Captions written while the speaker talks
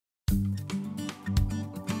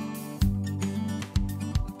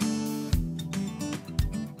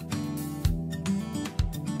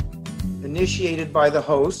initiated by the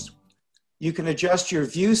host. You can adjust your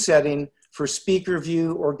view setting for speaker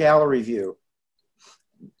view or gallery view.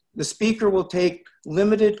 The speaker will take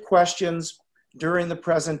limited questions during the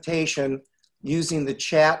presentation using the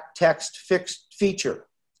chat text fixed feature.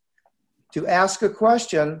 To ask a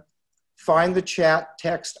question, find the chat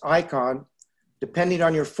text icon, depending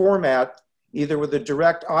on your format, either with a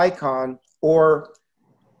direct icon or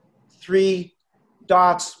 3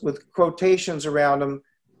 dots with quotations around them.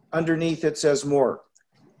 Underneath it says more.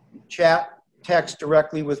 Chat text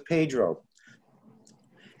directly with Pedro.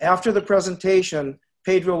 After the presentation,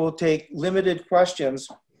 Pedro will take limited questions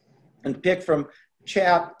and pick from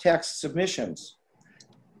chat text submissions.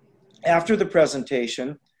 After the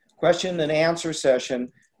presentation, question and answer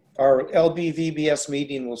session, our LBVBS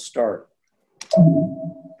meeting will start.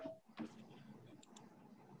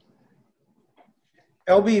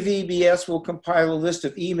 LBVBS will compile a list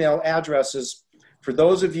of email addresses for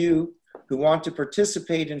those of you who want to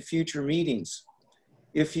participate in future meetings.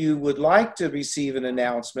 If you would like to receive an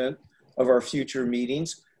announcement of our future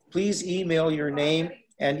meetings, please email your name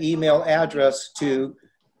and email address to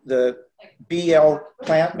the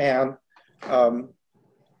blplantman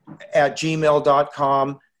at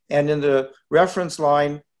gmail.com, and in the reference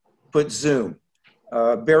line, put Zoom.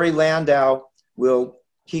 Barry Landau will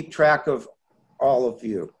keep track of all of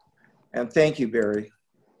you. And thank you, Barry.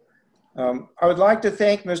 I would like to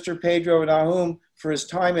thank Mr. Pedro Nahoum for his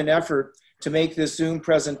time and effort to make this Zoom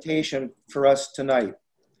presentation for us tonight.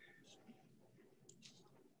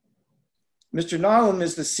 Mr. Nahoum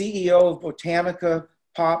is the CEO of Botanica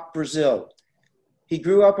Pop Brazil. He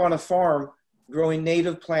grew up on a farm growing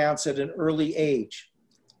native plants at an early age.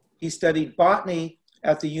 He studied botany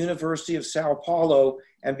at the University of Sao Paulo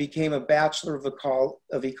and became a Bachelor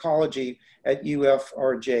of Ecology at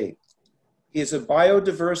UFRJ. He is a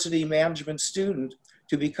biodiversity management student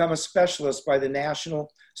to become a specialist by the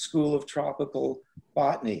National School of Tropical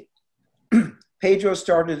Botany. Pedro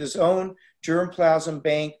started his own germplasm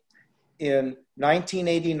bank in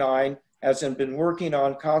 1989, has been working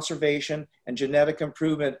on conservation and genetic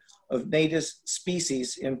improvement of native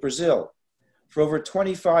species in Brazil. For over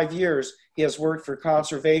 25 years, he has worked for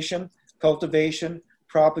conservation, cultivation,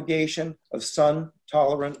 propagation of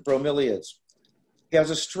sun-tolerant bromeliads. He has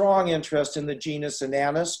a strong interest in the genus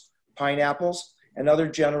Ananas, pineapples, and other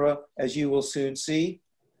genera, as you will soon see.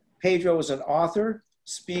 Pedro is an author,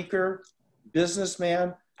 speaker,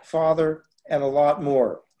 businessman, father, and a lot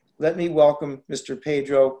more. Let me welcome Mr.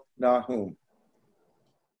 Pedro Nahoum.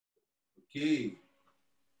 Okay,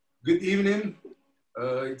 good evening.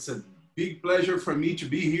 It's a big pleasure for me to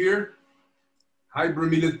be here. Hi,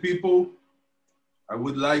 Bromeliad people. I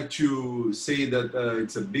would like to say that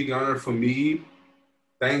it's a big honor for me.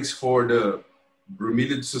 Thanks for the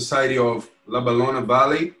Bromeliad Society of La Bellona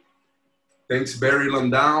Valley. Thanks Barry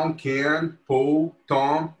Landau, Ken, Paul,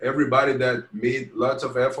 Tom, everybody that made lots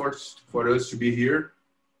of efforts for us to be here.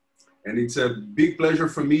 And it's a big pleasure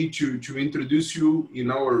for me to introduce you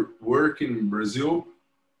in our work in Brazil,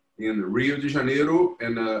 in Rio de Janeiro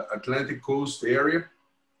and Atlantic Coast area.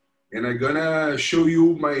 And I'm gonna show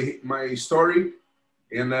you my story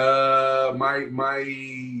and my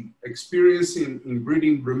experience in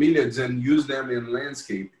breeding bromeliads and use them in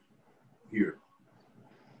landscape here.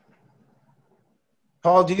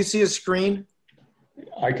 Paul, do you see a screen?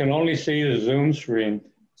 I can only see the Zoom screen.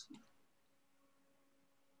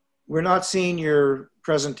 We're not seeing your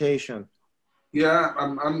presentation. Yeah,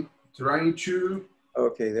 I'm trying to.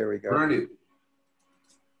 Okay, there we go. Run it.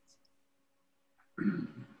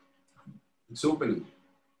 It's opening.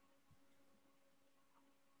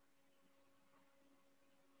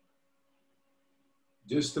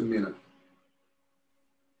 Just a minute.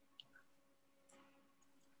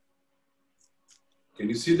 Can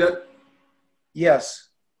you see that? Yes.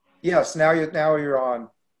 Yes, now you're on.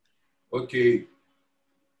 Okay.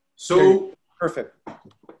 So perfect.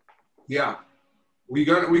 Yeah, we're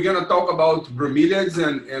gonna talk about bromeliads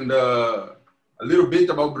and a little bit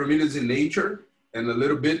about bromeliads in nature and a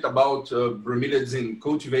little bit about bromeliads in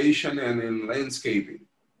cultivation and in landscaping.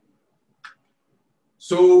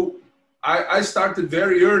 So I started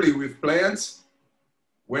very early with plants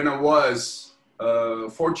when I was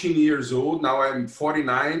 14 years old. Now I'm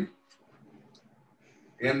 49,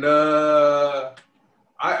 and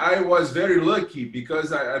I was very lucky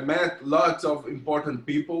because I met lots of important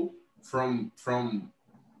people from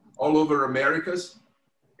all over Americas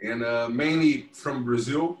and mainly from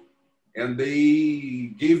Brazil. And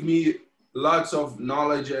they gave me lots of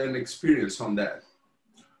knowledge and experience on that.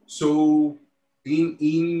 So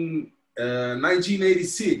in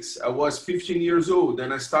 1986, I was 15 years old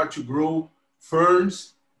and I started to grow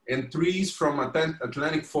ferns and trees from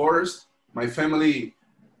Atlantic forest. My family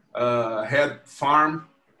had farm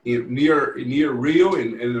near Rio,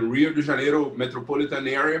 in Rio de Janeiro metropolitan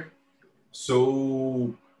area.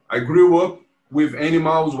 So I grew up with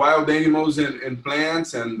animals, wild animals and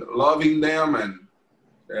plants, and loving them and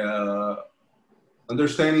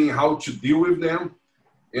understanding how to deal with them.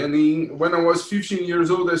 And when I was 15 years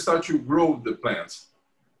old, I started to grow the plants.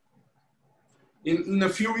 In a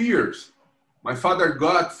few years, my father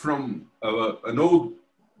got from an old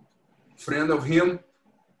friend of him,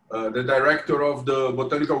 the director of the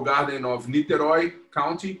Botanical Garden of Niterói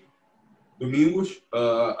County, Domingos,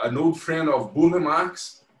 an old friend of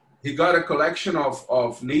Bromeliads. He got a collection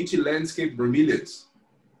of native landscape bromeliads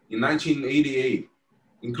in 1988,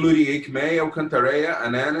 including Echimeia, Alcantarea,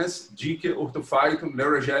 Ananas, Dica, Orthophytum,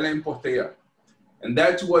 Neurogelia, and Portea. And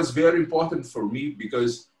that was very important for me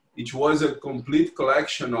because it was a complete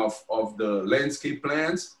collection of the landscape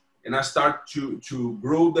plants, and I started to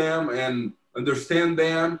grow them and understand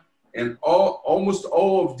them. And almost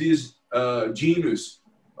all of these genus,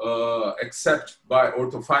 except by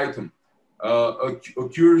Orthophytum,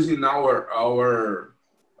 occurs in our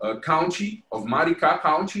county of Maricá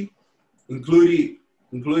County, including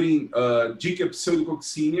Dica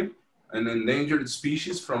pseudococcinea, an endangered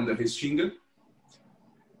species from the Restinga.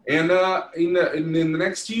 And in the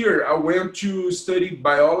next year, I went to study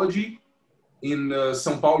biology in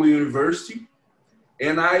São Paulo University,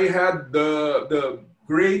 and I had the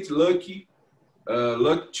great luck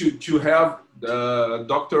to have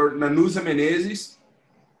Dr. Nanusa Menezes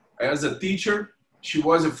as a teacher. She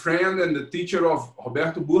was a friend and the teacher of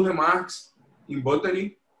Roberto Burle-Marx in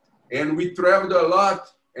botany, and we traveled a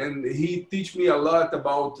lot, and he taught me a lot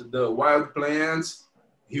about the wild plants.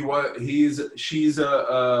 She's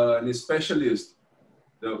a specialist,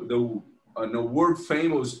 the world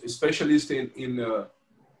famous specialist in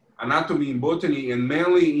anatomy and botany, and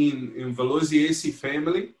mainly in Velociaceae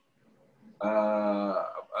family,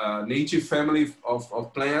 native family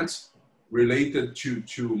of plants related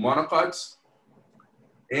to monocots.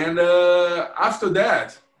 And after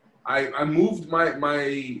that, I moved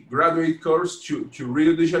my graduate course to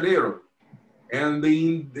Rio de Janeiro. And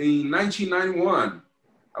in 1991,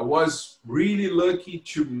 I was really lucky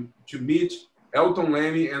to meet Elton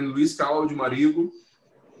Leme and Luis Carlos de Marigo,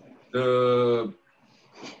 the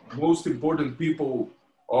most important people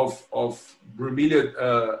of bromeliad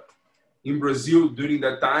in Brazil during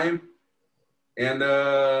that time. And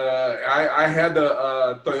I had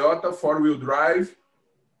a Toyota 4-wheel drive,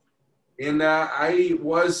 and I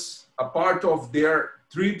was a part of their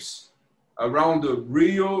trips around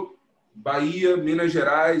Rio, Bahia, Minas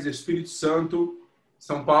Gerais, Espírito Santo,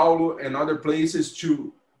 São Paulo, and other places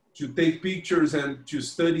to take pictures and to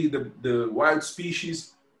study the wild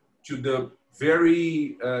species, to the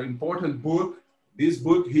very important book, this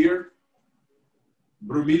book here,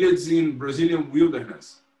 Bromeliads in Brazilian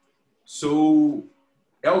Wilderness. So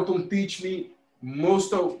Elton teach me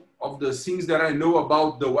most of the things that I know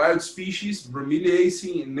about the wild species,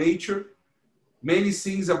 Bromeliaceae in nature, many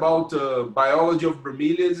things about biology of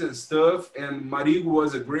bromeliads and stuff. And Marigo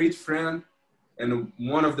was a great friend and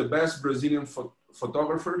one of the best Brazilian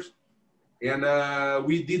photographers. And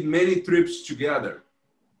we did many trips together.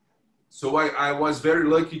 So I was very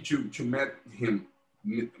lucky to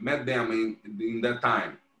met them in that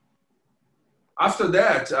time. After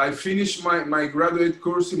that, I finished my graduate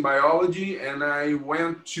course in biology, and I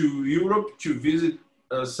went to Europe to visit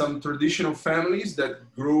some traditional families that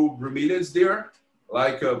grow bromeliads there,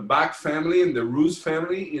 like Bach family and the Ruse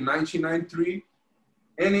family in 1993.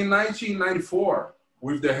 And in 1994,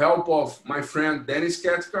 with the help of my friend Dennis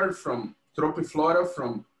Cathcart from Tropiflora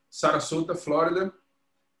from Sarasota, Florida,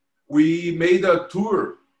 we made a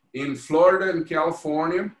tour in Florida and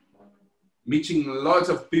California, meeting lots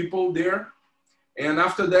of people there. And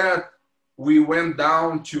after that, we went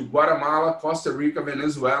down to Guatemala, Costa Rica,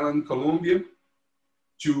 Venezuela, and Colombia.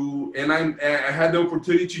 And I had the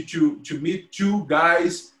opportunity to meet two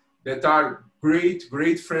guys that are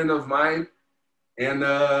great friend of mine, and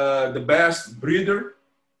the best breeder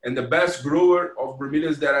and the best grower of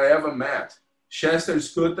bromeliads that I ever met. Chester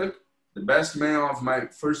Skutek, the best man of my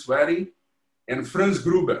first wedding, and Franz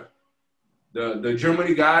Gruber, the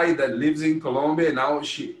German guy that lives in Colombia. Now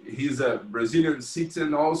he's a Brazilian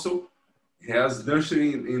citizen also. He has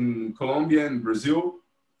nursery in Colombia and Brazil.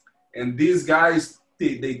 And these guys,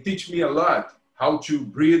 they teach me a lot how to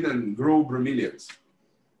breed and grow bromeliads.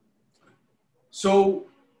 So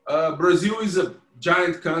Brazil is a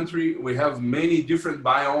giant country. We have many different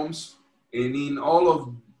biomes. And in all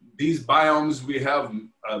of these biomes, we have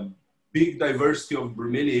a big diversity of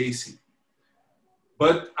Bromeliaceae.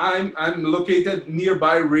 but I'm located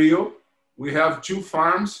nearby Rio. We have two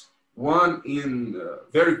farms, one in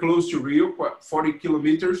very close to Rio, 40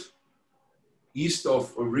 kilometers east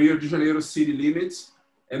of Rio de Janeiro city limits,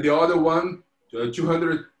 and the other one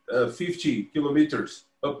 250 kilometers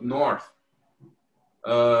up north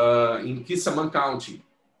in Quissamã County.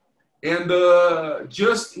 And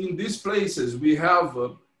just in these places, we have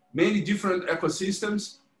many different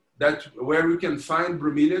ecosystems where we can find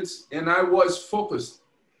bromeliads. And I was focused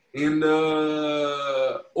in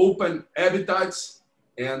open habitats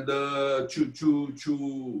and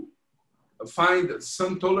to find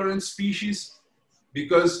sun tolerant species,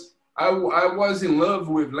 because I was in love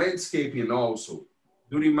with landscaping also.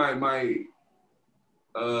 During my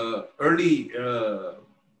early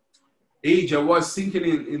age, I was thinking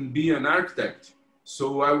in being an architect.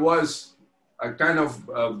 So I was a kind of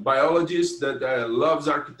biologist that loves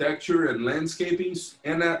architecture and landscaping.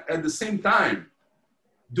 And at the same time,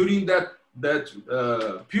 during that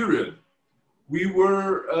period, we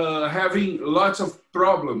were having lots of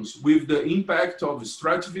problems with the impact of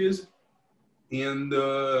extractivism in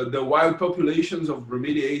the wild populations of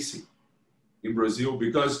Bromeliaceae in Brazil,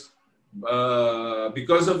 because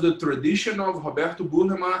of the tradition of Roberto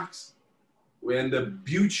Burlemarx and the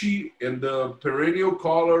beauty and the perennial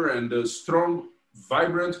color and the strong,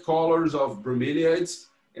 vibrant colors of Bromeliads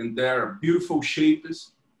and their beautiful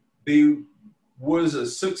shapes. They was a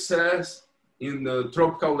success in the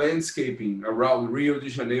tropical landscaping around Rio de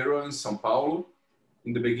Janeiro and São Paulo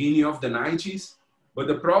in the beginning of the 90s. But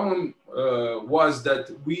the problem was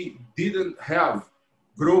that we didn't have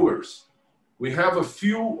growers. We have a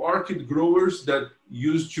few orchid growers that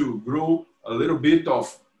used to grow a little bit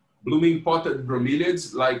of blooming potted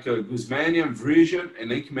bromeliads like Guzmania, Vresian,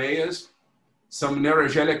 and Eichmeias, some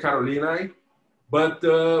Nerogelia carolinae, but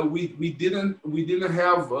we didn't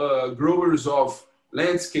have growers of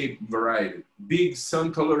landscape variety, big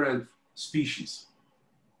sun tolerant species.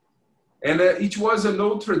 And it was an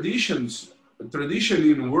old tradition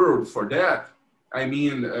in the world for that. I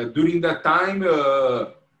mean, during that time,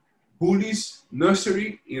 Bullis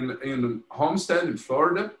Nursery in Homestead in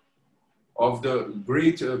Florida, of the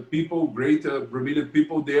great bromeliad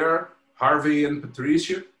people there, Harvey and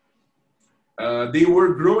Patricia, they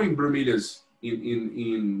were growing bromeliads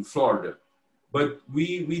in Florida. But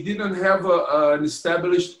we didn't have an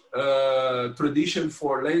established tradition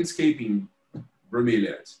for landscaping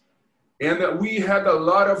bromeliads. And we had a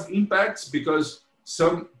lot of impacts because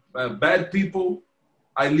some bad people,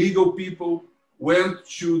 illegal people, went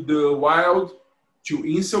to the wild, to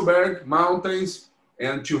Inselberg Mountains,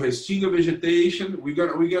 and to Restinga vegetation. We're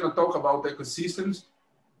gonna talk about ecosystems,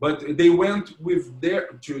 but they went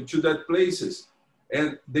to that places,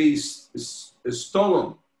 and they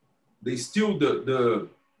steal the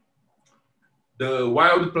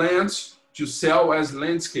wild plants to sell as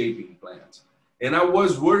landscaping plants. And I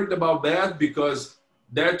was worried about that because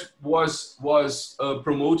that was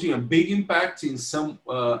promoting a big impact in some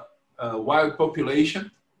wild populations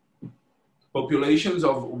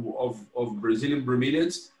of Brazilian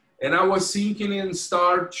bromeliads. And I was thinking and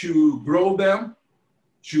start to grow them,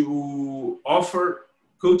 to offer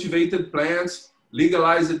cultivated plants,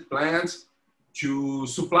 legalized plants to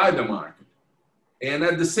supply the market. And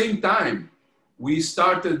at the same time, we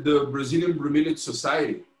started the Brazilian Bromeliad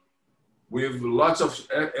Society with lots of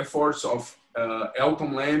efforts of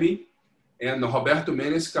Elton Leme and Roberto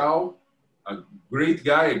Menescal, a great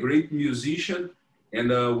guy, a great musician, and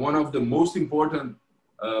one of the most important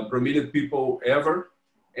bromeliad people ever,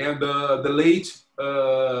 and the late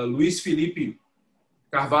Luis Felipe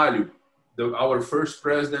Carvalho, our first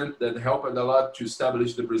president that helped a lot to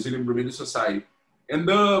establish the Brazilian Bromeliad Society. And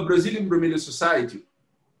the Brazilian Bromeliad Society,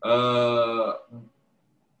 I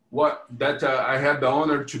had the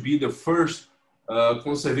honor to be the first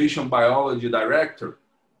conservation biology director.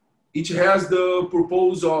 It has the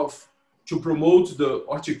purpose of to promote the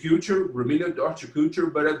horticulture, bromeliad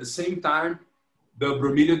horticulture, but at the same time, the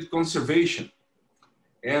bromeliad conservation.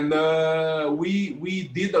 And we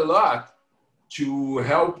did a lot to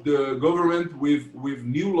help the government with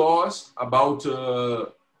new laws about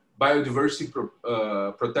biodiversity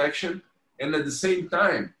protection. And at the same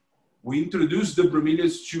time, we introduced the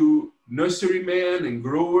bromeliads to nurserymen and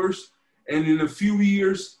growers. And in a few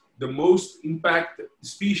years, the most impacted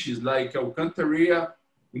species like Alcantarrhea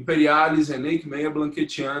imperialis and Eichmeia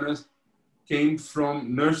blanquetianas came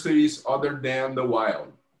from nurseries other than the wild.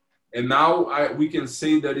 And now we can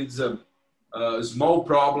say that it's a small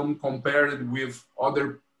problem compared with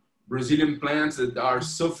other Brazilian plants that are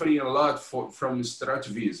suffering a lot from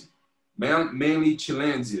extractivism, mainly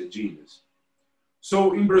Chilensia genus.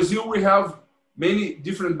 So in Brazil, we have many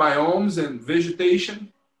different biomes and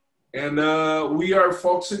vegetation. And we are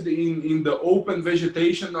focused in the open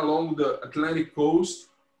vegetation along the Atlantic coast,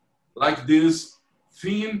 like this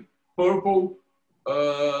thin purple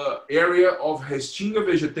area of Restinga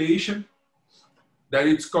vegetation that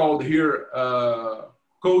it's called here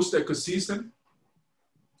coast ecosystem,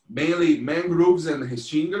 mainly mangroves and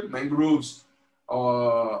Restinga. Mangroves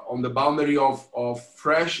on the boundary of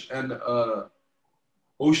fresh and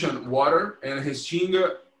ocean water, and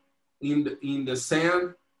Restinga in the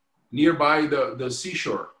sand nearby the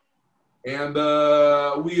seashore. And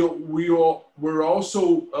we're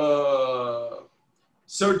also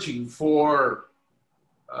searching for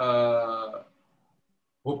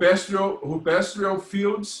rupestral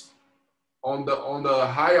fields on the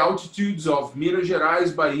high altitudes of Minas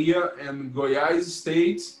Gerais, Bahia, and Goiás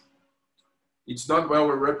states. It's not well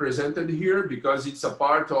represented here because it's a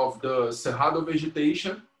part of the Cerrado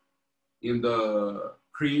vegetation in the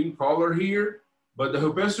cream color here. But the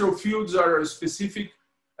rupestral fields are a specific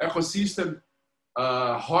ecosystem,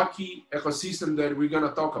 rocky ecosystem that we're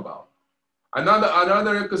gonna talk about.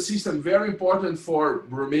 Another ecosystem very important for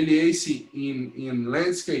Bromeliads in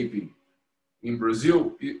landscaping in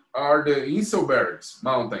Brazil are the Inselbergs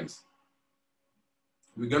mountains.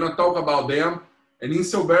 We're gonna talk about them. And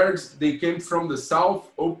Inselbergs, they came from the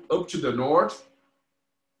south up to the north.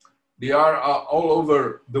 They are all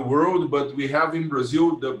over the world, but we have in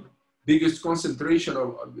Brazil the biggest concentration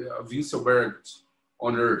of Inselbergs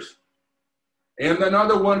on Earth. And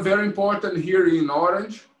another one very important here in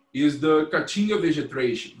orange is the Caatinga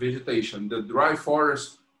vegetation, the dry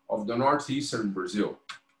forest of the northeastern Brazil.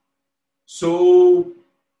 So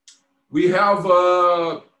we have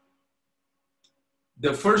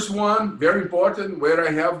the first one, very important, where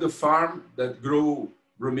I have the farm that grow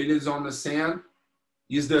bromeliads on the sand,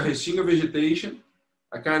 is the Restinga vegetation,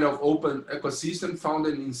 a kind of open ecosystem found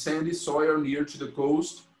in sandy soil near to the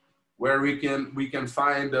coast, where we can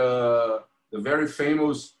find the very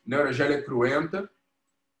famous Neuragelia cruenta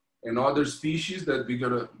and other species that we're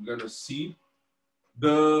gonna see.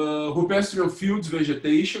 The rupestral fields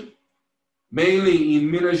vegetation, mainly in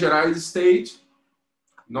Minas Gerais state,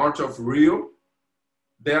 north of Rio.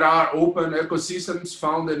 There are open ecosystems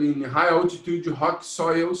found in high altitude rock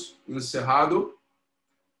soils in Cerrado.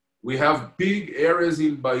 We have big areas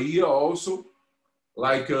in Bahia also,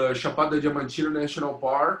 like Chapada Diamantina National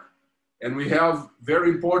Park. And we have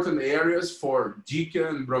very important areas for Dica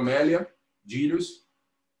and Bromelia genus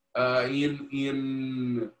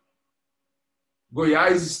in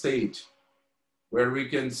Goiás state, where we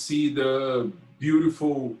can see the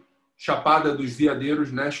beautiful Chapada dos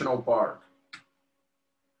Veadeiros National Park.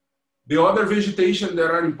 The other vegetation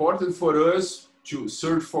that are important for us to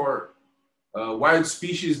search for wild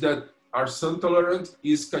species that are sun tolerant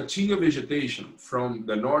is Caatinga vegetation from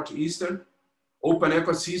the northeastern, open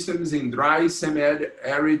ecosystems in dry,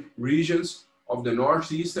 semi-arid regions of the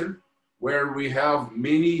northeastern, where we have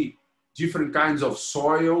many different kinds of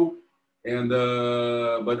soil, and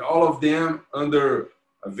but all of them under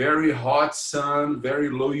a very hot sun, very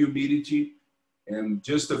low humidity, and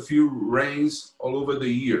just a few rains all over the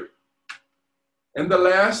year. And the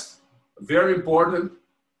last, very important,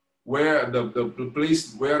 where the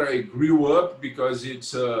place where I grew up, because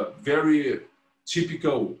it's very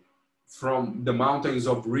typical from the mountains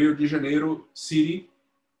of Rio de Janeiro city,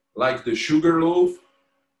 like the Sugarloaf,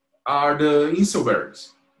 are the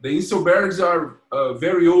Inselbergs. The Inselbergs are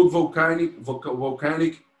very old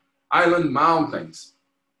volcanic island mountains.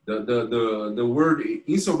 The word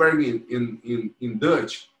Inselberg in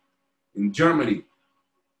Dutch, in Germany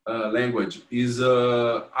language, is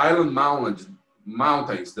island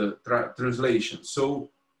mountains, the translation. So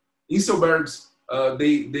Inselbergs,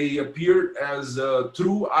 they appear as a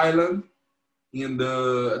true island in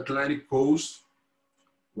the Atlantic coast.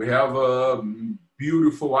 We have a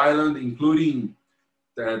beautiful island, including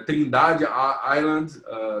the Trindade Island,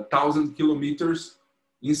 1,000 kilometers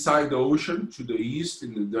inside the ocean to the east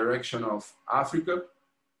in the direction of Africa.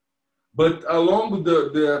 But along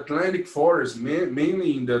the Atlantic forest,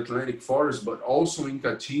 mainly in the Atlantic forest, but also in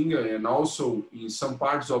Caatinga and also in some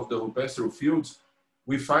parts of the rupestral fields,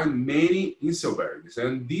 we find many Inselbergs.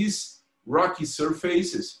 And these rocky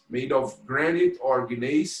surfaces made of granite or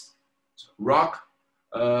gneiss rock,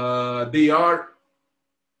 they are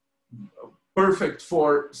perfect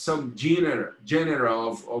for some genera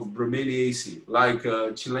of Bromeliaceae, like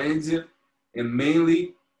Tillandsia and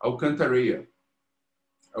mainly Alcantarilla.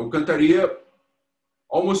 Alcantarilla,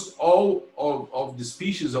 almost all of the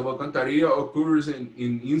species of Alcantarilla occurs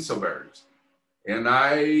in Inselbergs. And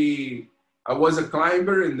I was a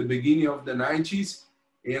climber in the beginning of the 90s,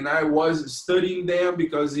 And I was studying them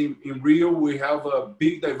because in Rio we have a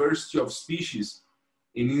big diversity of species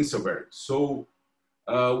in Inselberg. So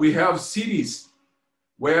we have cities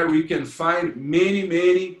where we can find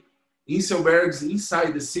many Inselbergs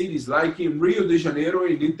inside the cities, like in Rio de Janeiro,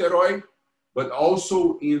 in Niterói, but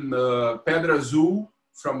also in Pedro Azul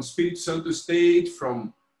from Espírito Santo State,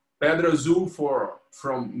 from Pedro Azul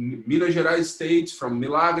from Minas Gerais State, from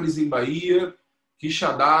Milagres in Bahia,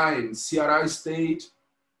 Quixadá in Ceará State,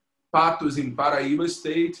 Patos in Paraíba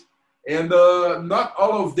State, and not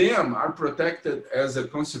all of them are protected as a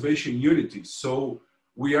conservation unit. So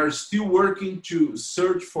we are still working to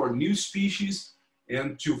search for new species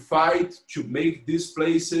and to fight to make these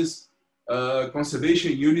places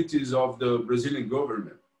conservation units of the Brazilian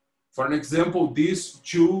government. For an example, these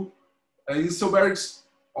two Inselbergs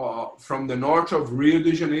from the north of Rio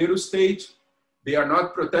de Janeiro state, they are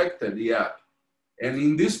not protected yet. And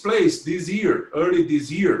in this place, this year, early this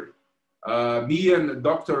year, me and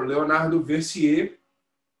Dr. Leonardo Versier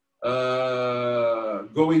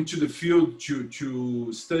go into the field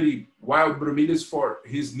to study wild bromeliads for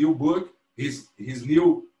his new book, his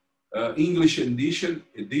new English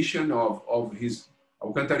edition of his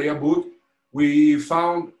Alcantareia book. We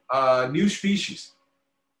found a new species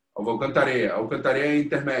of Alcantareia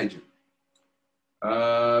intermedia.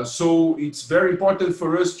 So it's very important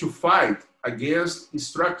for us to fight against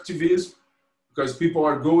extractivism, because people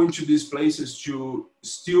are going to these places to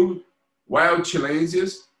steal wild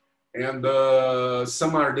Chilensias, and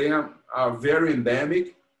some of them are very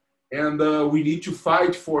endemic, and we need to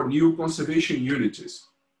fight for new conservation units.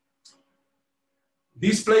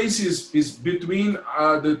 This place is between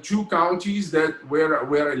the two counties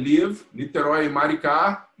where I live, Niterói and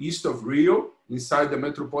Maricá, east of Rio, inside the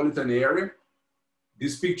metropolitan area.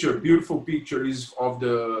 This picture, beautiful picture, is of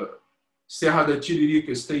the Serra da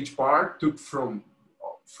Tiririca State Park, took from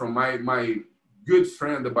my good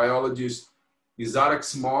friend, the biologist Isaac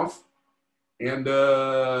Asimov. And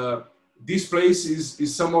this place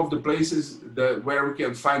is some of the places where we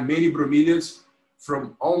can find many bromeliads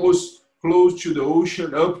from almost close to the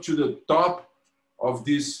ocean up to the top of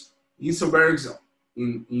these Inselbergs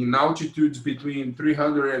in altitudes between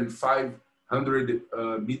 300 and 500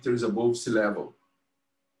 meters above sea level.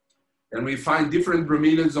 And we find different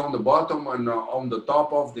bromeliads on the bottom and on the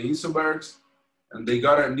top of the Inselbergs, and they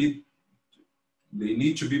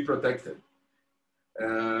need to be protected.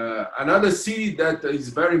 Another city that is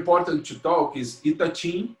very important to talk is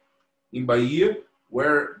Itatim in Bahia,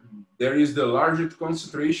 where there is the largest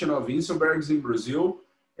concentration of Inselbergs in Brazil,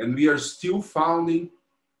 and we are still finding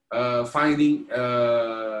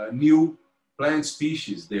new plant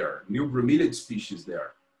species there, new bromeliad species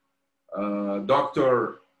there.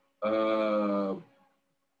 Dr.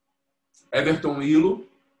 Everton Illo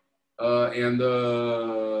and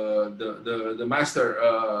the master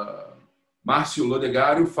Márcio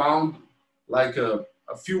Lodegario found, like a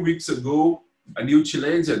few weeks ago, a new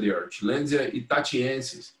Chilensia there, Chilensia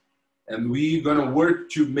itatiensis. And we're gonna work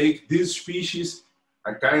to make this species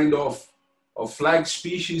a kind of flag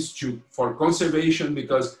species for conservation,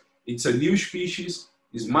 because it's a new species,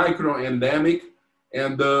 it's micro-endemic,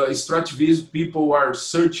 and the extractivist people are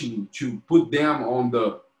searching to put them on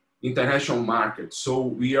the international market. So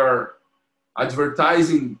we are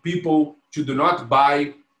advertising people to do not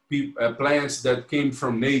buy plants that came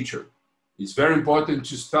from nature. It's very important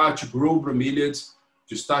to start to grow bromeliads,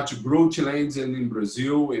 to start to grow Chilensias in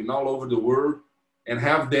Brazil and all over the world, and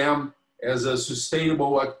have them as a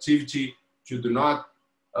sustainable activity to do not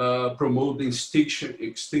promote the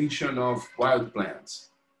extinction of wild plants.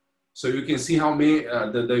 So you can see how many,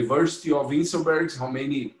 the diversity of Inselbergs, how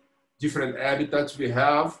many different habitats we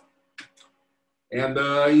have. And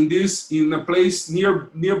in a place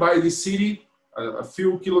nearby the city, a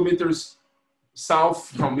few kilometers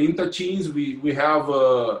south from Itatim, we have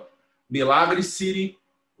Milagres City,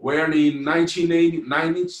 where in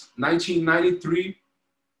 1993,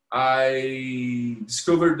 I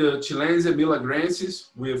discovered the Chilensia milagrensis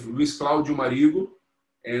with Luis Cláudio Marigo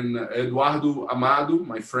and Eduardo Amado,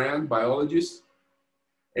 my friend, biologist.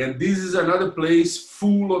 And this is another place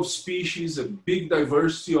full of species, a big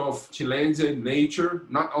diversity of Chilensia in nature,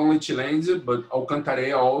 not only Chilensia, but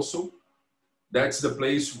Alcantareia also. That's the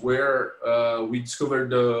place where we discovered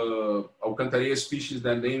the Alcantareia species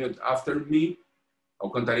that named after me,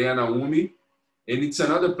 Alcantareia Nahoum. And it's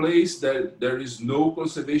another place that there is no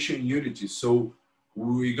conservation unity. So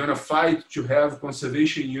we're gonna fight to have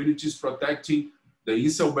conservation unities protecting the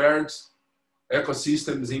Inselbergs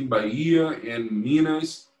ecosystems in Bahia and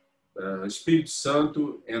Minas, Espírito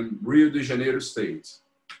Santo, and Rio de Janeiro states.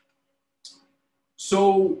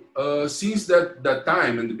 So since that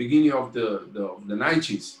time, in the beginning of the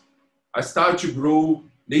 90s, I started to grow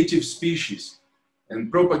native species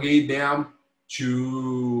and propagate them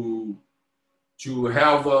to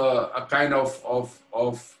have a kind of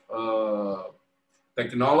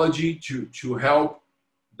technology to help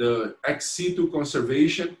the ex situ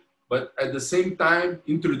conservation, but at the same time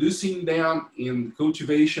introducing them in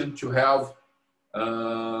cultivation to have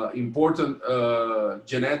important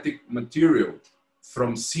genetic material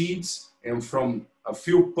from seeds and from a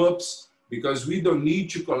few pups, because we don't need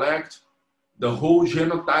to collect the whole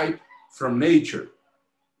genotype from nature.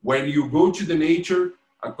 When you go to the nature,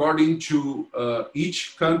 according to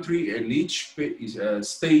each country and each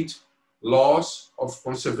state laws of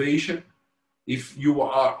conservation, if you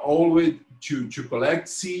are always to collect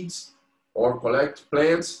seeds or collect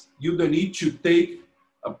plants, you don't need to take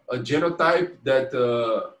a genotype that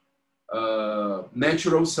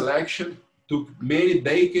natural selection took many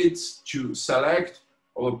decades to select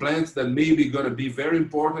of a plant that may be going to be very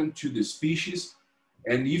important to the species.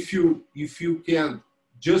 And if you can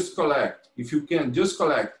just collect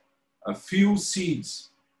a few seeds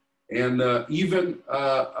and even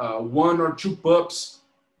one or two pups,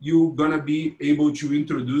 you're going to be able to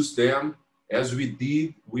introduce them, as we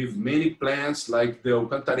did with many plants like the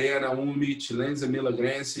Alcantareia, Nahoum, Chilensis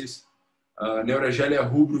milagrensis, Neuragelia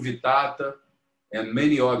rubro vitata, and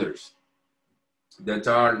many others that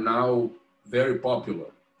are now very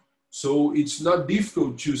popular. So it's not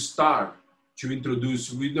difficult to start to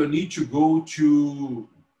introduce. We don't need to go through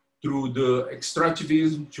the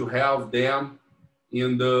extractivism to have them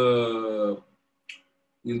in the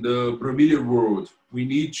bromeliad world. We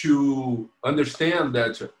need to understand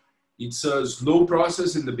that it's a slow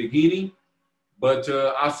process in the beginning, but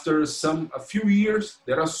after a few years,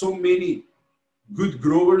 there are so many good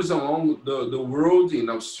growers along the world, in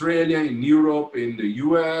Australia, in Europe, in the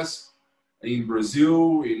US, in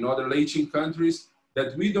Brazil, in other Latin countries,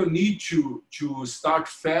 that we don't need to start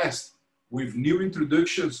fast with new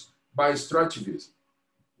introductions by extractivism.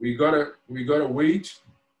 We gotta wait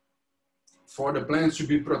for the plants to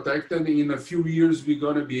be protected. In a few years, we're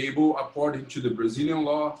gonna be able, according to the Brazilian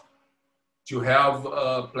law, to have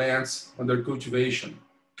plants under cultivation.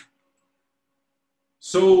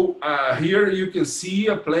 So here you can see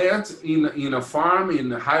a plant in a farm in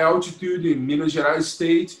high altitude in Minas Gerais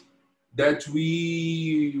state that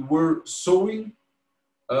we were sowing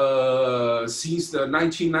since the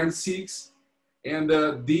 1996. And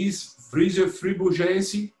these Vrija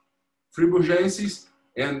friburgensis,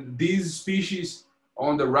 and these species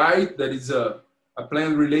on the right, that is a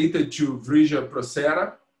plant related to Vrija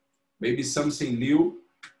procera, maybe something new.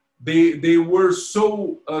 They were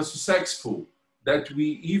so successful that we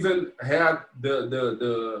even had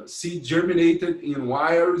the seed germinated in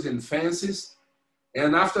wires and fences.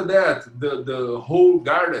 And after that, the whole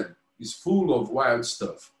garden is full of wild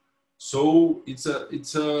stuff. So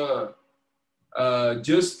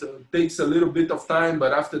just takes a little bit of time,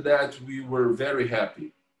 but after that, we were very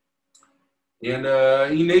happy. And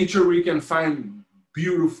in nature, we can find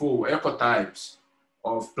beautiful ecotypes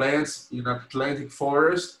of plants in Atlantic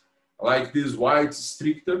forest, like this white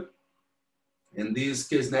stricta and this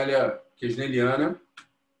Kesneliana.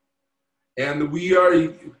 And we are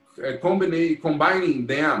combining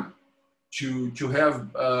them to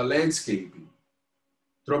have landscaping,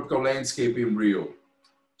 tropical landscape in Rio.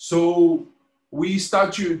 So we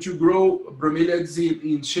start to grow bromeliads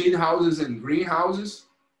in shade houses and greenhouses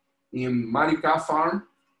in Maricá farm,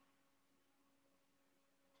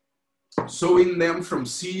 sowing them from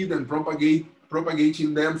seed and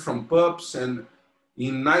propagating them from pups. And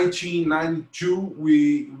in 1992,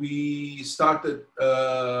 we started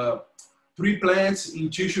 3 plants in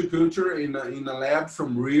tissue culture in a lab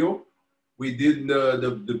from Rio. We did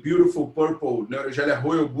the beautiful purple Neuragelia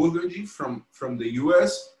royal burgundy from the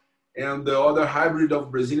US, and the other hybrid of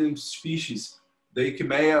Brazilian species, the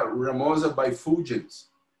Echimeia ramosa bifulgens.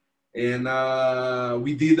 And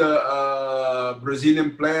we did a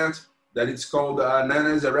Brazilian plant that it's called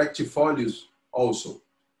Ananas erectifolius also.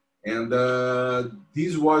 And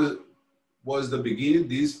this was the beginning.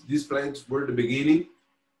 These plants were the beginning.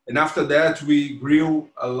 And after that, we grew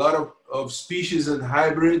a lot of species and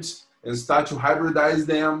hybrids and start to hybridize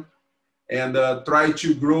them and try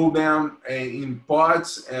to grow them in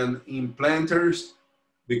pots and in planters,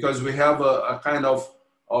 because we have a kind of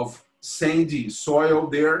sandy soil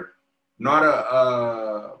there, not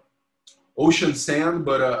a ocean sand,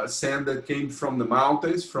 but a sand that came from the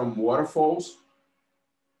mountains, from waterfalls.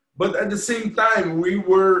 But at the same time, we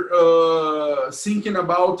were thinking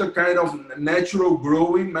about a kind of natural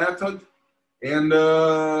growing method. And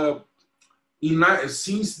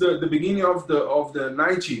since the beginning of the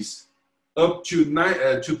 90s up to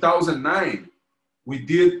 2009, we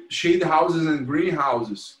did shade houses and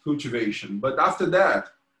greenhouses cultivation. But after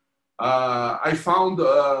that, I found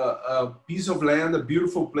a piece of land, a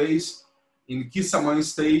beautiful place in Quissamã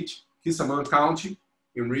County,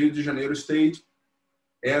 in Rio de Janeiro State.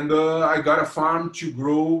 And I got a farm to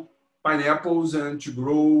grow pineapples and to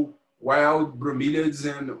grow wild bromeliads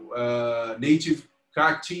and native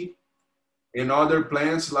cacti and other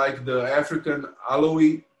plants like the African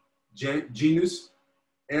aloe genus.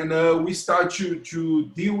 And we start to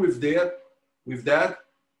deal with that,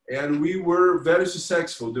 and we were very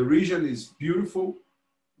successful. The region is beautiful.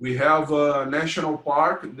 We have a national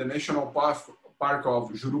park, the National Park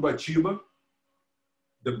of Jurubatiba,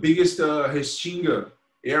 the biggest Restinga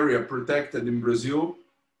area protected in Brazil,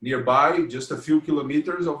 nearby, just a few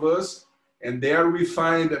kilometers of us. And there we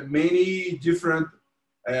find many different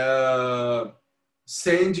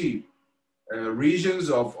sandy regions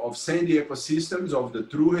of sandy ecosystems of the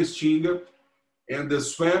true Restinga, and the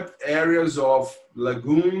swamp areas of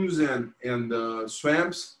lagoons and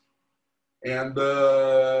swamps. And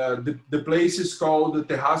the place is called the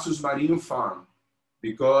Terraços Marinho Farm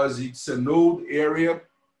because it's an old area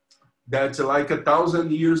that like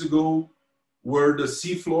 1,000 years ago were the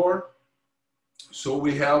seafloor. So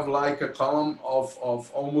we have like a column of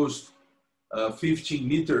almost 15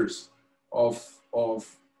 meters of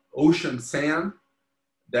ocean sand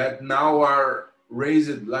that now are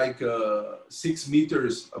raised like 6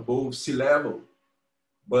 meters above sea level.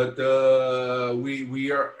 But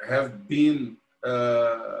have been,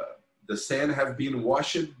 the sand have been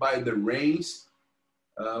washed by the rains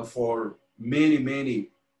for many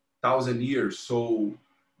thousand years. So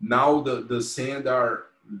now the sand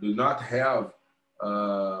do not have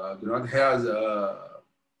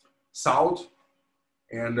salt,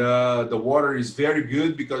 and the water is very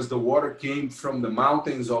good because the water came from the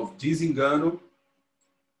mountains of Desengano,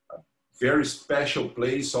 a very special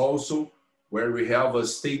place also, where we have a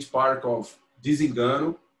state park of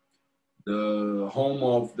Desengano, the home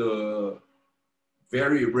of the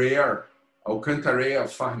very rare Alcantarea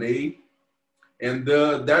farnei. And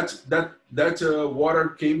that water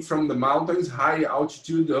came from the mountains, high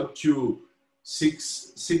altitude, up to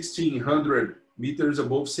 1,600 meters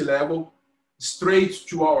above sea level, straight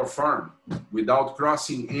to our farm without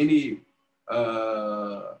crossing any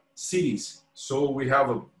cities. So we have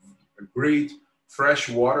a great fresh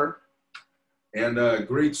water and a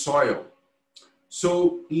great soil.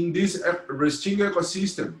 So in this Restinga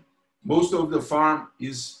ecosystem, most of the farm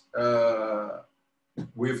is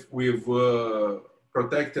with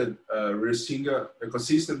protected Restinga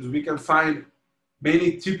ecosystems. We can find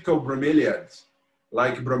many typical bromeliads,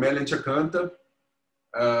 like Bromelia chacantha,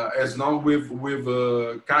 as known with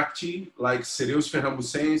cacti, like Cereus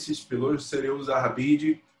fernambucensis, Piloris cereus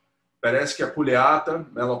arabide, Perescia aculeata,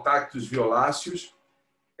 Melocactus violáceos.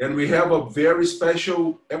 And we have a very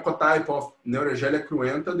special ecotype of Neurogelia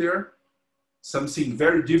cruenta there, something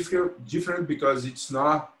very different because it's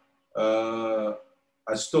not a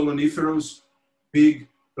stoloniferous big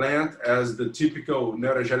plant as the typical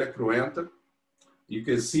Neurogelia cruenta. You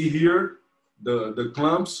can see here the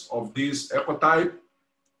clumps of this ecotype,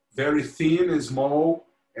 very thin and small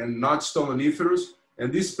and not stoloniferous.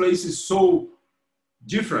 And this place is so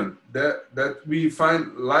different that we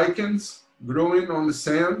find lichens growing on the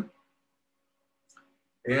sand.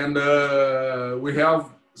 And we have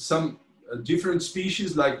some different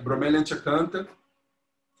species like Bromelia chacantha,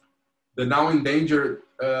 the now endangered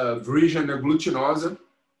Viridia agglutinosa,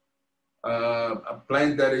 a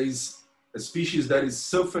plant that is a species that is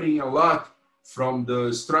suffering a lot from the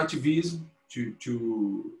extractivism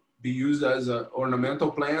to be used as an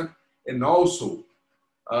ornamental plant, and also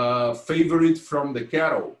favorite from the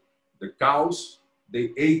cattle. The cows,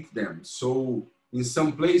 they ate them. So in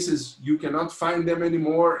some places you cannot find them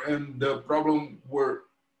anymore, and the problem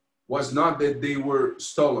was not that they were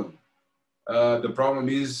stolen. The problem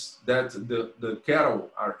is that the cattle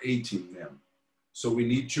are eating them. So we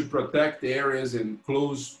need to protect the areas and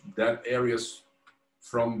close that areas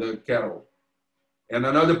from the cattle. And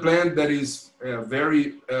another plant that is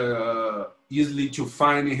very easily to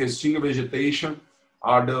find in Restinga vegetation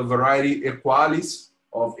are the variety Equalis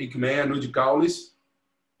of Ichmea nudicalis.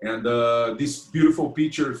 And this beautiful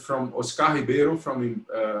picture from Oscar Ribeiro from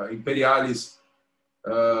Imperialis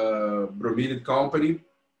Bromeliad Company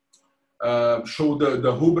show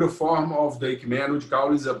the rubra form of the Ichmea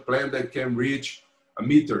nudicalis, a plant that can reach a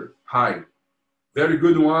meter high. Very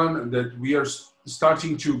good one that we are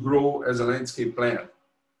starting to grow as a landscape plant.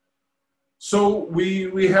 So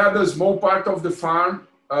we had a small part of the farm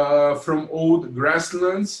from old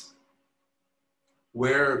grasslands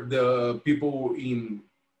where the people in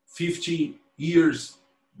 50 years,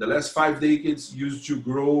 the last 5 decades, used to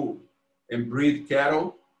grow and breed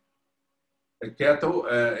cattle.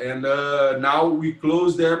 And now we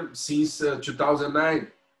closed them since 2009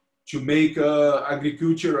 to make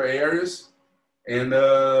agricultural areas. And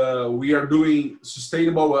we are doing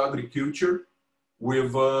sustainable agriculture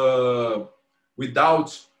with,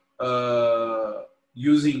 without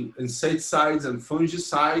using insecticides and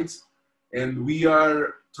fungicides. And we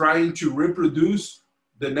are trying to reproduce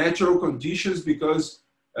the natural conditions because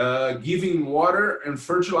giving water and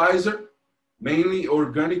fertilizer, mainly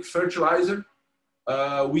organic fertilizer,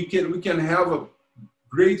 we can have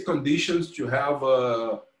great conditions to have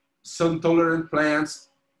sun-tolerant plants,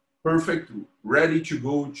 perfect, ready to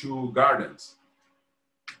go to gardens.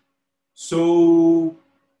 So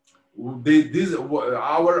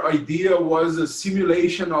our idea was a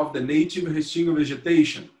simulation of the native Restinga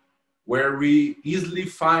vegetation, where we easily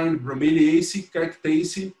find Bromeliaceae,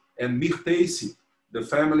 Cactaceae, and Myrtaceae, the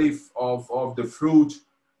family of the fruit,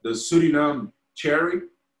 the Suriname cherry.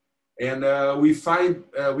 And we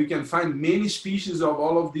can find many species of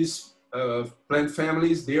all of these plant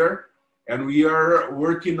families there. And we are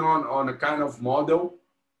working on a kind of model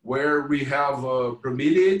where we have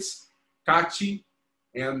bromeliads, cacti,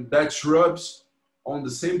 and that shrubs on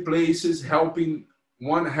the same places, helping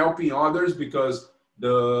others, because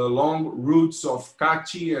the long roots of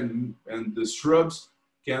cacti and the shrubs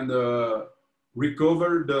can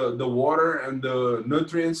recover the water and the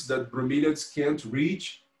nutrients that bromeliads can't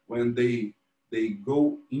reach when they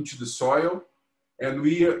go into the soil. And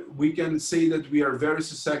we can say that we are very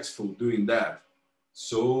successful doing that.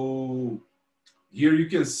 So here you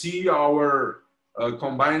can see our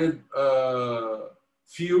combined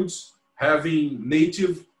fields having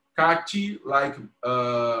native cacti like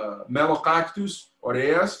Melocactus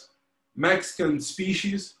oreas, Mexican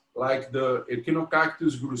species like the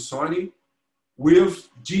Echinocactus grusoni, with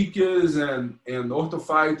dicas and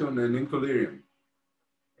orthophyton and encolerium.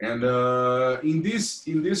 And in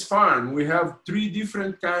this farm, we have 3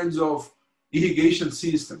 different kinds of irrigation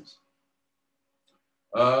systems.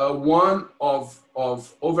 One of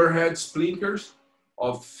overhead sprinklers,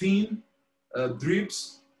 of thin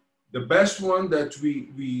drips. The best one that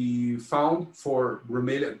we found for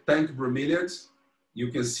tank bromeliads, you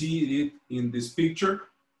can see it in this picture,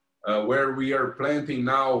 where we are planting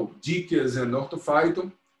now dicas and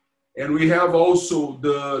orthophyton. And we have also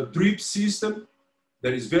the drip system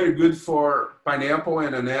that is very good for pineapple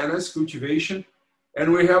and ananas cultivation.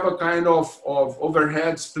 And we have a kind of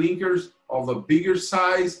overhead sprinklers of a bigger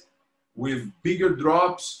size with bigger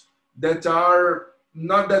drops that are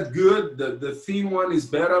not that good. The thin one is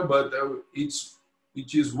better, but it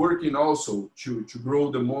is working also to grow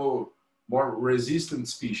the more resistant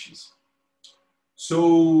species.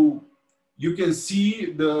 So you can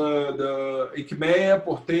see the Echimea,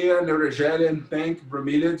 Portea, Neurogelia, and tank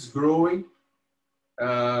bromeliads growing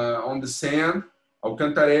on the sand,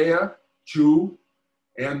 Alcantareia too,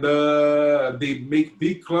 and they make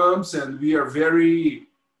big clumps, and we are very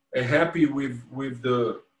happy with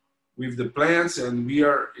the plants, and we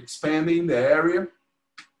are expanding the area.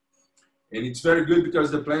 And it's very good because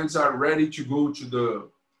the plants are ready to go to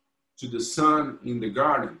the sun in the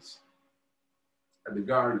gardens, at the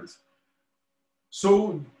gardens.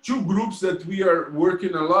 So 2 groups that we are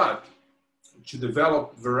working a lot to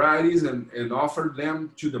develop varieties and offer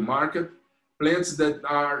them to the market, plants that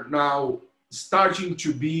are now starting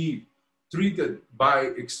to be treated by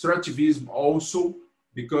extractivism also,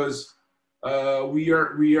 because we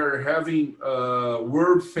are having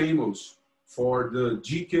world famous for the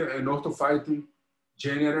Dica and Orthophyton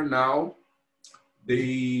genera now.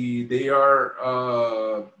 They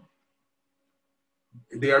are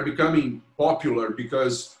becoming popular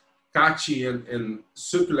because cacti and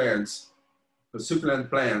succulents, the succulent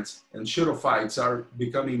plants and xerophytes are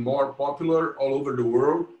becoming more popular all over the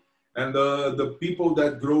world. And the people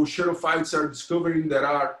that grow xerophytes are discovering there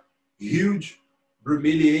are huge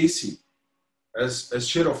Bromeliaceae as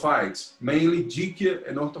xerophytes, mainly Dica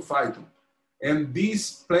and Orthophyton. And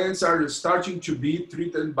these plants are starting to be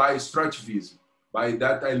treated by extractivism, by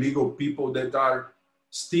that illegal people that are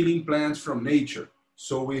stealing plants from nature.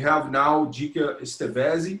 So we have now Dica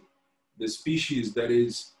estevesi, the species that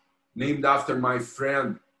is named after my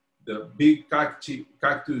friend, the big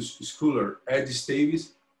cactus schooler, Ed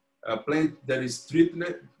Stavis, a plant that is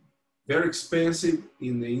treated, very expensive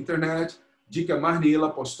in the internet, Dica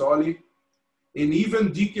marnila postoli, and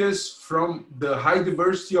even dicas from the high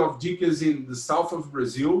diversity of dicas in the south of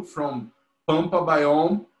Brazil, from Pampa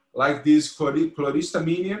biome, like this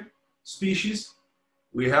Chloristamina species.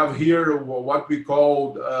 We have here what we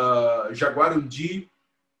call Jaguarundi,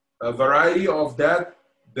 a variety of that,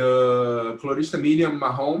 the Chloristamina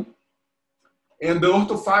Nahoum, and the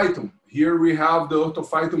Orthophytum. Here we have the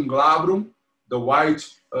Orthophytum glabrum, the white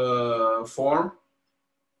form,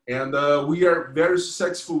 and we are very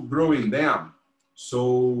successful growing them.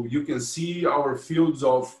 So you can see our fields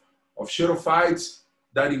of xerophytes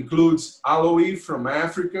that includes aloe from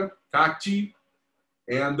Africa, cacti,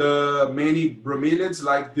 and many bromeliads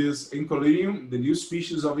like this Encolirium, the new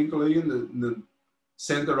species of Encolirium in the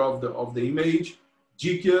center of the image,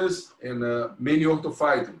 Dicas, and many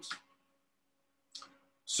orthophytums.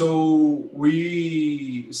 So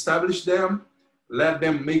we established them, let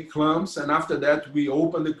them make clumps, and after that we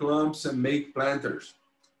open the clumps and make planters.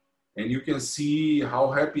 And you can see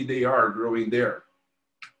how happy they are growing there.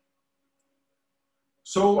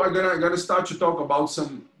 So I'm gonna start to talk about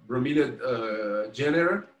some bromeliad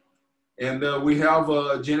genera. And we have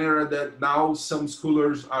a genera that now some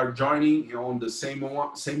scholars are joining on the same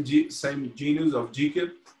genus of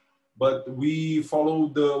Dica, but we follow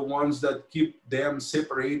the ones that keep them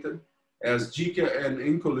separated as Dica and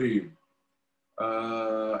Encolirium.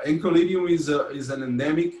 Encolirium is an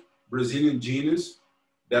endemic Brazilian genus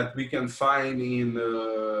that we can find in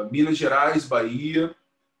Minas Gerais, Bahia,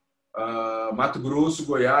 Mato Grosso,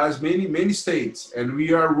 Goiás, many states. And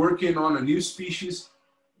we are working on a new species,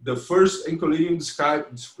 the first Encolirium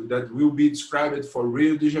that will be described for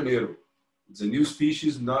Rio de Janeiro. It's a new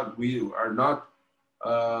species, we are not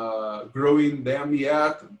growing them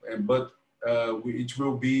yet, but it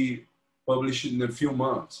will be published in a few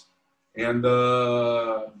months. And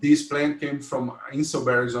this plant came from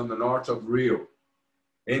Inselbergs on the north of Rio.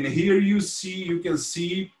 And here you can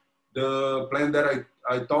see the plant that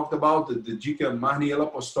I talked about, the Dica Marniella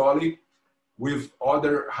apostoli, with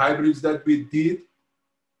other hybrids that we did.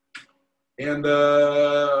 And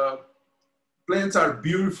plants are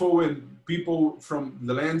beautiful, and people from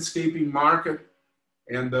the landscaping market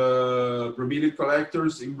and the bromeliad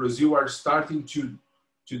collectors in Brazil are starting to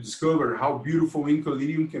discover how beautiful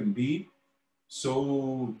Encolirium can be.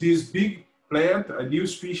 So this big plant, a new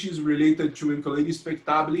species related to Encolirium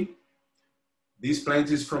spectabile. This plant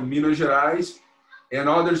is from Minas Gerais, and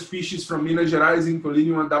other species from Minas Gerais,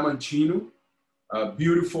 Encolirium adamantino, a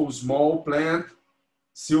beautiful small plant,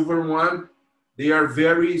 silver one. They are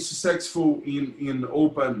very successful in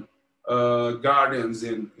open gardens,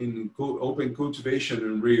 in open cultivation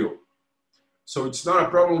in Rio. So it's not a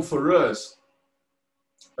problem for us,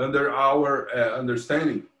 under our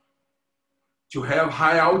understanding, to have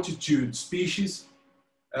high altitude species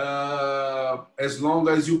as long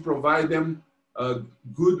as you provide them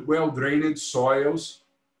good, well-drained soils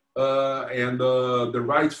and the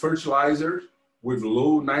right fertilizer with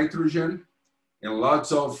low nitrogen and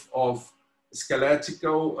lots of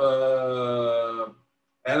skeletal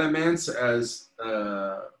elements as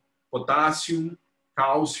potassium,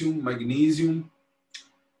 calcium, magnesium,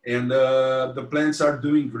 and the plants are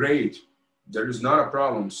doing great. There is not a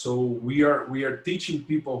problem. So we are teaching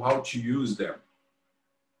people how to use them.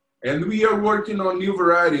 And we are working on new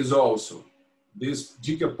varieties also. This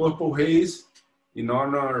Dica Purple Haze, in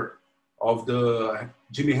honor of the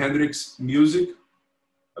Jimi Hendrix music,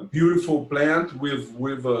 a beautiful plant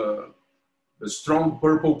with a strong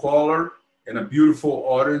purple color and a beautiful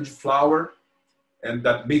orange flower, and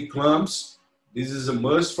that make clumps. This is a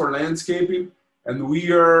must for landscaping. And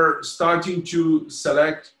we are starting to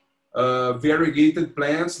select variegated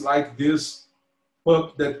plants like this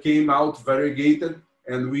pup that came out variegated,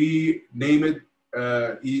 and we named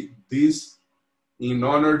this in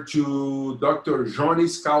honor to Dr.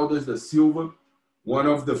 Jones Caldas da Silva, one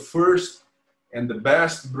of the first and the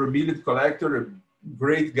best bromeliad collector, a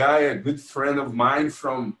great guy, a good friend of mine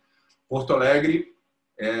from Porto Alegre,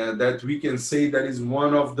 that we can say that is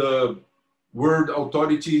one of the world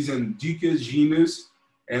authorities in Dica genus,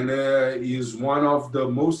 and is one of the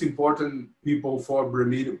most important people for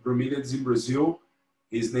bromeliads in Brazil.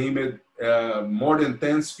 He's named more than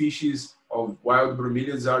 10 species of wild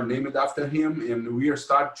bromeliads are named after him, and we are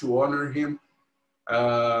starting to honor him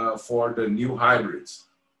for the new hybrids.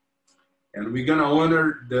 And we're gonna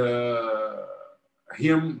honor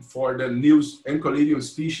him for the new Encolirium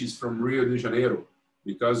species from Rio de Janeiro,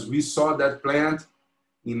 because we saw that plant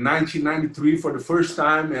in 1993 for the first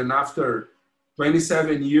time, and after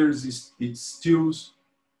 27 years, it's still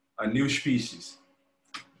a new species.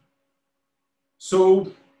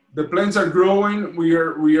 So the plants are growing. We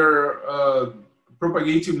are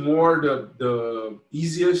propagating more the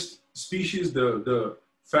easiest species, the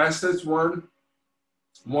fastest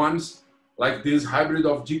ones, like this hybrid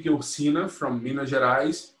of Dica Ursina from Minas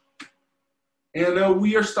Gerais. And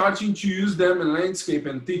we are starting to use them in landscape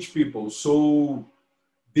and teach people. So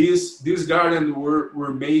this garden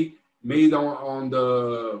were made on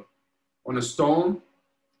a stone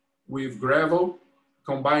with gravel,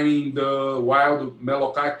 combining the wild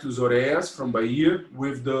Melocactus aureus from Bahia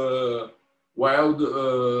with the wild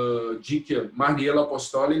Dica Marniela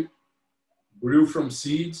apostolic, grew from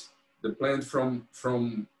seeds, the plant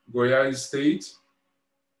from Goiás state.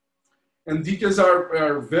 And Dicas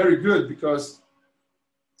are very good because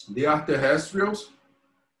they are terrestrials,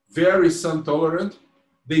 very sun tolerant.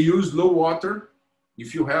 They use low water.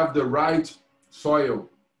 If you have the right soil,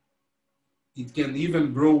 it can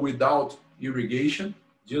even grow without irrigation,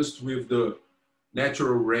 just with the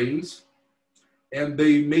natural rains. And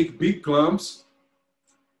they make big clumps.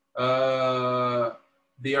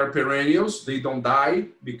 They are perennials. They don't die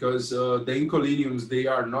because the Incoliniums, they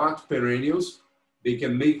are not perennials. They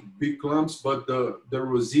can make big clumps, but the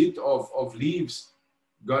rosette of leaves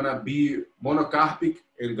gonna be monocarpic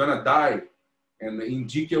and gonna die. And in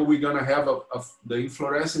Dica, we're gonna have the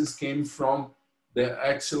inflorescence came from the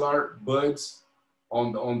axillary buds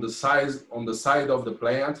on the side of the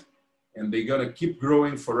plant, and they're gonna keep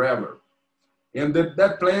growing forever. And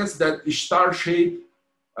that plants, that star shape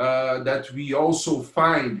that we also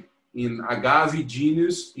find in agave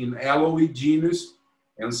genus, in aloe genus,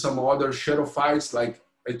 and some other xerophytes like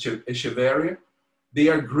echeveria, they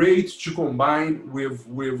are great to combine with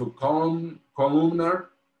columnar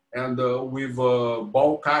and with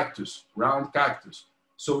ball cactus, round cactus.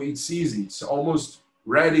 So it's easy. It's almost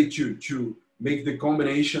ready to make the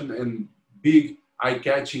combination and big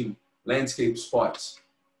eye-catching landscape spots.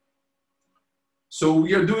 So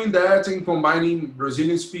we are doing that and combining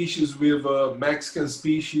Brazilian species with Mexican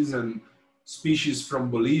species and species from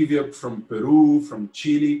Bolivia, from Peru, from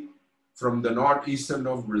Chile, from the northeastern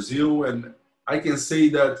of Brazil. And I can say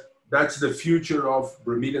that that's the future of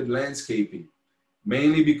bromeliad landscaping,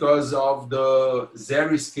 mainly because of the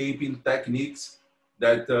xeriscaping techniques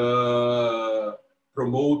that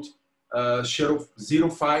promote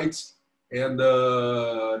xerophytes and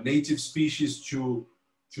native species to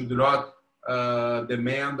do not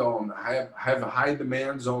have high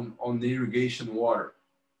demands on the irrigation water.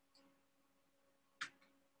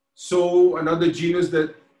 So another genus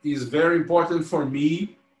that is very important for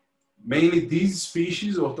me, mainly these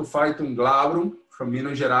species, Orthophyton glabrum from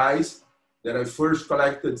Minas Gerais, that I first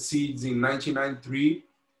collected seeds in 1993.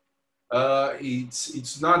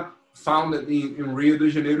 It's not found in Rio de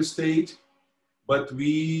Janeiro state, but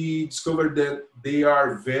we discovered that they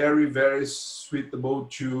are very, very suitable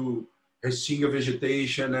to restinga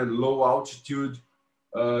vegetation and low altitude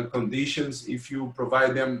conditions if you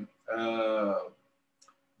provide them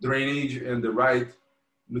drainage and the right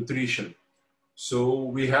nutrition. So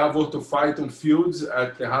we have Orthophyton fields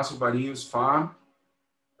at Terraço Varinhos farm,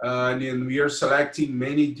 and then we are selecting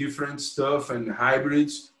many different stuff and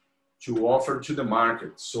hybrids to offer to the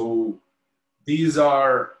market. So these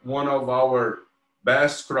are one of our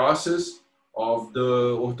best crosses of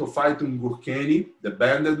the Orthophyton gurkeni, the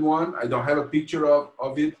banded one. I don't have a picture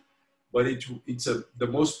of it, but it's the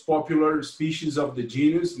most popular species of the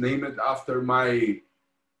genus, named after my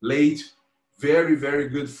late, very, very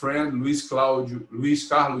good friend, Luis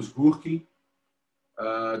Carlos Gurkin,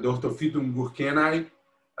 the Orthophyton gurkeni,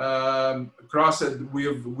 crossed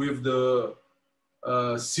with the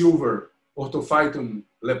silver Orthophyton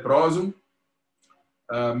leprosum,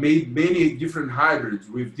 made many different hybrids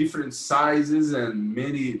with different sizes and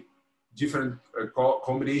many different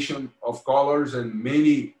combination of colors and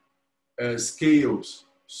many scales.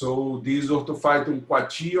 So this Orthophyton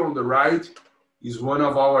Quati on the right is one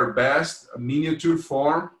of our best, a miniature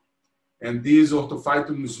form. And this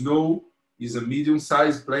Orthophyton Snow is a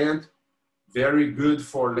medium-sized plant, very good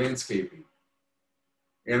for landscaping.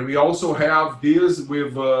 And we also have this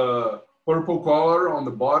with purple color on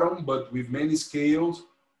the bottom, but with many scales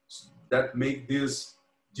that make this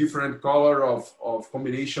different color of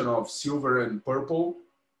combination of silver and purple.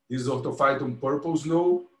 This is Orthophyton Purple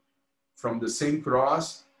Snow from the same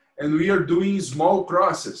cross. And we are doing small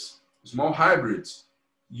crosses, small hybrids,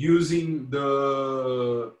 using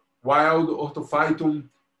the wild Orthophyton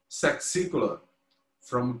saxicula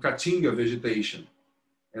from Caatinga vegetation.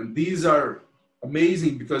 And these are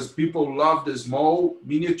amazing because people love the small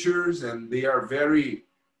miniatures and they are very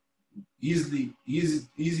easy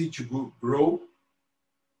to grow.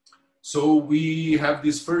 So we have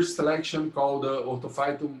this first selection called the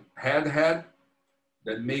Orthophyton Head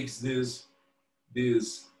that makes this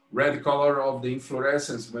red color of the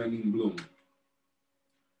inflorescence when in bloom.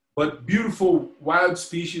 But beautiful wild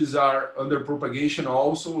species are under propagation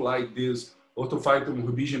also, like this Orthophytum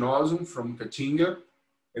rubiginosum from Caatinga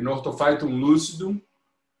and Orthophytum lucidum,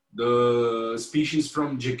 the species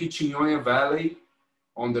from Jequitinhonha Valley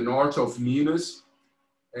on the north of Minas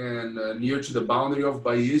and near to the boundary of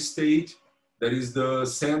Bahia State. That is the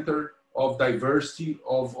center of diversity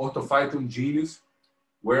of Orthophytum genus,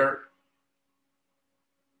 where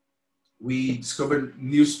we discovered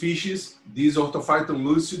new species. This Orthophytum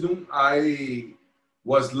lucidum, I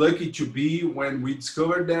was lucky to be when we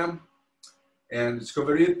discovered them and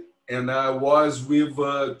discovered it. And I was with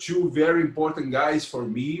two very important guys for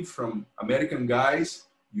me, from American guys,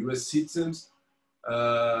 US citizens,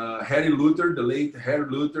 Harry Luther, the late Harry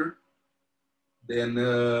Luther, then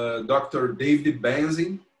Dr. David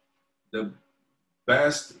Benzing, the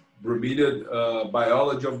best bromeliad,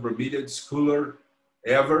 biology of bromeliad scholar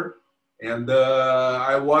ever. And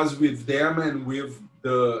I was with them and with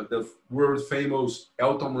the world famous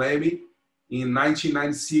Elton Lamy in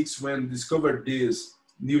 1996 when discovered this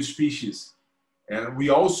new species. And we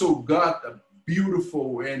also got a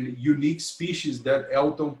beautiful and unique species that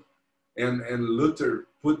Elton and Luther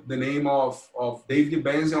put the name of David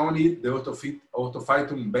Benzing on it, the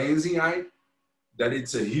Orthophytum benzii, that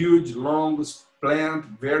it's a huge, long plant,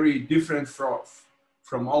 very different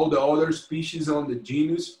from all the other species on the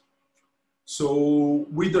genus. So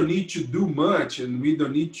we don't need to do much and we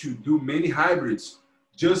don't need to do many hybrids.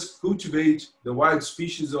 Just cultivate the wild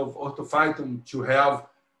species of Orthophytum to have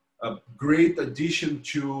a great addition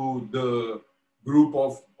to the group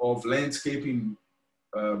of landscaping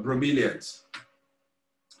bromeliads.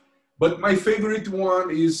 But my favorite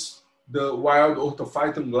one is the wild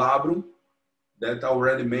Orthophytum glabrum that I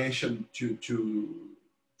already mentioned to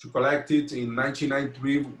collect it in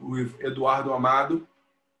 1993 with Eduardo Amado,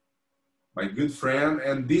 my good friend.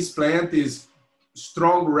 And this plant is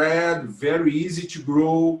strong red, very easy to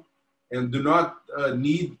grow, and do not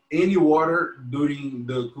need any water during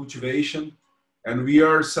the cultivation. And we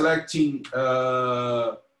are selecting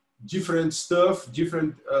different stuff,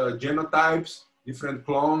 different genotypes, different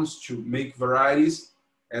clones to make varieties.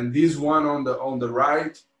 And this one on the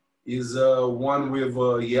right is one with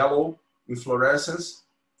yellow inflorescence.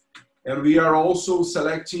 And we are also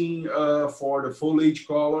selecting for the foliage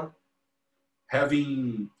color,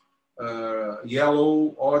 having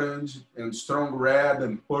yellow, orange, and strong red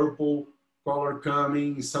and purple color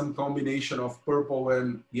coming, some combination of purple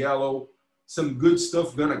and yellow, some good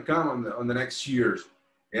stuff gonna come on the next years.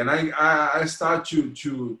 And I start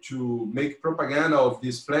to make propaganda of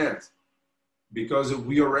these plants because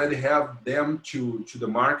we already have them to the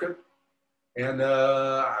market. And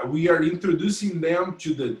we are introducing them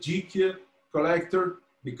to the Dicke collector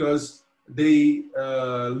because they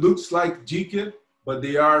looks like Dicke, but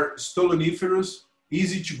they are stoloniferous,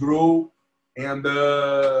 easy to grow, and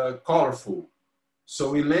colorful.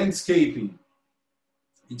 So in landscaping,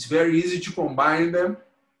 it's very easy to combine them.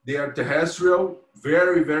 They are terrestrial,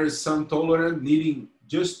 very, very sun tolerant, needing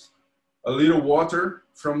just a little water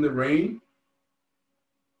from the rain.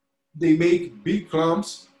 They make big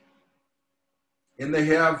clumps, and they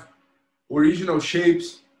have original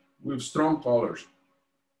shapes with strong colors.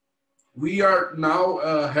 We are now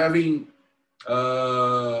having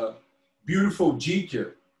beautiful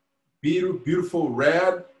Dicke, beautiful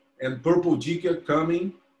red and purple Dicke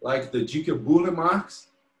coming, like the Dicke Burlemarks,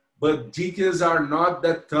 but Dickes are not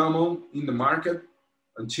that common in the market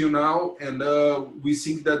until now, and we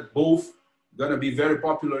think that both gonna be very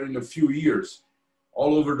popular in a few years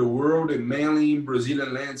all over the world, and mainly in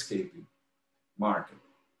Brazilian landscaping market.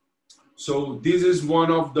 So this is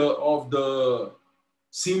one of the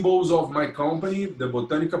symbols of my company, the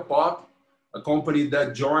Botanica Pop, a company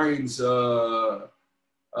that joins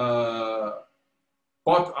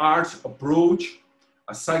pop art approach,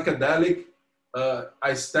 a psychedelic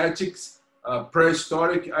aesthetics,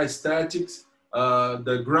 prehistoric aesthetics,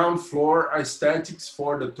 the ground floor aesthetics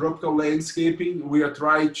for the tropical landscaping. We are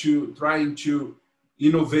trying to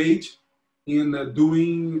innovate in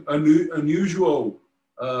doing unusual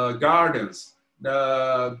gardens,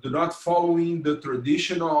 do not following the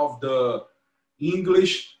tradition of the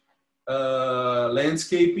English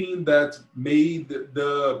landscaping that made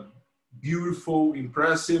the beautiful,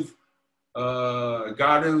 impressive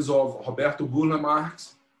gardens of Roberto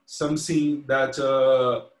Burlemarks, something that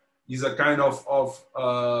is a kind of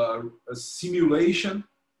a simulation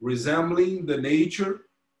resembling the nature,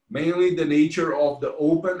 mainly the nature of the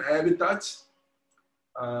open habitats.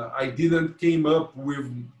 I didn't came up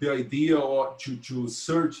with the idea to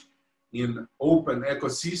search in open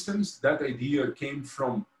ecosystems. That idea came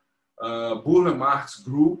from Burlemark's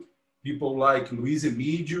group, people like Luiz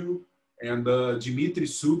Emídio and Dimitri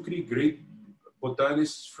Sucre, great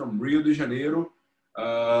botanists from Rio de Janeiro,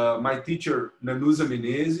 my teacher Nanusa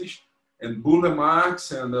Menezes, and Bula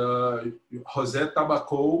Marx and José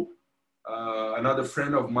Tabacou, another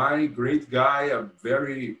friend of mine, great guy, a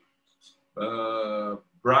very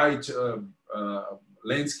bright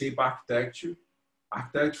landscape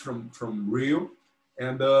architect from Rio,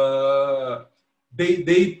 and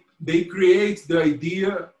they create the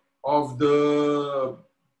idea of the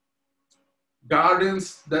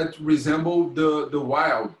gardens that resemble the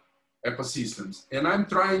wild ecosystems. And I'm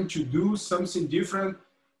trying to do something different,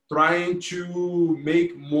 trying to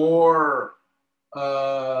make more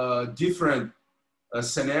different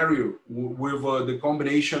scenario with the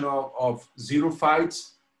combination of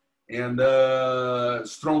xerophytes and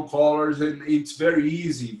strong colors, and it's very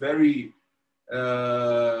easy, very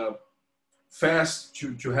fast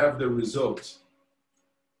to have the results.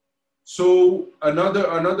 So another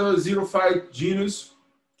xerophyte genus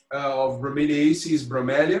of Bromeliaceae is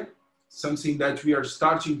Bromelia, something that we are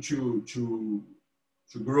starting to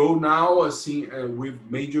grow now, with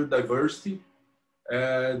major diversity.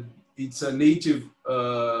 It's a native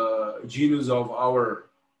genus of our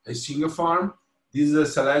Restinga farm. This is a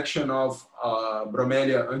selection of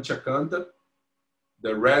Bromelia antiacantha,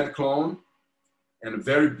 the red clone, and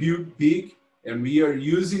very big. And we are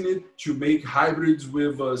using it to make hybrids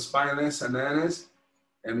with spineless ananas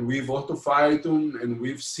and with orthophyton and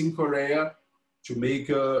with cinchorea to make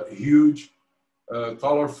huge,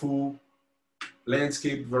 colorful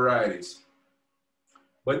landscape varieties.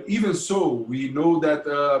 But even so, we know that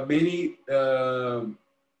many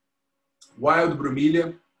wild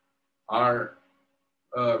bromelia are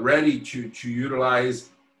ready to utilize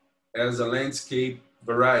as a landscape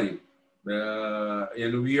variety.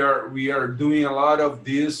 And we are doing a lot of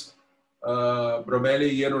this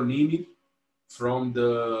Bromelia hieronimi from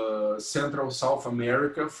the Central South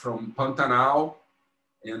America, from Pantanal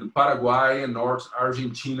and Paraguay and North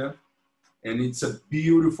Argentina. And it's a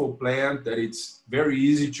beautiful plant that it's very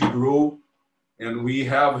easy to grow. And we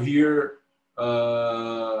have here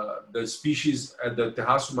the species at the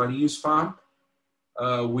Terraço Marinhos farm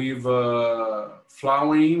with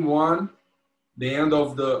flowering one, the end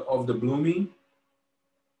of the blooming,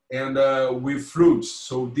 and with fruits.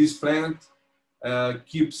 So this plant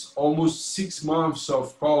keeps almost 6 months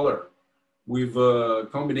of color with a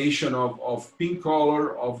combination of pink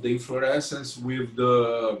color of the inflorescence with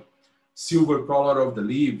the silver color of the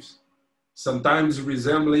leaves, sometimes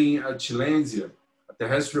resembling a Chilensia, a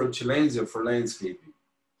terrestrial Chilensia for landscaping.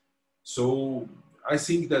 So I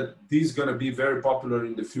think that this is going to be very popular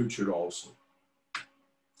in the future also.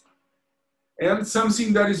 And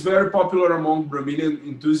something that is very popular among Bromeliad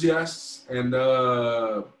enthusiasts and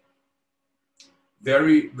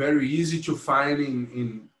very, very easy to find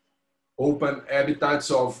in open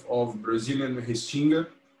habitats of Brazilian Restinga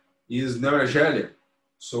is Neuragelia.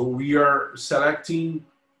 So we are selecting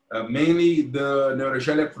mainly the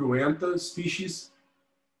Neuragelia cruenta species.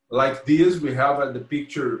 Like this, we have at the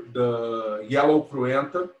picture the yellow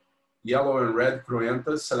cruenta, yellow and red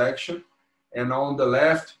cruenta selection. And on the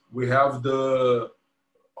left, we have the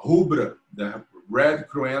rubra, the red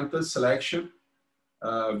cruenta selection,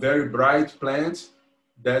 very bright plant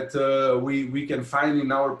that we can find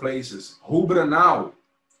in our places. Rubra now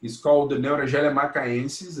is called the Neuragelia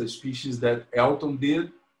macaensis, a species that Elton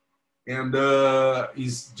did, and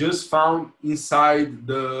is just found inside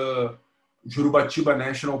the Jurubatiba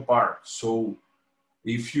National Park. So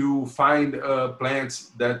if you find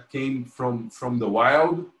plants that came from the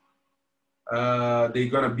wild, they're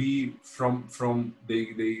gonna be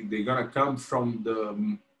they're gonna come from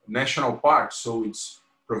the national park. So it's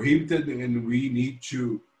prohibited, and we need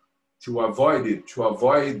to avoid it, to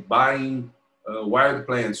avoid buying wild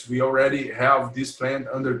plants. We already have this plant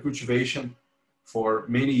under cultivation for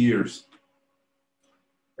many years.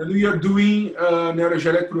 And we are doing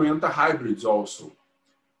Neuragelia cruenta hybrids also.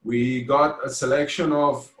 We got a selection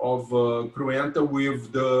of cruenta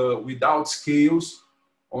without scales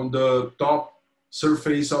on the top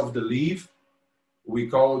surface of the leaf. We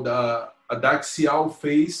call the adaxial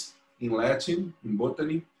face in Latin, in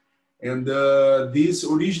botany. And this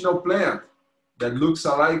original plant that looks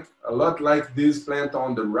a lot like this plant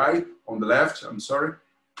on the left, I'm sorry,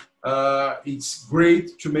 it's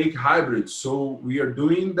great to make hybrids. So we are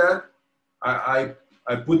doing that. I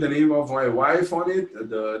put the name of my wife on it,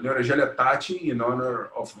 the Neuragelia Tati, in honor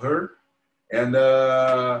of her. And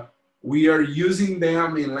we are using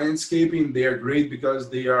them in landscaping. They are great because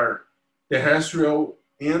they are terrestrial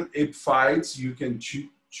and epiphytes. You can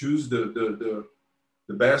choose the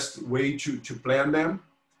best way to plant them.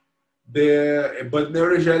 But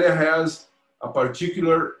Neurogelia has a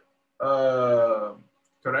particular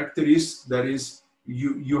characteristic, that is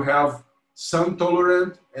you have sun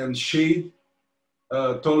tolerant and shade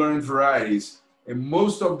tolerant varieties. And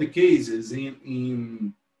most of the cases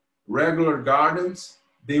in regular gardens,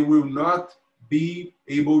 they will not be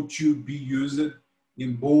able to be used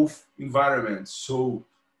in both environments. So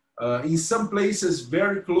in some places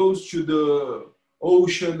very close to the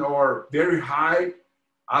ocean or very high,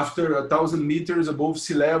 after 1,000 meters above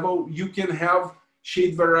sea level, you can have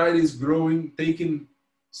shade varieties growing, taking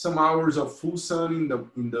some hours of full sun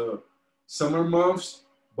in the summer months.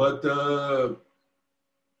 But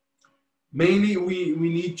mainly we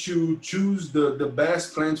need to choose the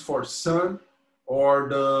best plants for sun or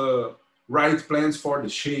the right plants for the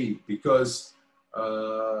shade, because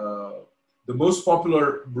the most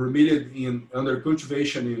popular bromeliad under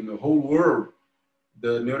cultivation in the whole world,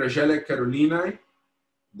 the Neurogelia carolinae,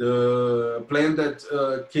 the plant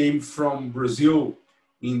that came from Brazil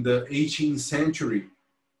in the 18th century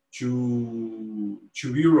to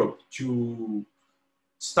Europe to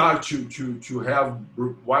start to have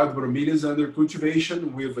wild bromeliads under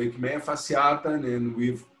cultivation with Eichmann fasciata and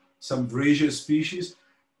with some Vresia species.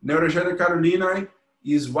 Neurogelia carolinae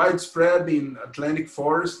is widespread in Atlantic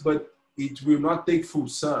forest, but it will not take full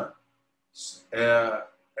sun.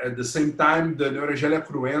 At the same time, the Neurogelia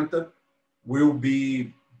cruenta will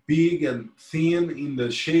be big and thin in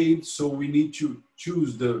the shade, so we need to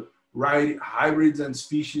choose the right hybrids and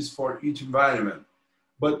species for each environment.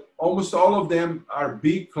 But almost all of them are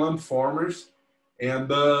big clump formers, and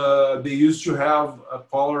they used to have a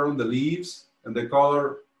color on the leaves, and the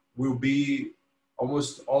color will be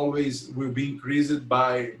almost always will be increased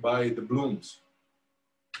by the blooms.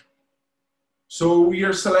 So we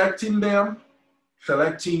are selecting them,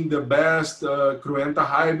 selecting the best cruenta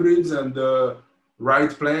hybrids and the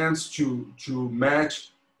right plants to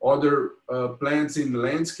match other plants in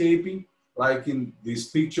landscaping, like in this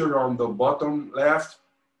picture on the bottom left,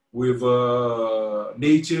 with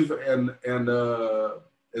native and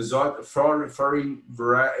exotic foreign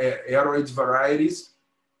aeroid varieties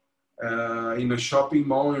in a shopping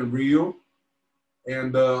mall in Rio.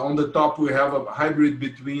 And on the top we have a hybrid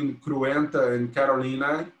between cruenta and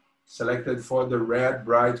carolinae, selected for the red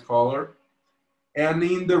bright color. And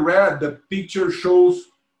in the red, the picture shows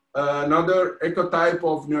another ecotype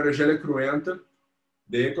of Neurogelia cruenta,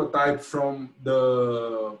 the ecotype from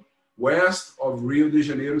the west of Rio de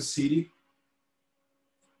Janeiro city.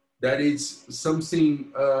 That is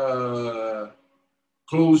something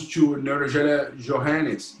close to Neurogelia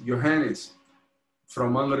Johannes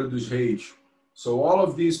from Angra dos Reis. So all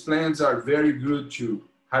of these plants are very good to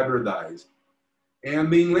hybridize.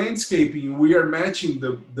 And in landscaping, we are matching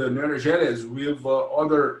the Neurogelias with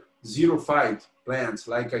other xerophyte plants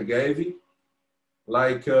like agave,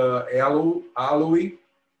 like aloe,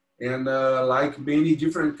 and like many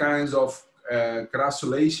different kinds of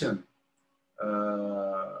crassulation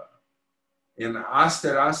in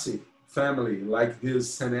Asteraceae family, like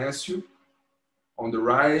this Senecio on the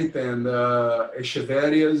right, and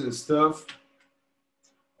Echeverias and stuff.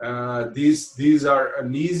 These are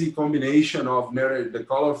an easy combination of the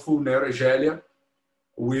colorful Neurogelia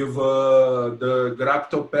with the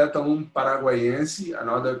Graptopetalum paraguayense,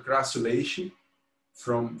 another crassulation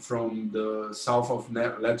from the south of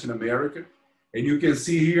Latin America. And you can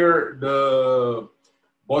see here the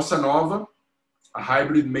Bossa Nova, a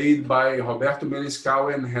hybrid made by Roberto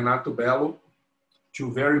Menescal and Renato Bello,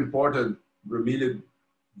 two very important bromeliad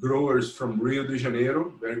growers from Rio de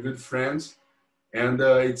Janeiro, very good friends. And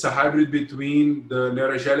it's a hybrid between the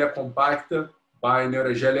Neurogelia compacta by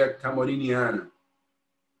Neurogelia camoriniana.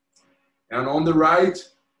 And on the right,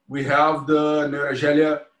 we have the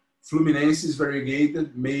Neurogelia fluminensis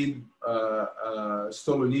variegated, made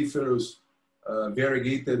stoloniferous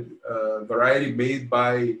variegated variety made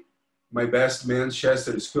by my best man,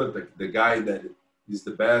 Chester Skutek, the guy that is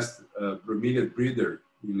the best bromeliad breeder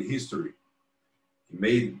in history. He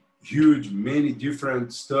made huge, many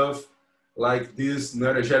different stuff, like this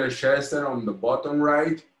Neurogelia Chester on the bottom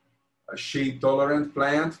right, a shade-tolerant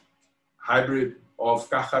plant, hybrid of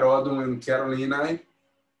Carcharodon and Carolinae.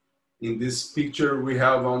 In this picture, we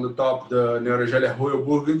have on the top the Neurogelia Royal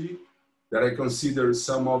Burgundy, that I consider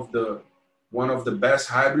one of the best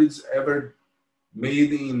hybrids ever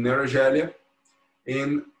made in Neurogelia.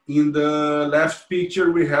 And in the left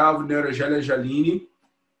picture, we have Neurogelia Jalini,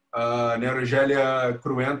 Neurogelia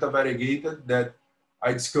cruenta variegated, that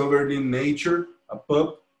I discovered in nature, a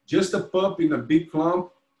pup, just a pup in a big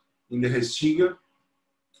clump in the Restinga.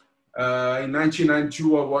 In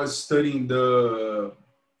 1992, I was studying the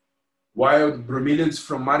wild bromeliads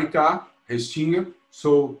from Maricá, Restinga.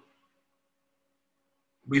 So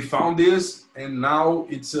we found this, and now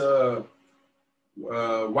it's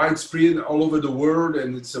widespread all over the world,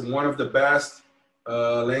 and it's one of the best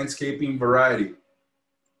landscaping variety,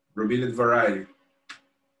 bromeliad variety.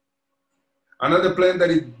 Another plant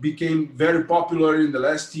that it became very popular in the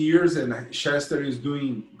last years, and Chester is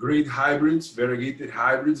doing great hybrids, variegated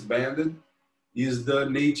hybrids, banded, is the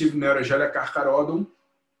native Neuragelia carcharodon,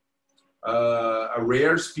 a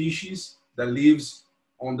rare species that lives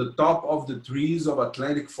on the top of the trees of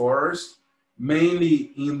Atlantic forest,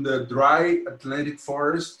 mainly in the dry Atlantic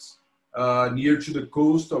forests near to the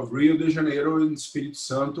coast of Rio de Janeiro and Espírito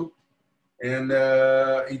Santo. And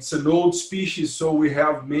it's an old species, so we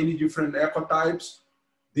have many different ecotypes.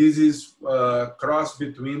 This is a cross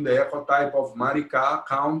between the ecotype of Maricá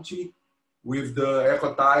County with the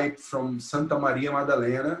ecotype from Santa Maria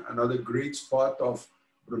Madalena, another great spot of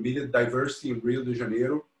bromeliad diversity in Rio de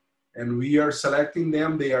Janeiro. And we are selecting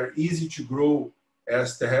them. They are easy to grow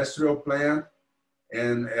as terrestrial plant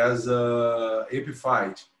and as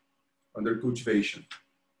epiphyte under cultivation.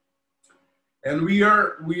 And we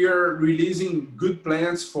are releasing good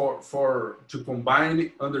plants to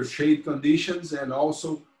combine under shade conditions and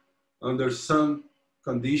also under sun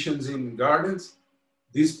conditions in gardens.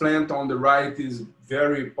 This plant on the right is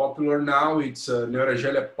very popular now. It's a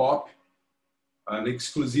Neuragelia pop, an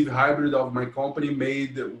exclusive hybrid of my company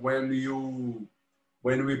made when we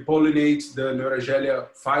pollinate the Neuragelia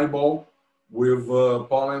fireball with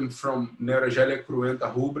pollen from Neuragelia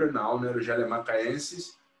cruenta rubra, now Neuragelia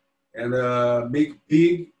macaensis, and make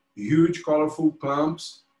big, huge, colorful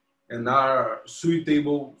clumps, and are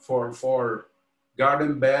suitable for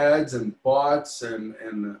garden beds and pots and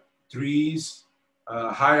trees,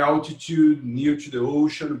 high altitude, near to the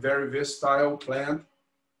ocean, very versatile plant.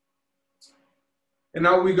 And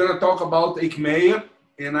now we're gonna talk about Echimeia,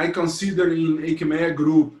 and I consider in Echimeia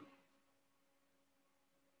group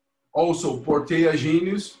also Portea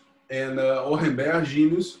genius and Orenberg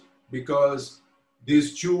genius, because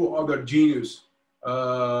these two other genus,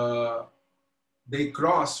 they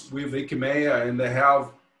cross with Echimeia and they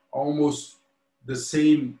have almost the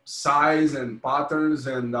same size and patterns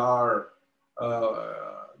and are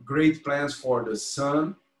great plants for the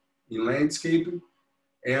sun in landscaping.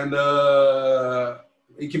 And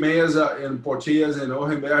Echimeias and Porteas and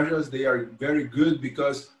Orenbergas, they are very good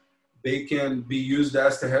because they can be used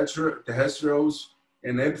as terrestrials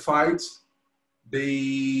and epiphytes.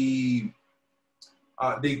 They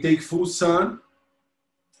take full sun.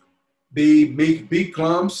 They make big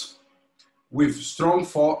clumps with strong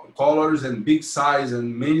colors and big size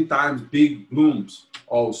and many times big blooms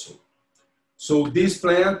also. So this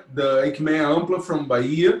plant, the Echimeia ampla from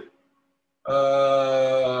Bahia,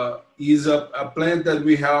 is a plant that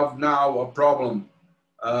we have now a problem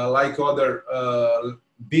like other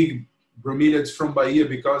big bromeliads from Bahia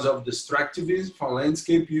because of destructivism for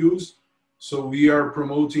landscape use. So we are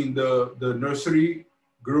promoting the nursery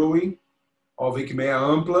growing of Echimeia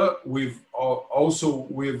ampla with also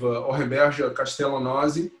with Orenbergia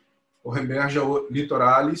castellanosi, Orenbergia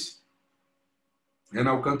litoralis, and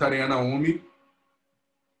Alcantaria Nahoum.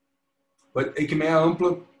 But Echimeia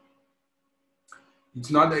ampla,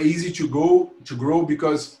 it's not easy to grow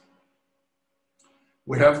because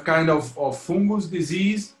we have kind of fungus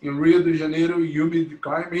disease in Rio de Janeiro, humid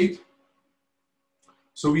climate.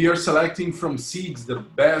 So we are selecting from seeds the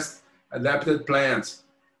best adapted plants.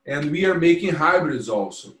 And we are making hybrids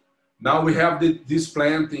also. Now we have this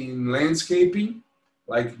plant in landscaping,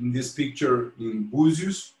 like in this picture in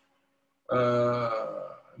Búzios,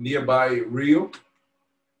 nearby Rio.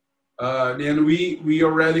 And we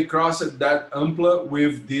already crossed that ampla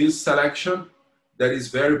with this selection that is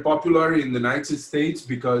very popular in the United States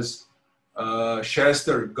because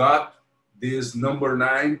Chester got this number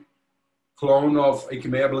 9 clone of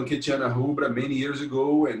Echimeia blanquetiana rubra many years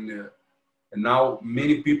ago, and now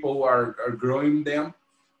many people are growing them.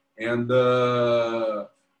 And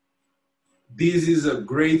this is a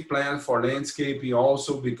great plant for landscaping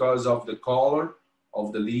also because of the color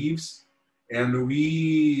of the leaves. And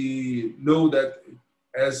we know that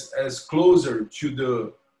as closer to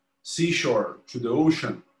the seashore, to the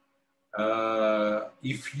ocean,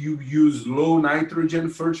 if you use low nitrogen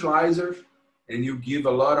fertilizer and you give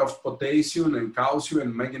a lot of potassium and calcium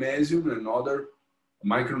and magnesium and other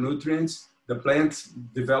micronutrients, the plants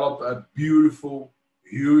develop a beautiful,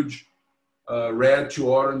 huge red to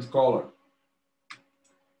orange color.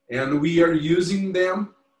 And we are using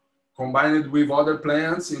them combined with other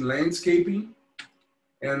plants in landscaping.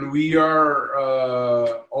 And we are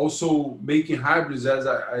also making hybrids, as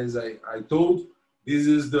I told, This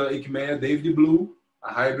is the Echimeia David Blue,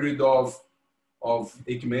 a hybrid of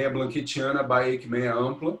Echimeia blanquetiana by Echimeia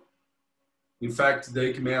ampla. In fact, the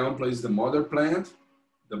Echimeia ampla is the mother plant.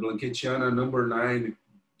 The blanquetiana number 9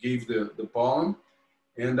 gave the pollen.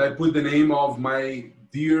 And I put the name of my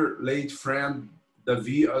dear late friend,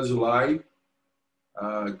 Davi Azulay,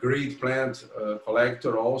 a great plant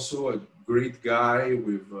collector also, a great guy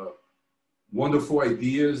with wonderful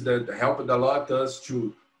ideas that helped a lot us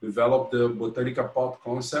to develop the Botanica pot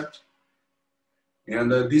concept.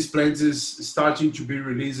 And this plant is starting to be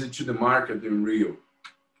released to the market in Rio.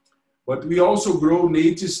 But we also grow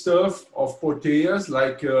native stuff of Porteas,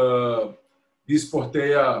 like this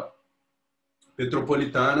Portea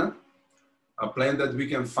petropolitana, a plant that we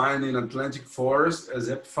can find in Atlantic forest as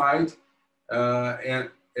epiphyte,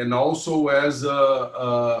 and also as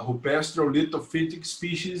a rupestral lithophytic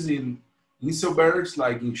species in inselbergs,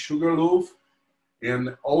 like in sugarloaf,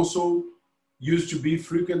 and also used to be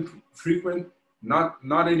frequent,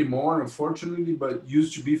 not anymore, unfortunately, but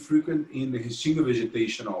used to be frequent in the Restinga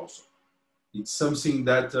vegetation also. It's something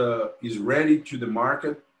that is ready to the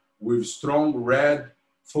market with strong red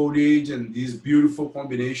foliage and this beautiful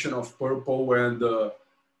combination of purple and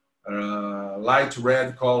light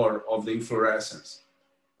red color of the inflorescence.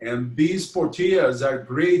 And these Porteas are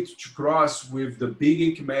great to cross with the big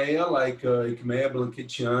Echimeia, like Echimeia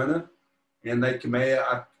blanquetiana and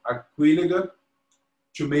Echimeia aquilega,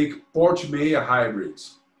 to make Portmeia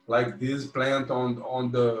hybrids, like this plant on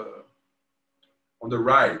the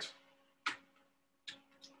right.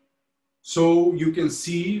 So you can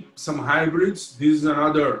see some hybrids. This is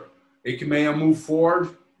another Echimeia move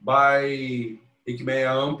forward by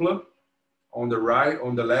Echimeia ampla on the right,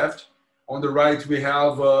 on the left. On the right, we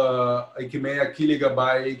have Echimeia aquilega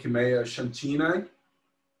by Echimeia shantini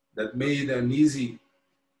that made an easy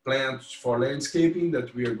plant for landscaping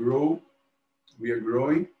that we are growing.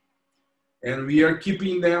 And we are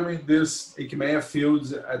keeping them in this Echimeia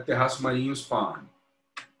fields at Terraço Marinhos Farm.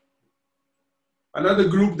 Another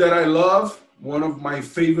group that I love, one of my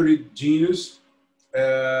favorite genus,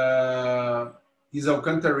 is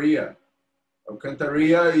Alcantaria.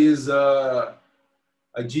 Alcantaria is a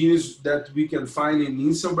genus that we can find in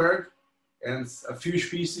Inselberg and a few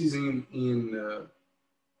species in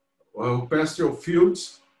rupestral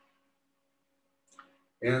fields.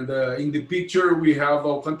 And in the picture, we have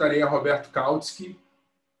Alcantaria Roberto Kautsky,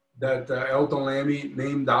 that Elton Lamy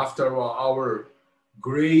named after our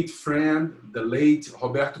great friend, the late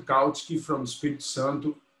Roberto Kautsky from Espírito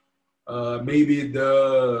Santo, maybe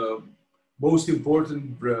the most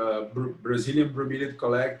important Brazilian bromeliad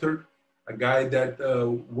collector, a guy that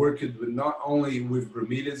worked with not only with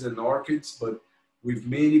bromeliads and orchids, but with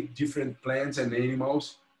many different plants and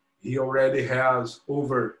animals. He already has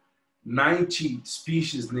over 90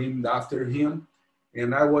 species named after him.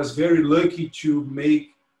 And I was very lucky to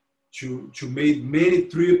make many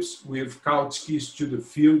trips with Kautskis to the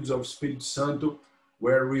fields of Espírito Santo,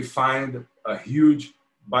 where we find a huge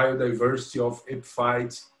biodiversity of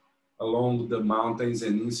epiphytes along the mountains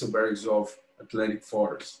and inselbergs of Atlantic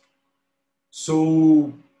forest.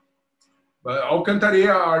 So,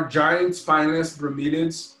 Alcantaria are giant spineless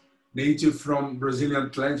bromeliads native from Brazilian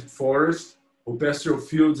Atlantic forest, rupestral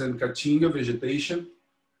fields and caatinga vegetation.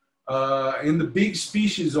 And the big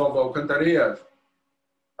species of Alcantaria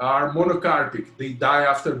are monocarpic. They die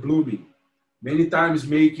after blooming, many times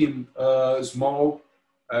making small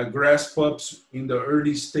grass pups in the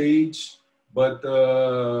early stage, but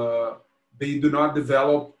they do not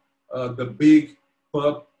develop the big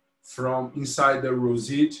pup from inside the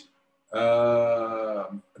rosette.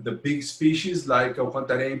 The big species like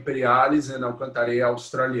Alcantaria imperialis and Alcantaria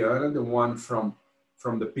australiana, the one from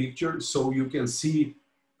the picture. So you can see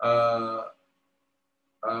plant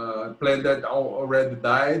that already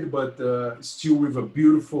died, but still with a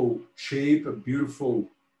beautiful shape, a beautiful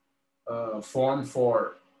form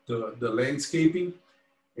for the landscaping.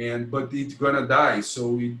 But it's gonna die,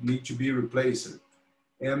 so it needs to be replaced.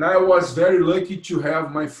 And I was very lucky to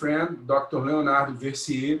have my friend, Dr. Leonardo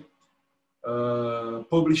Versier,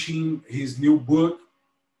 publishing his new book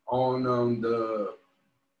on the,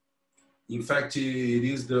 in fact, it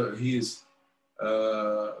is his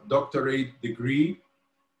doctorate degree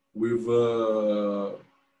with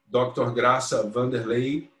Dr. Graça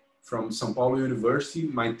Vanderlei from São Paulo University,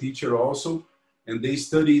 my teacher also, and they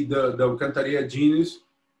studied the Alcantaria genus,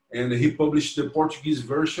 and he published the Portuguese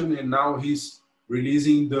version, and now he's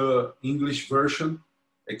releasing the English version,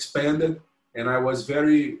 expanded, and I was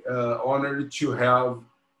very honored to have,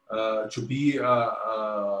 to be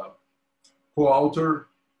a co-author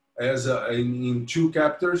in 2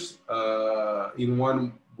 chapters, in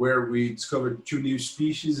one where we discovered 2 new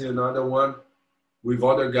species, and another one with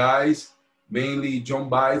other guys, mainly John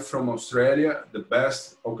Byth from Australia, the best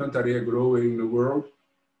Alcantarilla grower in the world,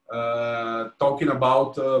 talking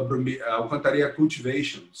about Alcantarilla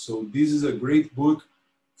cultivation. So this is a great book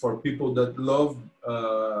for people that love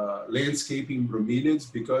landscaping bromeliads,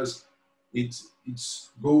 because it's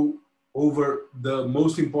go over the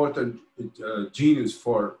most important genus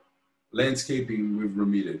for landscaping with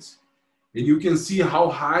bromeliads. And you can see how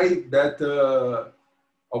high that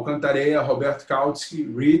Alcantarilla Robert Kautsky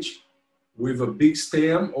reached, with a big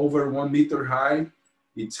stem over 1 meter high.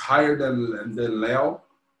 It's higher than Leo.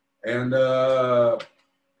 And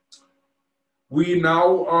we now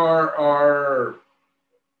are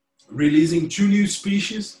releasing 2 new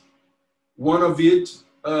species. One of it,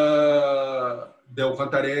 the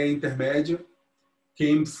Alcantarilla intermedia,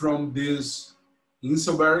 came from these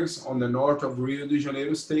Inselbergs on the north of Rio de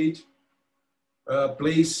Janeiro state, a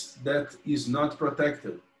place that is not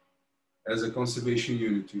protected as a conservation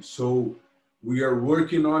unit. So we are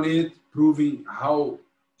working on it, proving how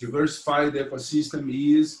diversified the ecosystem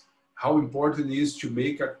is, how important it is to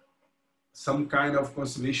make some kind of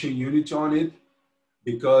conservation unit on it,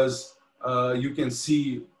 because you can see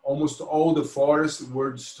almost all the forests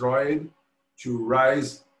were destroyed to rise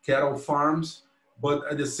cattle farms. But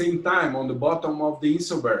at the same time, on the bottom of the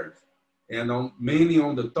Inselberg, and mainly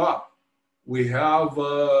on the top, we have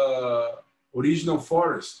original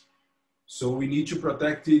forest. So we need to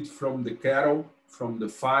protect it from the cattle, from the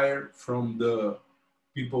fire, from the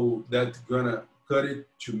people that gonna cut it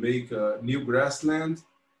to make a new grassland.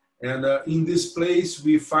 And in this place,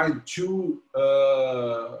 we find 2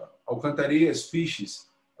 Alcantarilla species,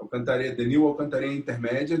 the new Alcantarilla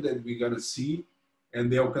intermedia that we're gonna see, and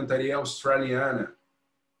the Alcantarilla australiana,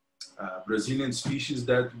 Brazilian species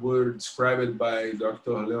that were described by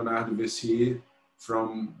Dr. Leonardo Vessier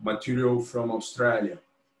from material from Australia.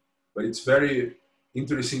 But it's very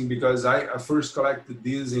interesting because I first collected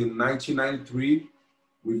this in 1993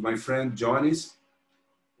 with my friend Johnny's,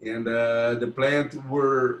 and the plant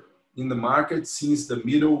were in the market since the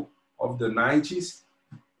middle of the 90s,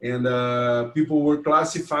 and people were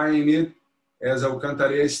classifying it as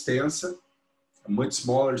Alcantarilla extensa, a much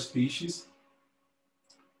smaller species.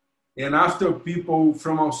 And after people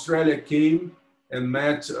from Australia came and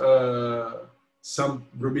met some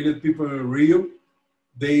bromeliad people in Rio,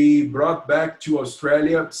 they brought back to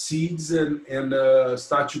Australia seeds and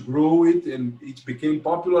start to grow it, and it became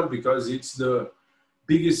popular because it's the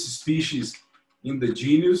biggest species in the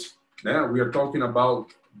genus. Now we are talking about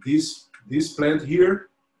this plant here,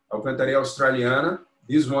 Alcantarilla australiana,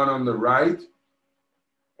 this one on the right.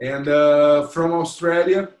 And from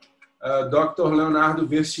Australia, Dr. Leonardo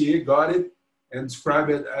Vessier got it and described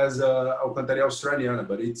it as Alcantarilla australiana,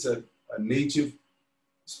 but it's a native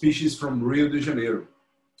species from Rio de Janeiro.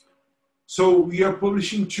 So we are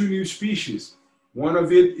publishing 2 new species. One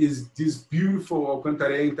of it is this beautiful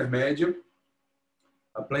Alcantarilla intermedia,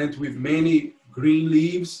 a plant with many green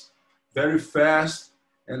leaves, very fast,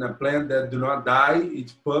 and a plant that do not die. It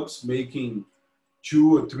pups, making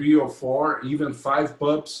 2 or 3 or 4, even 5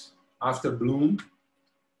 pups after bloom.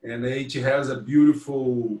 And it has a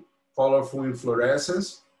beautiful, colorful inflorescence.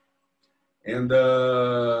 And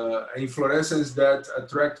inflorescence that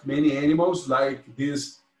attract many animals, like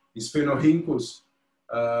this Sphenorhynchus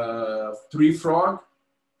tree frog,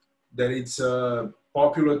 that it's a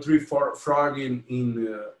popular tree frog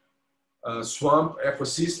in swamp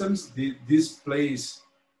ecosystems. This place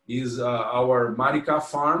is our Maricá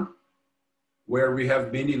farm, where we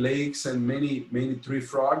have many lakes and many tree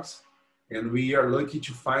frogs, and we are lucky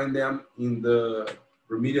to find them in the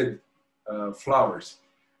bromeliad flowers.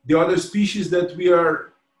 The other species that we are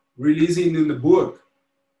releasing in the book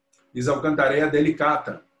is Alcantarilla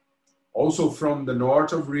delicata, also from the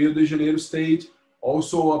north of Rio de Janeiro state,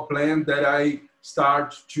 also a plant that I start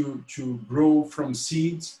to grow from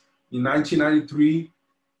seeds in 1993,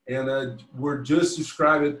 and were just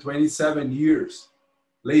described 27 years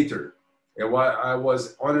later. I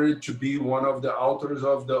was honored to be one of the authors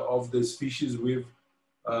of the species with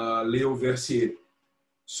Leo Versier.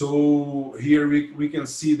 So here we can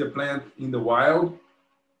see the plant in the wild,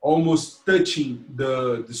 almost touching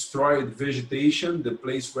the destroyed vegetation, the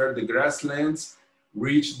place where the grasslands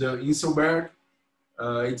reach the Inselberg.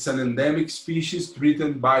 It's an endemic species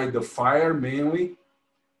threatened by the fire mainly.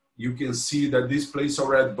 You can see that this place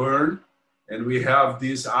already burned, and we have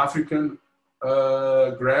this African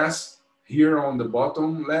grass here on the bottom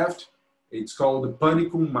left. It's called the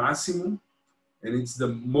Panicum maximum, and it's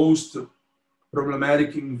the most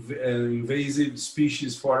problematic invasive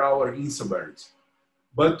species for our Inselbergs.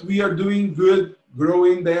 But we are doing good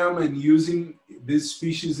growing them and using these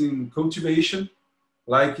species in cultivation,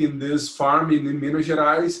 like in this farm in Minas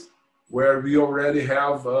Gerais, where we already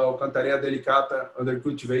have Alcantaria delicata under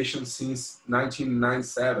cultivation since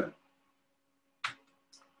 1997.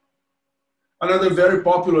 Another very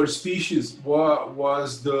popular species have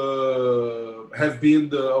been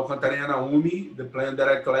the Alcantaria Nahoum, the plant that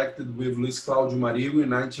I collected with Luiz Cláudio Marigo in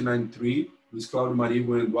 1993, Luiz Cláudio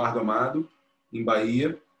Marigo and Eduardo Amado in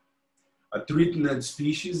Bahia. A threatened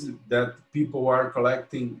species that people are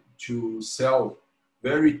collecting to sell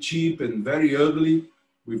very cheap and very ugly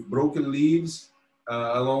with broken leaves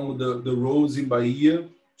along the roads in Bahia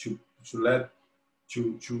to the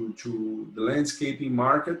landscaping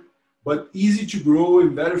market, but easy to grow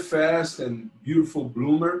and very fast and beautiful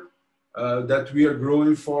bloomer that we are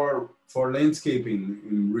growing for landscaping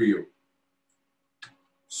in Rio.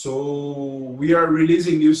 So we are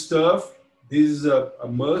releasing new stuff. This is a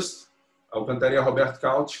must. Alcantaria Roberto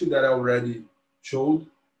Cautici that I already showed.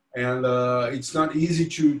 And it's not easy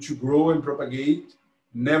to grow and propagate,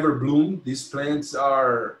 never bloom. These plants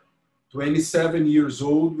are 27 years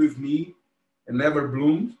old with me and never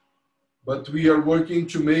bloomed. But we are working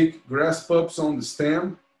to make grass pups on the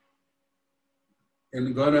stem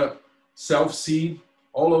and gonna self-seed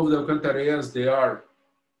all of the Alcantarias. They are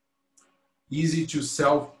easy to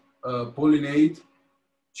self-pollinate.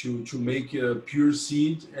 To make a pure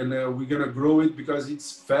seed, and we're gonna grow it because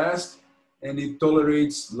it's fast and it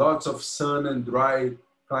tolerates lots of sun and dry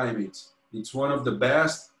climates. It's one of the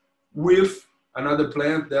best, with another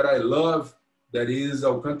plant that I love, that is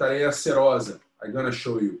Alcantaria cerosa. I'm gonna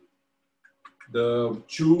show you.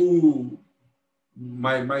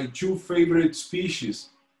 My two favorite species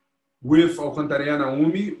with Alcantaria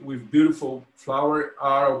Nahoum, with beautiful flower,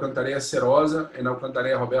 are Alcantaria cerosa and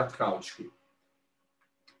Alcantaria Roberto Cautici.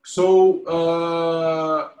 So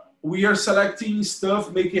we are selecting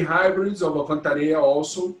stuff, making hybrids of Alcantaria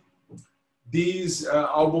also. This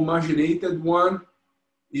albumarginated one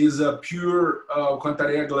is a pure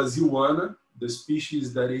Alcantaria glazioana, the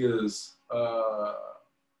species that is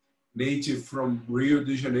native from Rio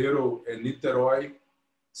de Janeiro and Niterói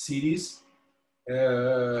cities,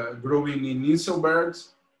 growing in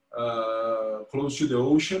Inselbergs, close to the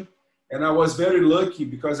ocean. And I was very lucky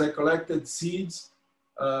because I collected seeds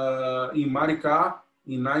in Maricá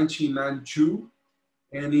in 1992,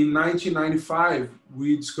 and in 1995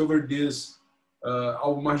 we discovered this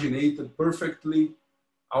perfectly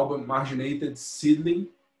albumarginated seedling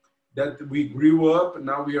that we grew up.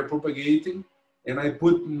 Now we are propagating, and I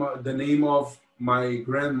put the name of my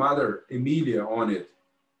grandmother Emilia on it,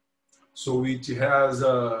 so it has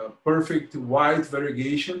a perfect white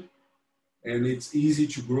variegation and it's easy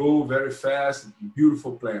to grow, very fast,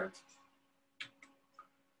 beautiful plant.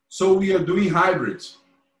 So we are doing hybrids,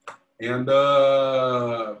 and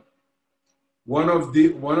one of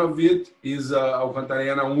it is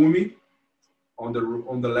Alcantaria Nahoum on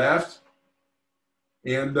the left,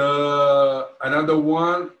 and another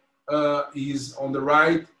one is on the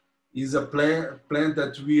right, is a plant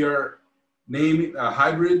that we are naming a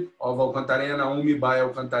hybrid of Alcantaria Nahoum by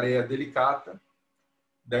Alcantaria delicata,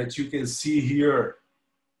 that you can see here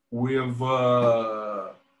with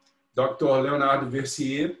Dr. Leonardo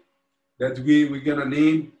Versier, that we're gonna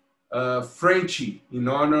name Frenchie in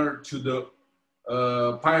honor to the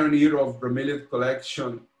pioneer of bromeliad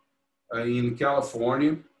collection in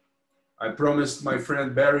California. I promised my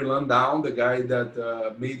friend Barry Landau, the guy that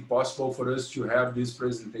made possible for us to have this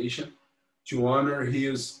presentation, to honor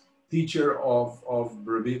his teacher of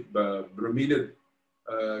bromeliad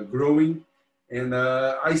growing. And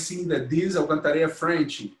I think that this Alcantaria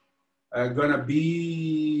Frenchie gonna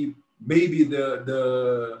be maybe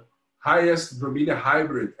the highest bromelia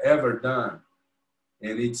hybrid ever done.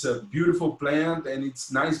 And it's a beautiful plant, and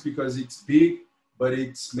it's nice because it's big, but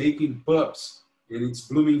it's making pups, and it's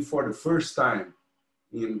blooming for the first time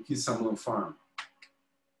in Kissamã farm.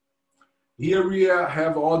 Here we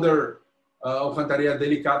have other Alcantaria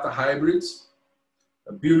delicata hybrids,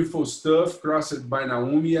 beautiful stuff, crossed by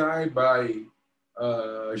Nahoumii, by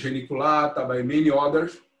Geniculata, by many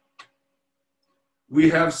others. We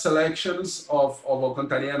have selections of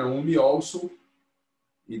Alcantaria Nahoum also.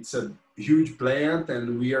 It's a huge plant,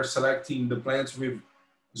 and we are selecting the plants with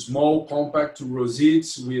small, compact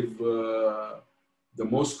rosettes with the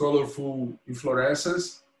most colorful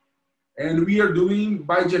inflorescence. And we are doing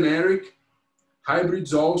bigeneric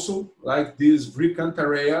hybrids also, like this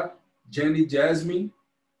Vricantaria, Jenny Jasmine.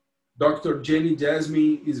 Dr. Jenny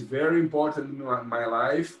Jasmine is very important in my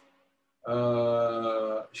life.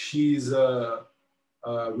 She's a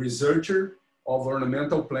researcher of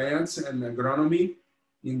ornamental plants and agronomy,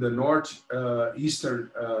 in the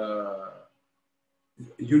Northeastern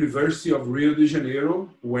University of Rio de Janeiro,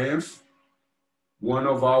 UENF, one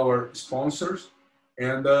of our sponsors.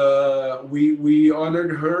 And we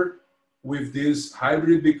honored her with this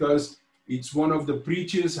hybrid because it's one of the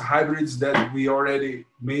prettiest hybrids that we already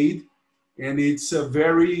made. And it's a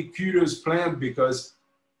very curious plant because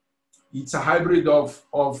it's a hybrid of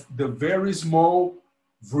the very small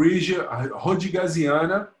Virigia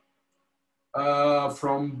rhodgasiana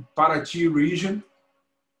from Paraty region,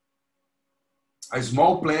 a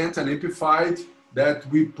small plant, an epiphyte, that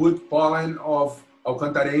we put pollen of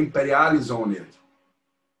Alcantaria imperialis on it.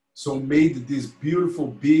 So made this beautiful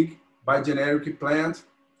big bigeneric plant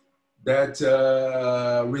that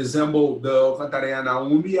resemble the Alcantaria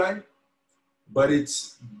Nahoumii, but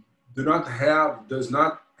it's does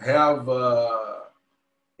not have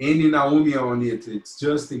any Nahoumii on it. It's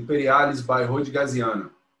just imperialis by rhodgasiana.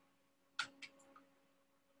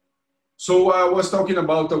 So I was talking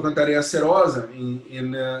about Alcantaria serosa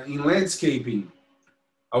in landscaping.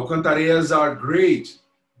 Alcantarias are great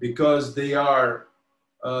because they are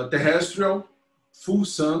terrestrial, full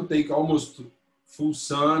sun, take almost full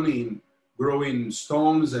sun in growing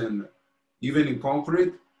stones and even in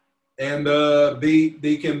concrete. And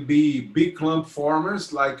they can be big clump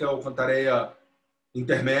formers like Alcantaria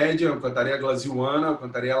intermedia, Alcantaria glasiuana,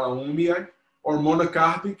 Alcantaria laumia, or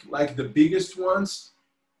monocarpic like the biggest ones.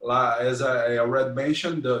 As I already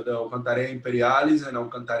mentioned, the Alcantaria imperialis and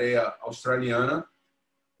Alcantaria australiana.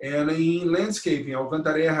 And in landscaping,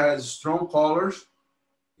 Alcantaria has strong colors,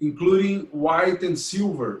 including white and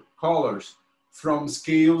silver colors from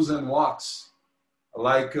scales and wax,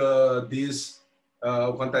 like this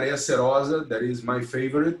Alcantaria serosa, that is my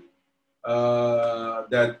favorite,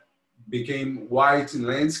 that became white in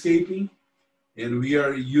landscaping. And we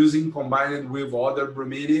are using, combined with other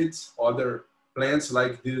bromeliads, other plants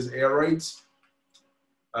like these aeroids,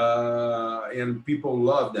 and people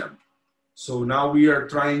love them. So now we are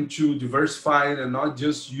trying to diversify and not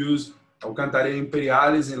just use Alcantaria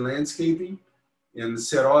imperialis in landscaping. And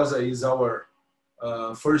serosa is our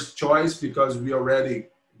first choice because we already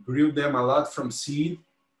grew them a lot from seed.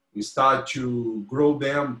 We started to grow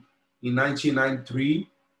them in 1993.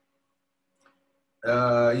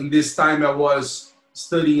 In this time, I was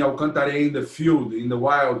studying Alcantaria in the field, in the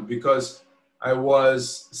wild, because I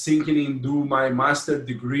was thinking in do my master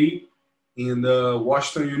degree in the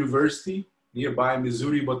Washington University, nearby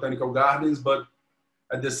Missouri Botanical Gardens, but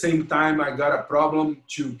at the same time, I got a problem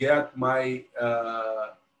to get my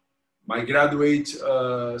my graduate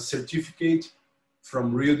certificate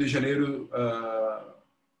from Rio de Janeiro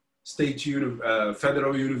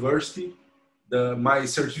Federal University. My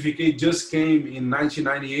certificate just came in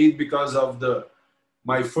 1998 because of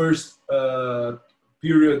my first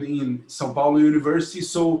period in São Paulo University.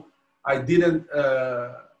 So I didn't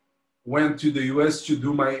went to the US to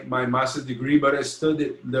do my master's degree, but I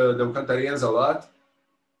studied the Alcantarias a lot.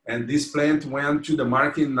 And this plant went to the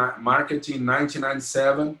market in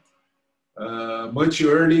 1997, much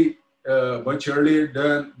earlier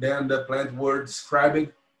than the plant were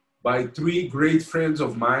described by three great friends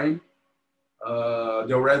of mine.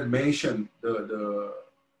 They already mentioned the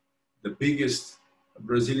biggest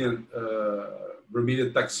Brazilian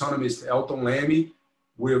bromeliad taxonomist, Elton Leme,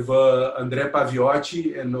 with André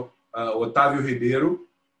Paviotti and Otávio Ribeiro.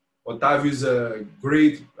 Otávio is a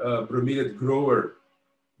great bromeliad grower,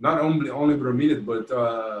 not only bromeliad, but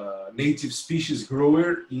native species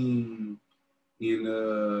grower in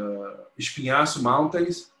Espinhaço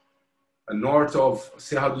Mountains, north of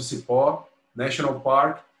Serra do Cipó National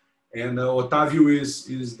Park. And Otávio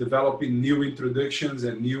is developing new introductions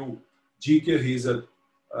and new Dica. He's a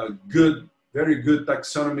good, very good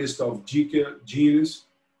taxonomist of Dica genus,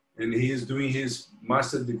 and he is doing his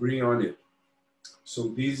master's degree on it. So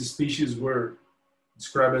these species were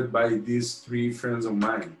described by these three friends of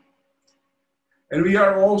mine. And we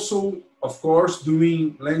are also, of course,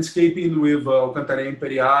 doing landscaping with Alcantaria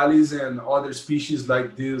imperialis and other species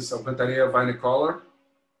like this Alcantaria vinicolor,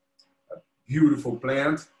 a beautiful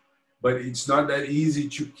plant, but it's not that easy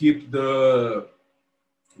to keep the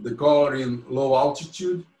color in low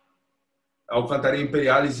altitude. Alcantaria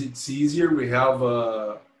imperialis, it's easier. We have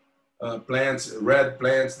plants, red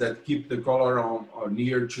plants that keep the color on or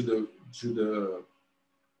near to the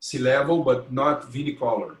sea level, but not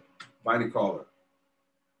vinicolor.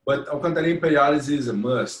 But Alcantaria imperialis is a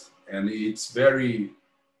must, and it's very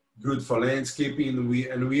good for landscaping.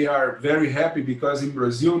 We are very happy because in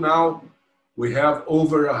Brazil now we have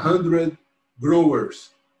over 100 growers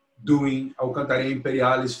doing Alcantaria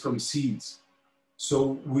imperialis from seeds.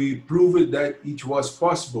 So we proved that it was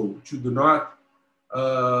possible to do not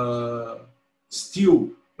steal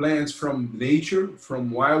plants from nature,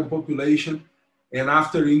 from wild population, and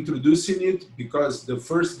after introducing it, because the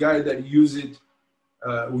first guy that used it,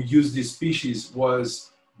 who used this species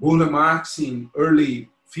was Bromeliads in early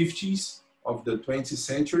 50s of the 20th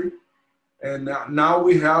century. And now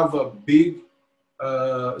we have a big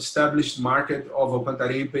established market of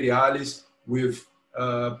Alcantara imperialis with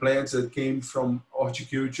plants that came from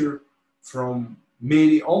horticulture, from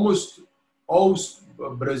many, almost all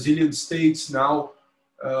Brazilian states now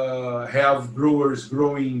have growers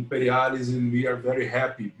growing imperialis, and we are very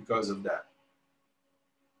happy because of that.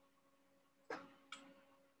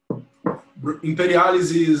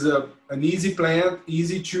 Imperialis is an easy plant,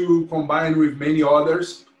 easy to combine with many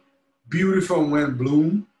others, beautiful when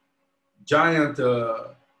bloom, giant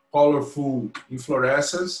colorful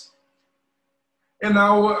inflorescence. And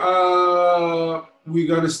now we're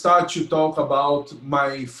going to start to talk about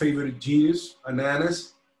my favorite genus,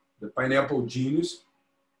 ananas, the pineapple genus,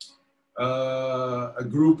 a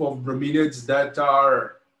group of bromeliads that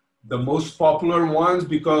are the most popular ones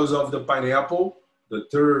because of the pineapple, the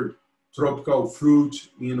third tropical fruit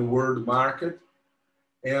in the world market,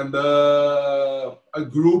 and a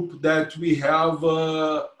group that we have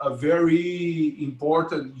a very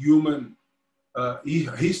important human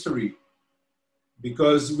history,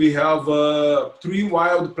 because we have 3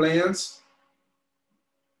 wild plants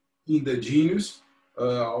in the genus,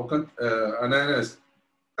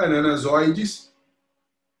 Ananazoides,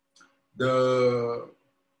 the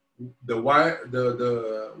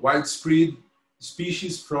widespread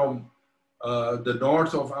species from the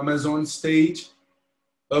north of Amazon state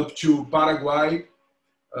up to Paraguay,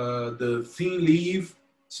 the thin leaf,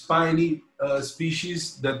 spiny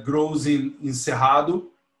species that grows in Cerrado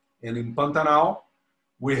and in Pantanal.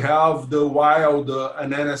 We have the wild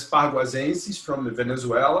Ananas parguasensis from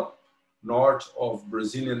Venezuela, north of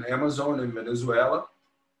Brazilian Amazon and Venezuela,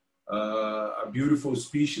 a beautiful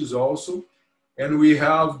species also. And we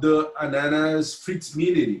have the Ananas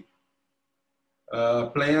fritzmilleri,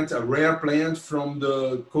 plant, a rare plant from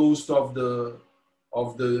the coast of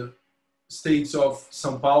the states of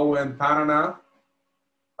São Paulo and Paraná,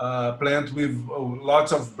 plant with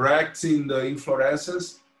lots of bracts in the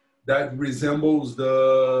inflorescence that resembles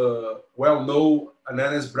the well-known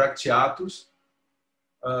Ananas bracteatus,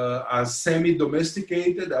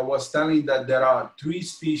 semi-domesticated. I was telling that there are 3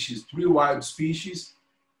 species, 3 wild species,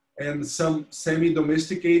 and some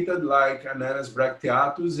semi-domesticated like Ananas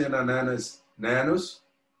bracteatus and Ananas nanus.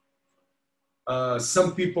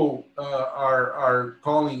 Some people are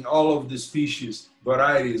calling all of the species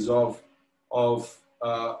varieties of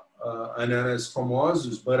Ananas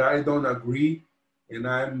commosus, but I don't agree, and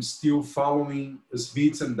I'm still following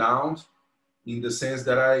speeds and downs in the sense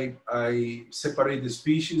that I separate the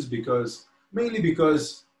species mainly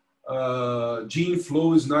because gene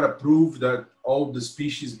flow is not approved that all the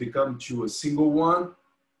species become to a single one.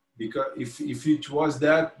 Because if it was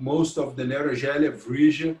that, most of the Neurogelia,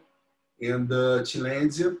 Vrigia, and the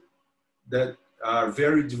Tillandsia, that are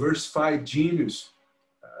very diversified genus,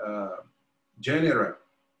 genera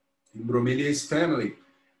in Bromeliads family,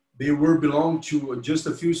 they will belong to just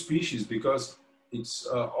a few species, because it's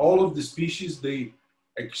all of the species, they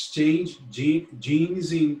exchange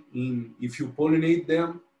genes in if you pollinate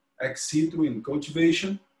them ex situ in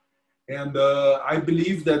cultivation. And I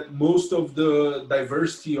believe that most of the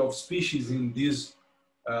diversity of species in this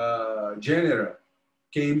genera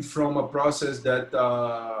came from a process that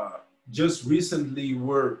just recently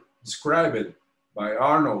were described by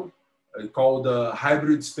Arnold, called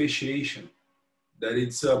hybrid speciation. That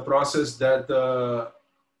it's a process that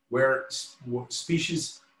where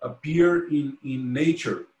species appear in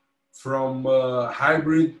nature from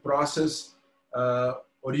hybrid process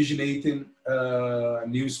originating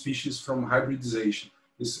new species from hybridization.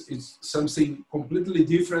 It's something completely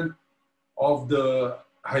different of the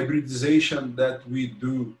hybridization that we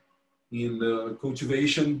do in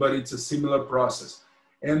cultivation, but it's a similar process.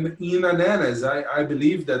 And in ananas, I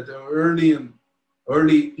believe that the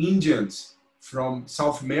early Indians from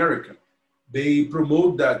South America, they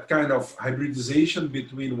promote that kind of hybridization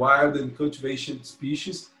between wild and cultivation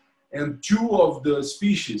species. And 2 of the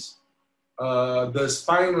species, the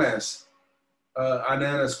spineless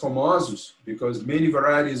Ananas commosus, because many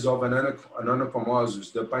varieties of Ananas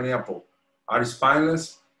commosus, the pineapple, are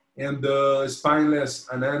spineless, and the spineless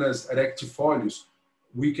Ananas erectifolius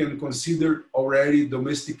we can consider already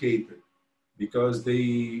domesticated, because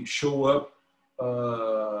they show up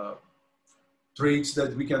traits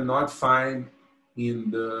that we cannot find in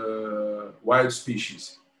the wild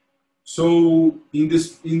species. So in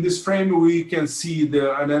this frame we can see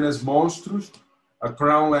the Ananas monstrous, a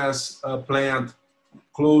crownless plant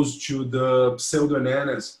close to the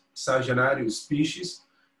Pseudoananas sagenarius species,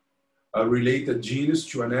 a related genus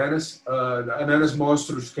to Ananas. The Ananas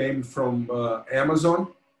monstrous came from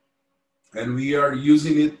Amazon, and we are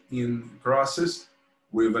using it in crosses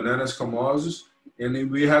with Ananas comosus.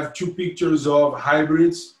 And we have two pictures of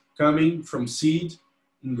hybrids coming from seed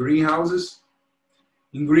in greenhouses.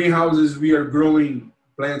 In greenhouses, we are growing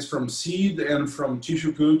plants from seed and from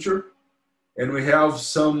tissue culture. And we have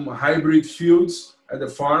some hybrid fields at the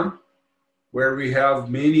farm where we have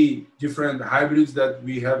many different hybrids that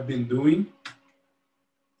we have been doing.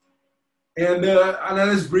 And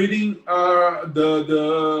ananas breeding are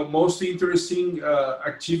the most interesting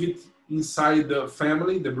activity inside the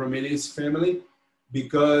family, the Bromeliads family,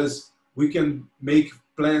 because we can make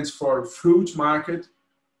plants for fruit market,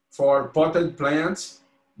 for potted plants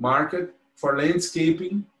market, for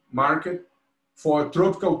landscaping market, for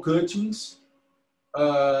tropical cuttings,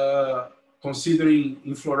 considering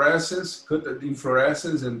inflorescence, cutted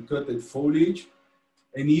inflorescence and cutted foliage,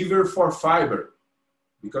 and even for fiber,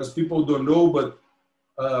 because people don't know, but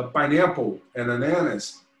pineapple and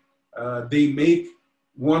ananas, they make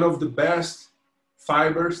one of the best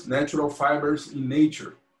fibers, natural fibers in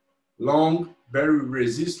nature, long, very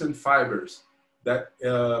resistant fibers that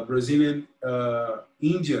Brazilian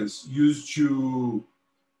Indians used to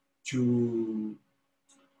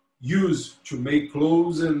make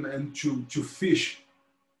clothes and to fish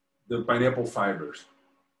the pineapple fibers.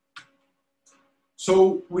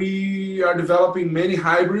 So we are developing many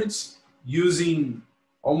hybrids using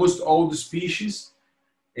almost all the species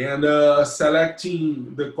and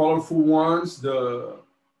selecting the colorful ones, the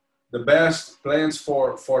best plants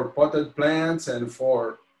for potted plants and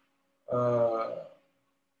for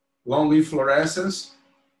long inflorescence.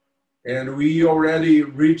 And we already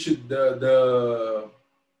reached the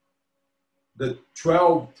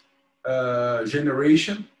 12th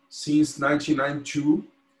generation since 1992.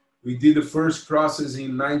 We did the first crosses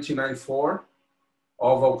in 1994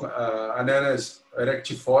 of Ananas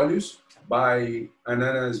erectifolius by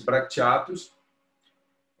Ananas bracteatus.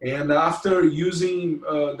 And after using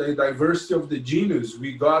the diversity of the genus,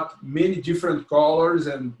 we got many different colors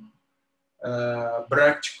and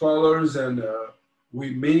bract colors, and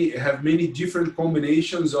we have many different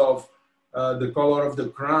combinations of the color of the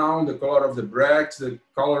crown, the color of the bracts, the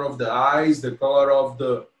color of the eyes, the color of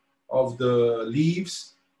the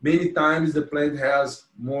leaves. Many times the plant has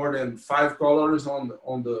more than 5 colors on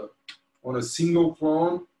a single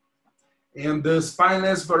clone. And the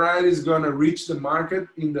spineless variety is going to reach the market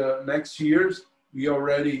in the next years. We are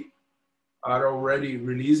already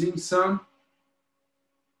releasing some.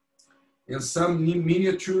 And some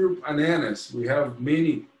miniature ananas. We have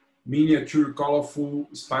many miniature, colorful,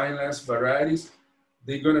 spineless varieties.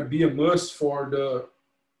 They're going to be a must for the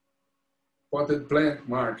potted plant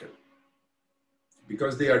market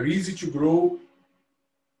because they are easy to grow.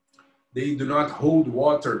 They do not hold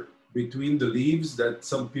water between the leaves that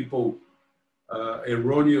some people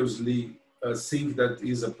erroneously think that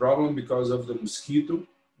is a problem because of the mosquito.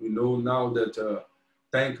 We know now that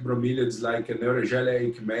tank bromeliads like Neurogelia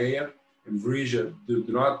eichmea and Vrigia do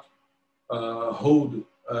not hold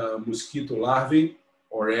mosquito larvae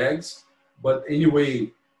or eggs. But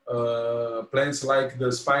anyway, plants like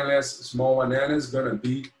the spineless small ananas is gonna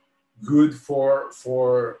be good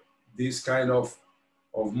for this kind of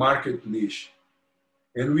market niche.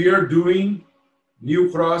 And we are doing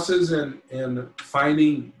new crosses and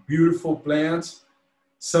finding beautiful plants.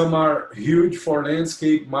 Some are huge for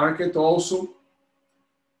landscape market also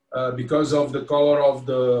because of the color of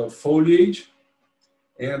the foliage.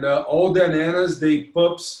 And all the ananas, they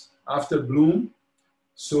pups after bloom.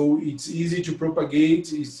 So it's easy to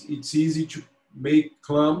propagate. It's easy to make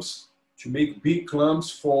clumps, to make big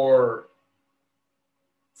clumps for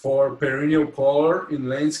perennial color in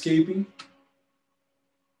landscaping.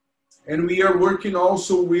 And we are working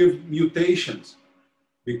also with mutations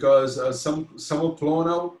because some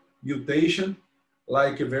clonal mutation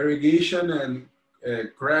like variegation and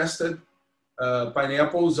crested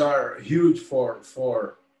pineapples are huge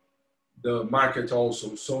for the market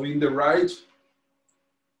also. So in the right,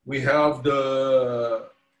 we have the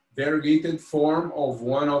variegated form of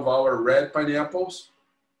one of our red pineapples.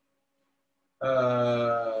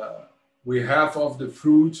 We have of the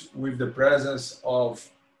fruit with the presence of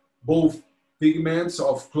both pigments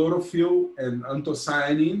of chlorophyll and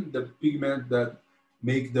anthocyanin, the pigment that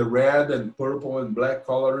make the red and purple and black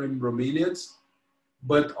color in bromeliads.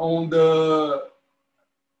 But on the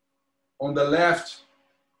left,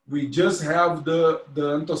 we just have the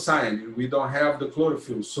anthocyanin. We don't have the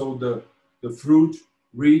chlorophyll. So the fruit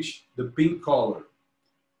reach the pink color.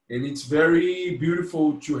 And it's very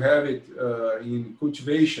beautiful to have it in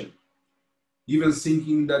cultivation. Even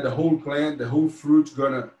thinking that the whole plant, the whole fruit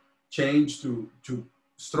gonna change to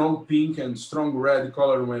strong pink and strong red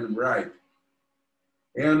color when ripe.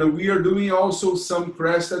 And we are doing also some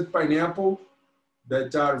crested pineapple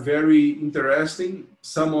that are very interesting.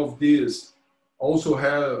 Some of these also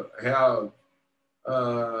have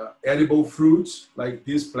edible fruits, like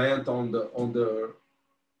this plant on the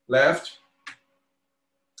left.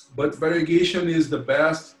 But variegation is the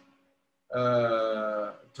best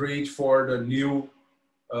trait for the new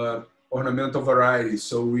ornamental varieties.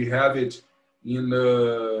 So we have it in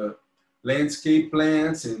landscape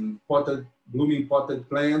plants and blooming potted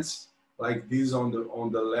plants, like this on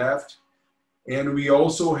the left. And we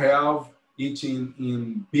also have it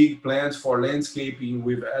in big plants for landscaping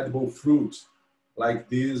with edible fruits, like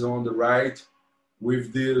this on the right,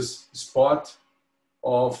 with this spot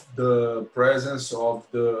of the presence of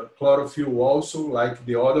the chlorophyll also, like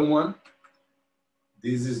the other one.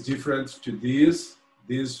 This is different to this.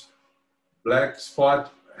 This black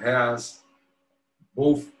spot has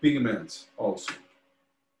both pigments also.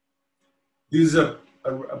 This is a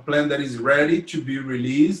plant that is ready to be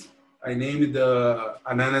released. I named the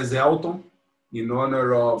Ananas Elton in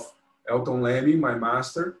honor of Elton Lemmy, my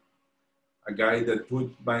master, a guy that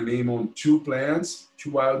put my name on 2 plants, 2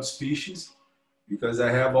 wild species, because I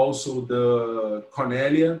have also the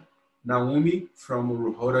Cornelia Nahoum from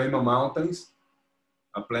Roraima Mountains,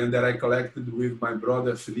 a plant that I collected with my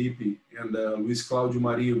brother Felipe and Luis Claudio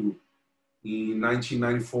Marigo in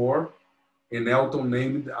 1994. And Elton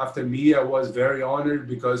named after me. I was very honored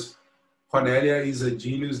because Cornelia is a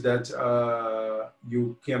genus that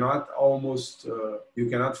you cannot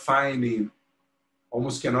find in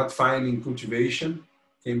cultivation.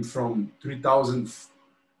 Came from 3,000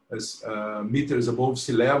 meters above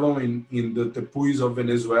sea level in the tepuis of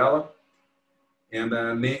Venezuela. And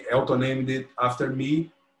Elton named it after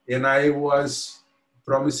me. And I was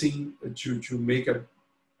promising to make a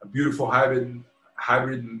beautiful hybrid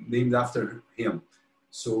named after him.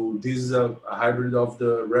 So this is a hybrid of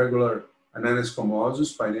the regular Ananas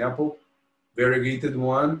commosus pineapple, variegated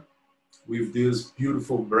one with these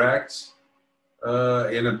beautiful bracts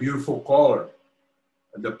and a beautiful color.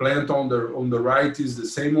 The plant on the right is the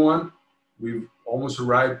same one with almost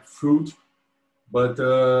ripe fruit, but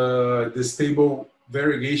the stable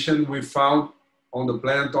variegation we found on the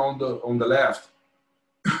plant on the left.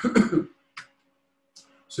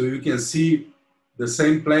 So you can see the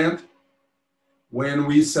same plant. When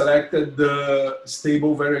we selected the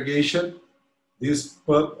stable variegation, this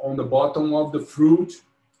pulp on the bottom of the fruit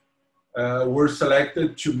were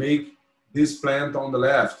selected to make this plant on the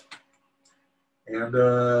left. And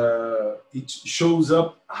it shows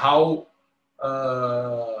up how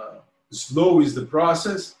slow is the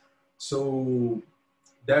process. So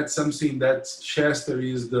that's something that Chester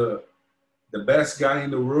is the best guy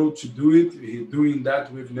in the world to do it. He's doing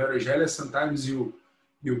that with Neurogelia. Sometimes you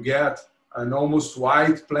get an almost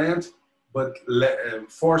white plant, but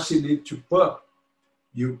forcing it to pup,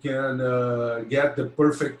 you can get the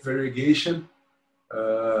perfect variegation.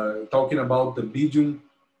 Talking about the medium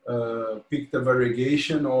picta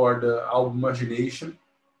variegation or the albumagination.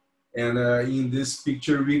 And in this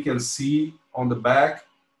picture, we can see on the back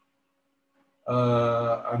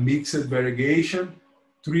a mixed variegation,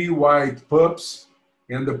 3 white pups,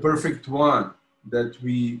 and the perfect one that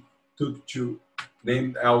we took to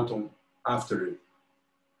name Elton after it.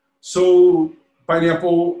 So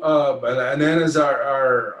pineapple bananas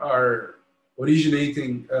are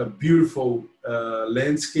originating beautiful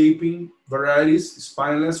landscaping varieties,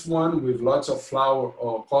 spineless one with lots of flower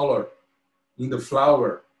or color in the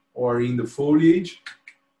flower or in the foliage.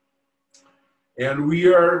 And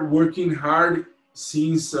we are working hard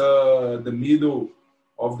since the middle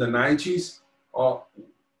of the 90s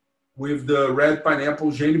with the red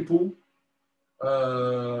pineapple gene pool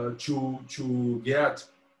to get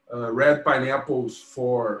red pineapples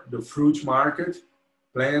for the fruit market,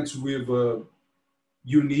 plants with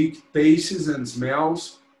unique tastes and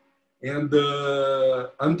smells, and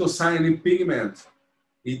the anthocyanin pigment.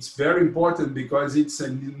 It's very important because it's a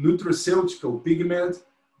nutraceutical pigment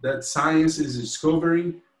that science is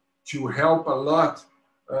discovering to help a lot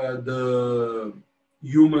the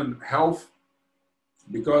human health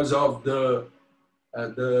because of the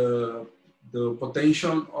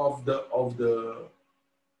potential of the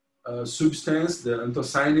substance, the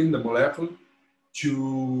anthocyanin, the molecule,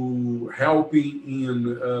 to helping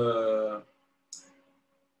in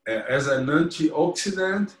as an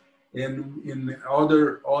antioxidant and in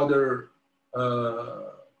other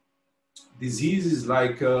diseases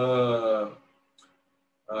like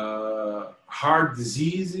heart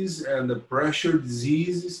diseases and the pressure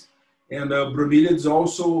diseases. And bromeliads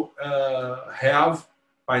also have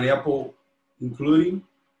pineapple, including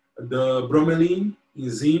the bromelain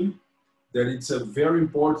enzyme, that it's a very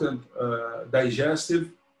important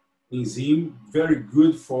digestive enzyme, very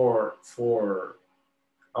good for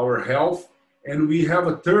our health. And we have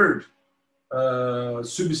a third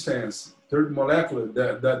substance, third molecule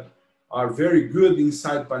that are very good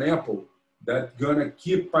inside pineapple, that gonna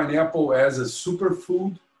keep pineapple as a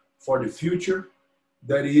superfood for the future.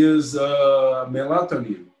 That is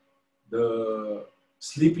melatonin, the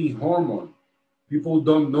sleeping hormone. People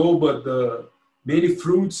don't know, but many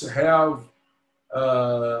fruits have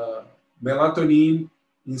melatonin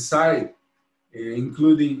inside,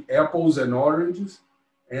 including apples and oranges,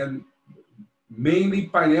 and mainly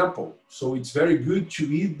pineapple. So it's very good to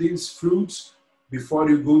eat these fruits before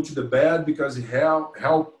you go to the bed, because it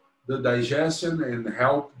help the digestion and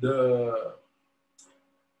help to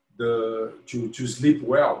sleep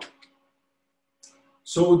well.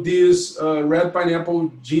 So these red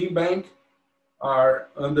pineapple gene bank are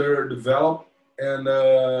under develop, and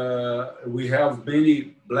we have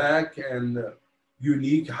many black and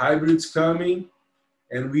unique hybrids coming,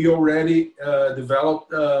 and we already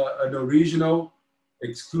developed an original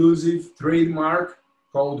exclusive trademark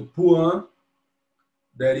called Puan.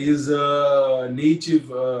 That is a native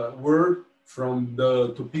word from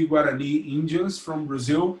the Tupi-Guarani Indians from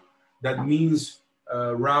Brazil that means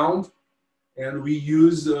round. And we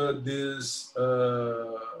use this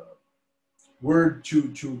word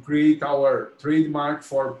to create our trademark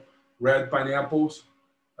for red pineapples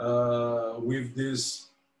with this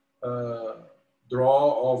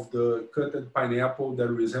draw of the cutted pineapple that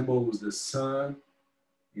resembles the sun.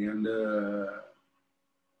 And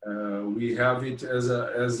we have it as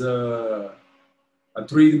a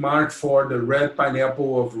trademark for the red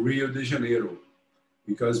pineapple of Rio de Janeiro,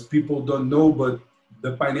 because people don't know, but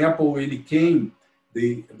the pineapple really came,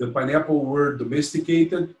 the pineapple was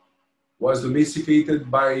domesticated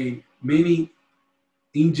by many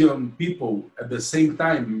Indian people at the same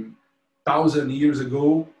time, 1,000 years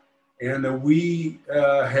ago. And we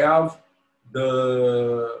have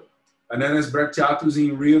the Ananas bracteatus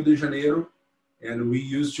in Rio de Janeiro, and we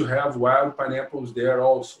used to have wild pineapples there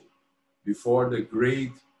also, before the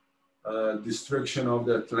great destruction of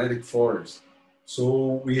the Atlantic forest.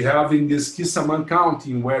 So we have in this Quissamã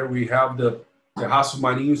County, where we have the Terraço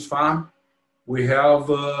Marinhos farm, we have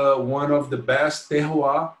one of the best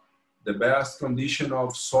terroir, the best condition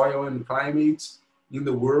of soil and climates in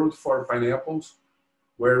the world for pineapples,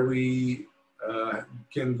 where we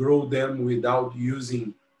can grow them without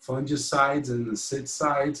using fungicides and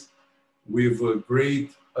insecticides, with a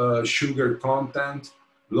great sugar content,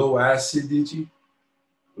 low acidity,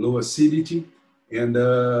 and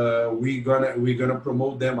we're gonna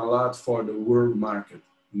promote them a lot for the world market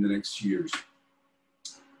in the next years.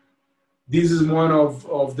 This is one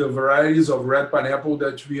of the varieties of red pineapple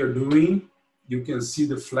that we are doing. You can see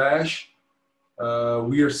the flesh.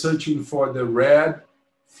 We are searching for the red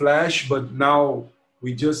flesh, but now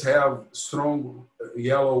we just have strong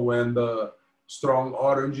yellow and strong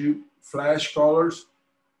orange flesh colors.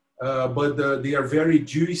 But they are very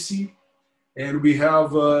juicy, and we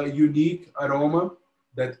have a unique aroma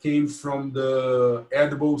that came from the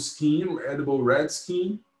edible skin, edible red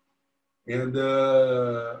skin. And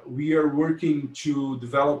we are working to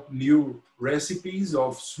develop new recipes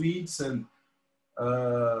of sweets and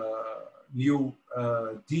new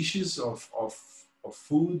dishes of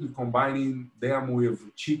food, combining them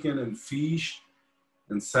with chicken and fish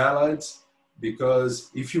and salads.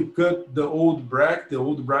 Because if you cut the old bract, the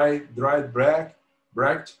old dried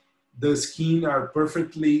bract, the skin are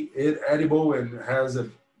perfectly edible and has a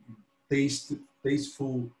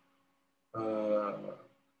tasteful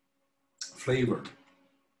flavor.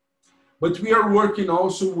 But we are working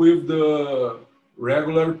also with the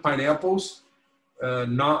regular pineapples,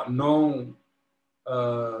 not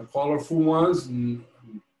colorful ones,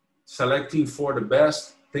 selecting for the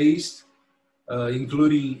best taste,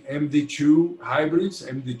 including MD2 hybrids.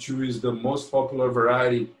 MD2 is the most popular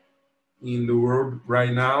variety in the world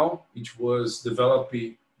right now. It was developed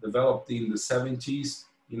in the 70s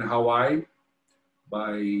in Hawaii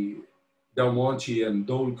by Del Monte and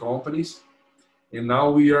Dole companies. And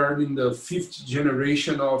now we are in the 5th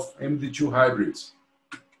generation of MD2 hybrids.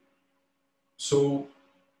 So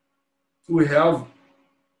we have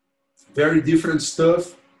very different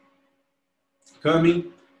stuff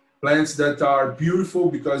coming, plants that are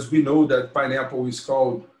beautiful, because we know that pineapple is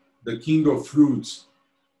called the king of fruits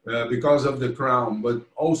because of the crown, but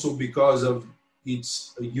also because of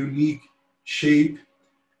its unique shape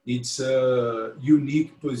It's a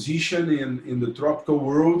unique position in the tropical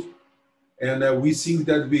world. And we think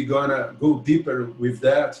that we're gonna go deeper with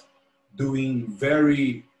that, doing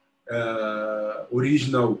very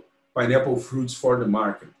original pineapple fruits for the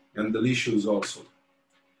market, and delicious also.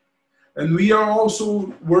 And we are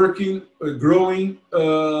also working, growing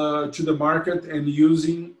to the market and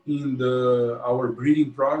using in our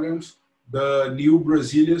breeding programs the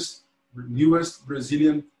newest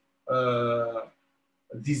Brazilian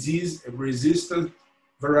disease-resistant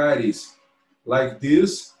varieties, like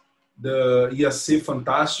this, the IAC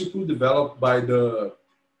Fantástico, developed by the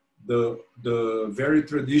very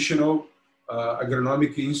traditional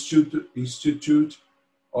Agronomic Institute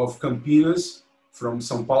of Campinas from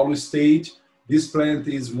São Paulo State. This plant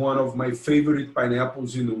is one of my favorite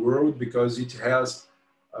pineapples in the world because it has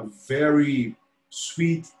a very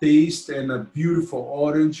sweet taste and a beautiful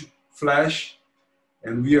orange flesh.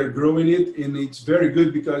 And we are growing it, and it's very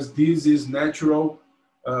good because this is natural,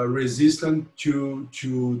 resistant to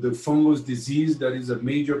the fungus disease that is a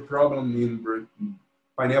major problem in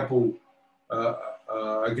pineapple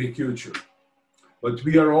agriculture. But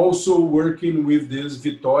we are also working with this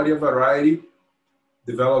Vitória variety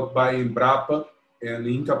developed by Embrapa and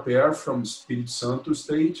Inca Pear from Espírito Santo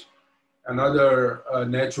state, another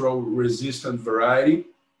natural resistant variety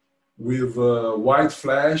with white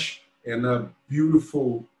flesh and a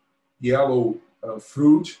beautiful yellow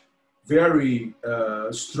fruit, very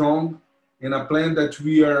strong, and a plant that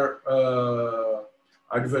we are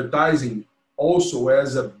advertising also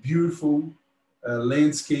as a beautiful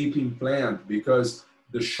landscaping plant, because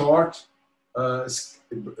the short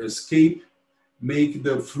scape make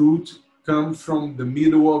the fruit come from the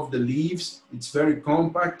middle of the leaves. It's very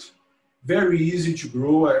compact, very easy to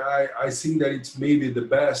grow. I think that it's maybe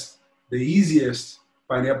the easiest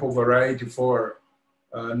pineapple variety for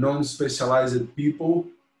non-specialized people,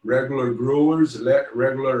 regular growers,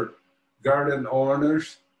 regular garden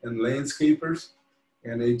owners, and landscapers.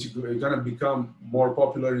 And it's going to become more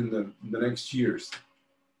popular in the next years.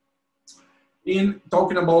 In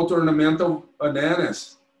talking about ornamental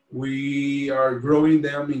bananas, we are growing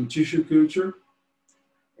them in tissue culture,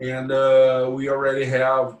 and we already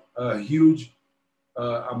have huge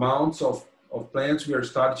amounts of plants. We are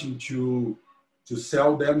starting to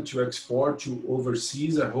sell them, to export to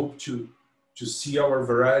overseas. I hope to see our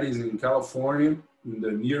varieties in California in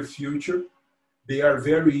the near future. They are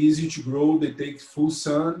very easy to grow. They take full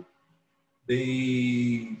sun.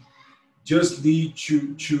 They just need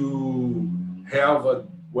to have a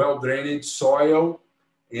well-drained soil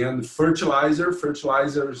and fertilizer.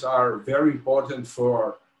 Fertilizers are very important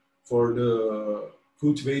for the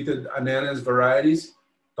cultivated ananas varieties,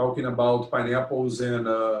 talking about pineapples and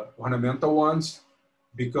ornamental ones,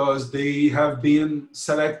 because they have been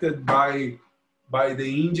selected by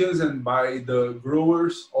the Indians and by the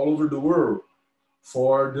growers all over the world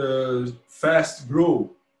for the fast grow,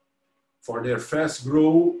 for their fast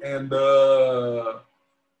grow and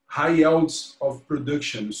high yields of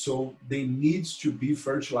production. So they need to be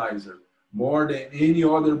fertilizer more than any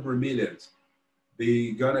other bromeliads.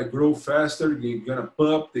 They're gonna grow faster, they're gonna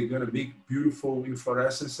pup, they're gonna make beautiful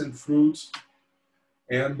inflorescence and fruits.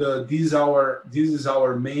 And this is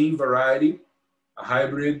our main variety, a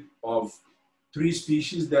hybrid of 3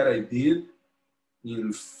 species that I did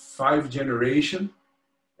in 5 generations.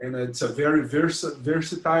 And it's a very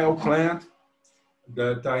versatile plant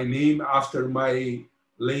that I named after my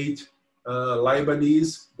late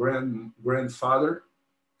Lebanese grandfather,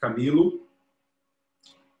 Camilo.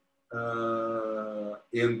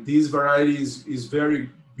 And this variety is very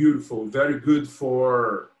beautiful, very good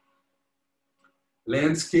for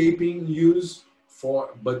landscaping use,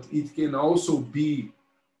 but it can also be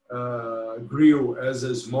grew as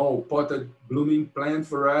a small potted blooming plant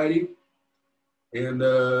variety. And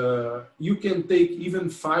you can take even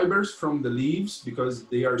fibers from the leaves because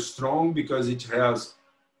they are strong, because it has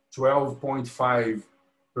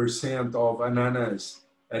 12.5% of ananas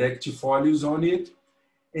erectifolios on it.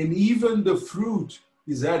 And even the fruit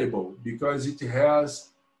is edible because it has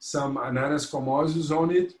some ananas commosus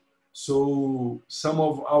on it. So some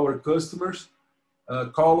of our customers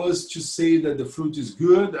call us to say that the fruit is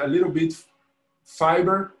good, a little bit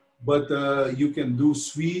fiber, but you can do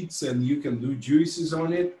sweets and you can do juices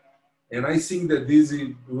on it. And I think that this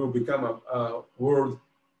will become a world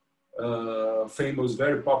famous,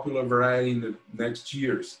 very popular variety in the next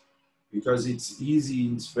years because it's easy,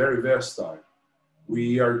 it's very versatile.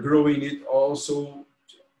 We are growing it also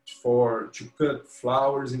to cut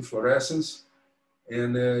flowers, inflorescence,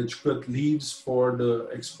 and to cut leaves for the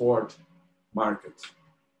export market.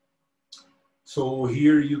 So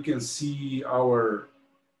here you can see our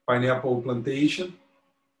pineapple plantation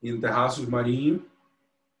in Terraços Marinho.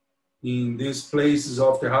 In these places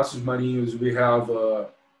of Terraços Marinhos, we have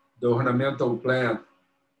the ornamental plant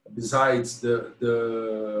besides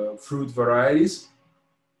the fruit varieties.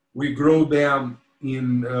 We grow them in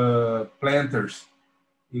planters,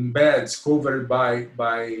 in beds covered by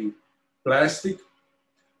plastic.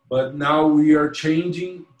 But now we are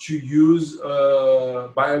changing to use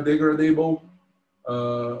biodegradable,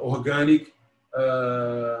 organic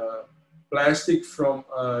plastic from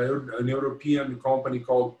an European company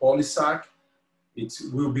called Polysac. It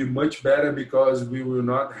will be much better because we will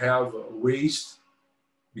not have waste,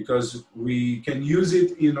 because we can use it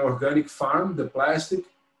in organic farm, the plastic,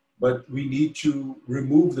 but we need to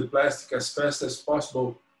remove the plastic as fast as possible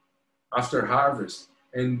after harvest.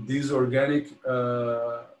 And this organic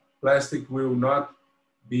plastic will not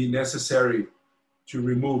be necessary to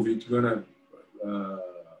remove. It's gonna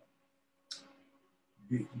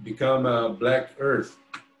become a black earth.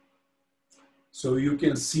 So you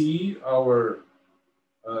can see our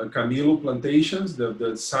Camilo plantations,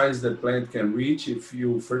 the size that plant can reach if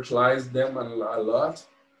you fertilize them a lot.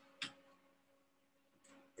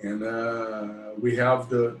 And we have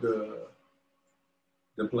the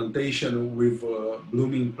plantation with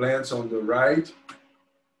blooming plants on the right.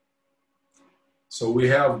 So we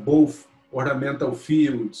have both ornamental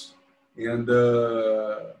fields and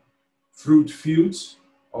fruit fields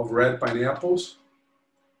of red pineapples.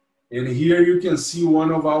 And here you can see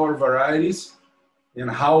one of our varieties and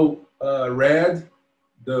how red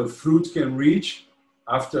the fruit can reach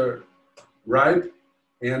after ripe.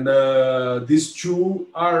 And these two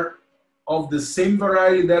are of the same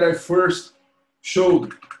variety that I first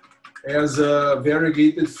showed as a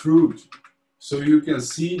variegated fruit. So you can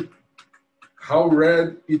see how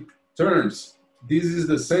red it turns. This is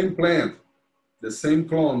the same plant, the same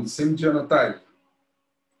clone, the same genotype.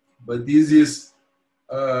 But this is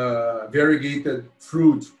variegated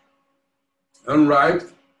fruit, unripe,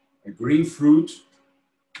 a green fruit.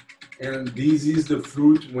 And this is the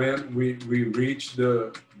fruit when we reach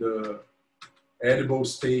the edible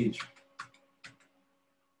stage,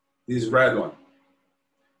 this red one.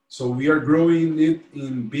 So we are growing it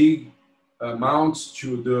in big amounts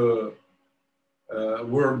to the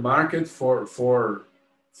world market for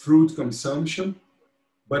fruit consumption.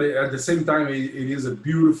 But at the same time, it is a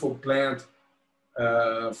beautiful plant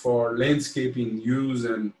for landscaping use.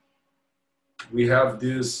 And we have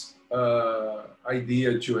this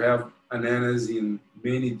idea to have bananas in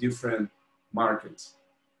many different markets.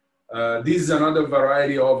 This is another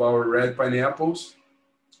variety of our red pineapples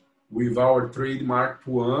with our trademark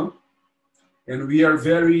Puan. And we are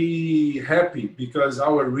very happy because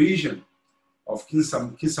our region of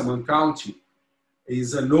Quissamã County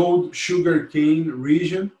is an old sugarcane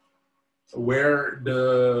region where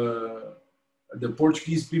the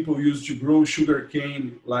Portuguese people used to grow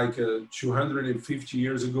sugarcane like 250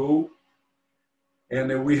 years ago.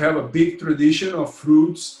 And we have a big tradition of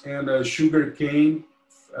fruits and sugarcane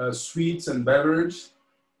sweets and beverages.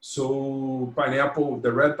 So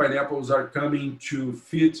the red pineapples are coming to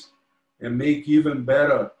fit and make even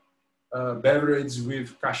better beverages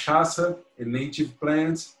with cachaça and native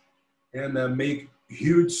plants, and make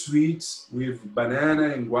huge sweets with banana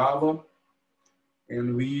and guava.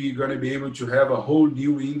 And we're going to be able to have a whole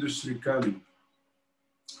new industry coming.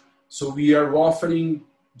 So we are offering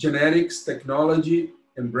genetics, technology,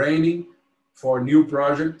 and branding for new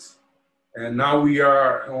projects. And now we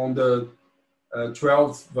are on the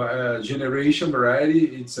 12th generation variety.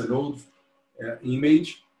 It's an old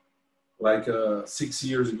image, like 6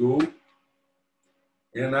 years ago.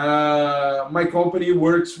 And my company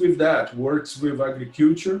works with that, works with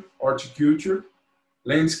agriculture, horticulture,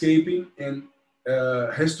 landscaping, and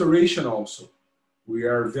restoration also. We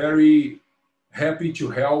are very happy to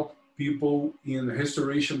help people in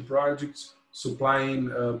restoration projects, supplying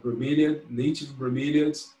native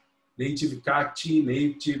bromeliads, native cacti,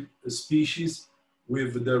 native species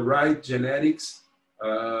with the right genetics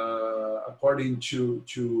according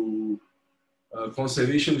to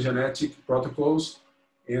conservation genetic protocols,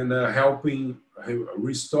 and helping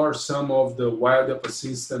restore some of the wild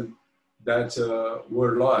ecosystem that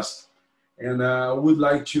were lost. And I would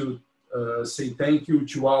like to say thank you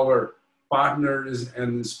to our partners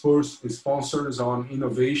and sponsors on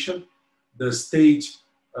innovation, the State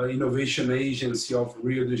Innovation Agency of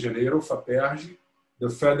Rio de Janeiro, FAPERJ, the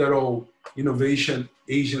Federal Innovation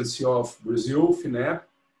Agency of Brazil, FINEP,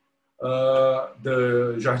 the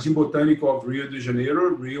Jardim Botânico of Rio de Janeiro,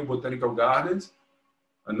 Rio Botanical Gardens,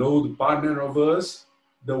 an old partner of us,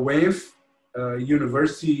 the UENF,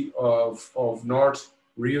 University of North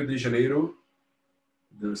Rio de Janeiro,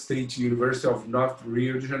 the State University of North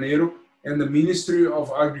Rio de Janeiro, and the Ministry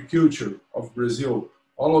of Agriculture of Brazil.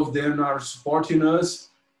 All of them are supporting us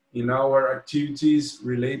in our activities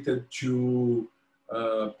related to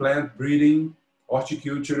plant breeding,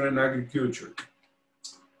 horticulture, and agriculture.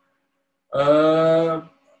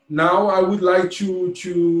 Now I would like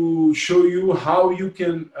to show you how you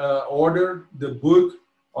can order the book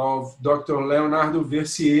of Dr. Leonardo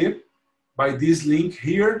Versier by this link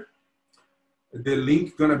here. The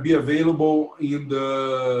link gonna be available in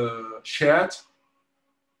the chat.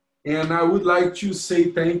 And I would like to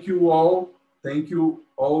say thank you all. Thank you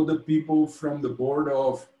all the people from the board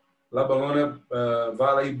of La Bologna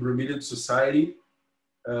Valley Bromeliad Society.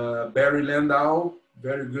 Barry Landau,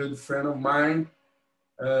 very good friend of mine,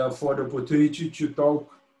 for the opportunity to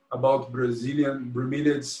talk about Brazilian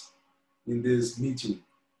bromeliads in this meeting.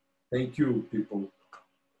 Thank you, people.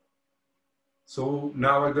 So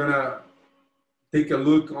now we're gonna take a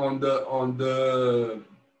look on the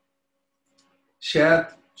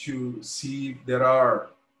chat to see if there are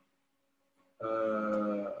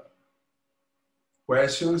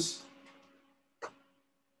questions.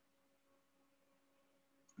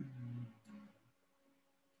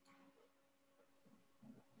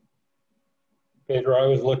 Pedro, I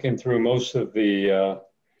was looking through most of the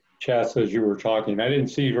chats as you were talking. I didn't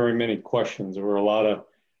see very many questions. There were a lot of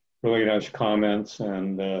really nice comments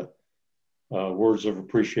and words of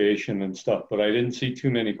appreciation and stuff, but I didn't see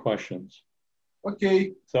too many questions.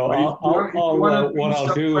 Okay. So what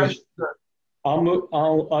I'll do is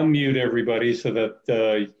I'll unmute everybody so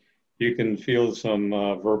that you can field some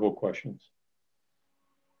verbal questions.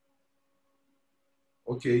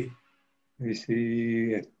 Okay. Let me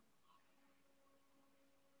see.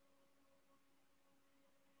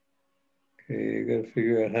 Okay, I gotta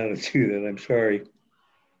figure out how to do that. I'm sorry.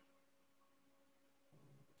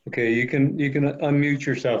 Okay, you can unmute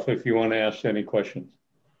yourself if you want to ask any questions.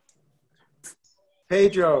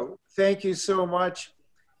 Pedro, thank you so much.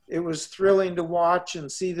 It was thrilling to watch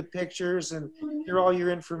and see the pictures and hear all your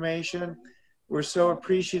information. We're so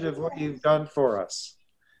appreciative of what you've done for us.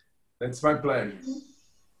 That's my pleasure.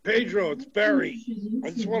 Pedro, it's Barry. I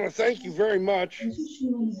just want to thank you very much.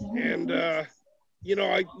 And, you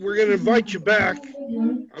know, we're going to invite you back.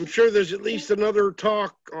 I'm sure there's at least another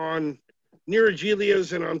talk on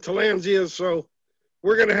Neurogelias and on Tillandsias. So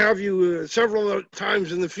we're going to have you several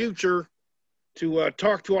times in the future to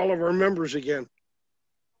talk to all of our members again.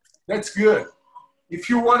 That's good. If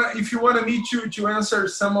you want me to answer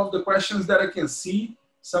some of the questions that I can see,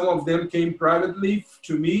 some of them came privately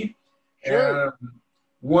to me. Sure.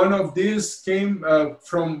 One of these came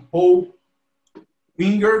from Paul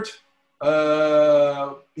Wingert,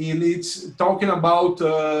 and it's talking about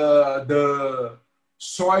the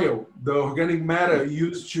soil, the organic matter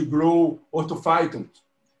used to grow orthophytums.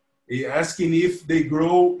 Asking if they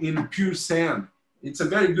grow in pure sand. It's a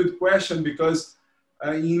very good question because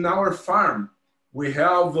in our farm, we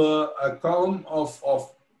have a column of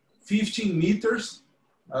 15 meters,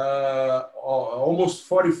 almost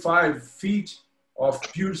 45 feet of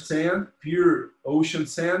pure sand, pure ocean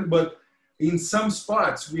sand. But in some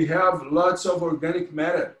spots, we have lots of organic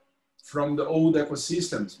matter from the old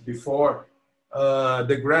ecosystems before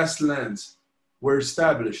the grasslands were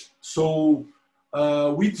established. So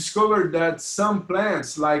we discovered that some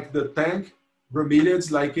plants like the tank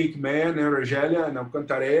bromeliads, like Eichmea, Neurogelia, and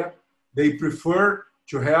Alcantareia, they prefer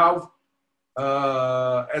to have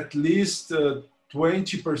at least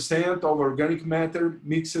 20% of organic matter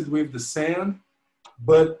mixed with the sand.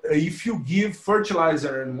 But if you give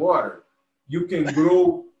fertilizer and water, you can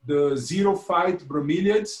grow the zero-phyte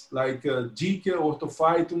bromeliads like Dicea,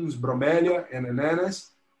 Orthophytums, Bromelia, and Ananas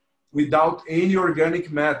without any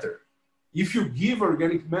organic matter. If you give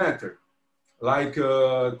organic matter, like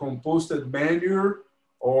composted manure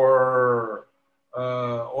or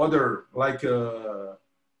other, like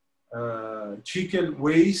chicken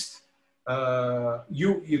waste,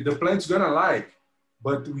 the plant's gonna like,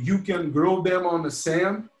 but you can grow them on the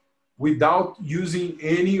sand without using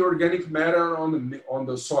any organic matter on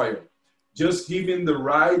the soil, just giving the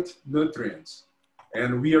right nutrients.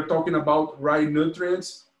 And we are talking about right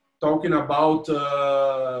nutrients, talking about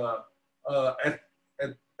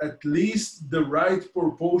at least the right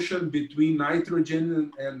proportion between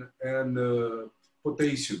nitrogen and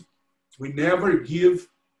potassium. We never give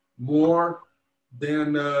more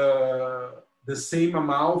than the same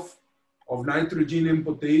amount of nitrogen and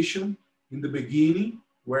potassium in the beginning,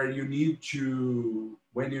 where you need to,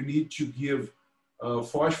 when you need to give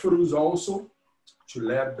phosphorus also to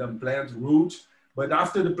let the plant root. But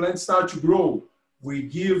after the plant starts to grow, we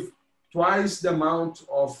give twice the amount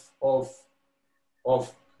of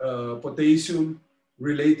of potassium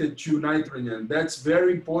related to nitrogen. That's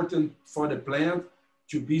very important for the plant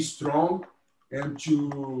to be strong and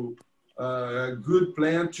to a good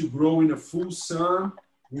plant to grow in a full sun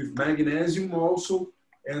with magnesium also,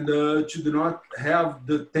 and to do not have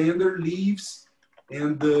the tender leaves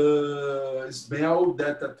and the smell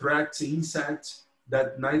that attracts insects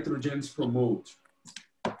that nitrogens promote.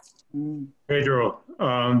 Pedro,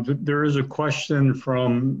 there is a question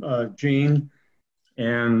from Jean,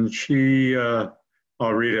 and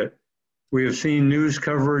I'll read it. We have seen news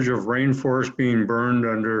coverage of rainforest being burned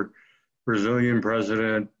under Brazilian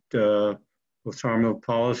President Bolsonaro's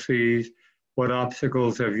policies. What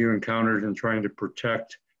obstacles have you encountered in trying to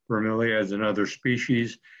protect bromeliads and other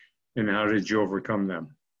species, and how did you overcome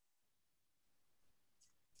them?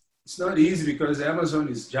 It's not easy because Amazon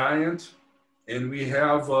is giant, and we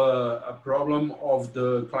have a problem of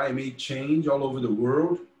the climate change all over the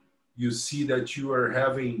world. You see that you are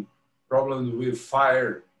having problems with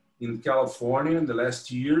fire in California in the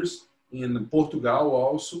last years, in Portugal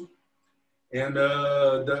also. And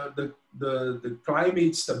the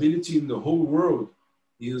climate stability in the whole world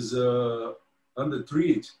is under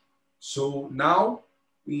threat. So now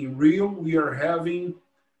in Rio, we are having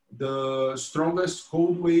the strongest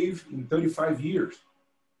cold wave in 35 years.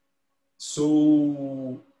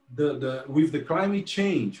 So with the climate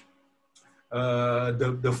change,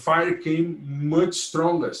 the fire came much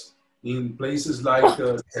strongest in places like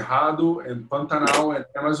Cerrado and Pantanal and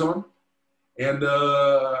Amazon. And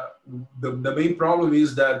the main problem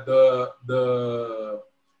is that the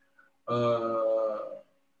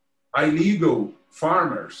illegal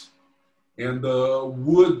farmers and the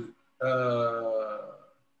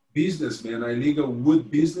illegal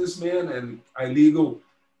wood businessmen and illegal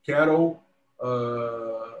cattle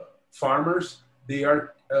farmers, they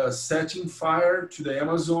are setting fire to the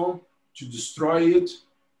Amazon to destroy it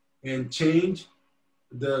and change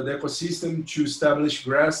the ecosystem to establish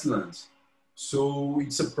grasslands. So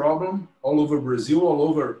it's a problem all over Brazil, all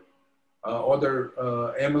over other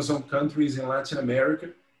Amazon countries in Latin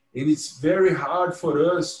America. And it's very hard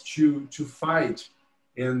for us to fight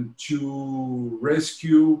and to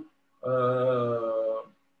rescue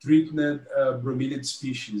threatened bromeliad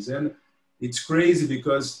species. And it's crazy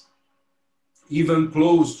because even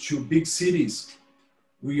close to big cities,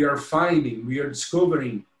 we are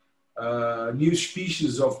discovering new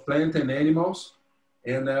species of plant and animals.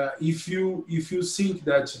 And if you think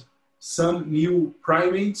that some new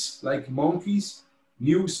primates, like monkeys,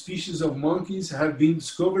 new species of monkeys have been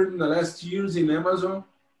discovered in the last years in Amazon,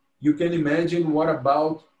 you can imagine what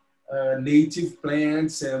about native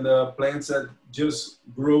plants and plants that just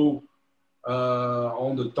grow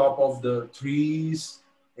on the top of the trees.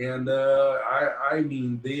 And I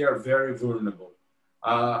mean, they are very vulnerable.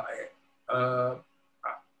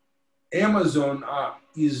 Amazon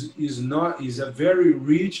is a very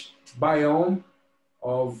rich biome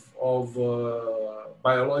of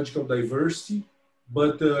biological diversity,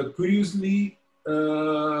 but curiously,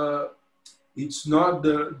 it's not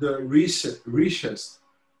the richest,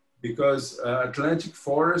 because Atlantic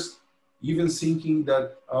forest, even thinking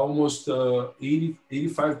that almost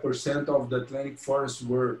 85% of the Atlantic forests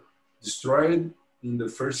were destroyed in the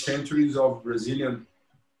first centuries of Brazilian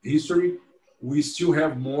history, we still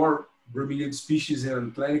have more bromeliad species in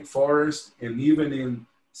Atlantic forest and even in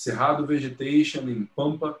Cerrado vegetation, in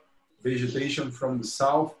Pampa vegetation from the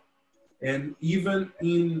south, and even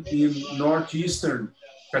in northeastern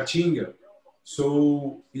Caatinga.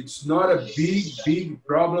 So it's not a big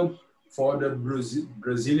problem for the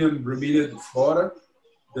Brazilian bromeliad flora,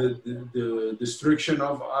 the destruction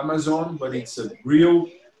of Amazon, but it's a real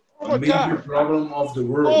major problem of the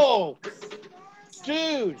world. Oh,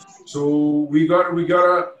 dude! So we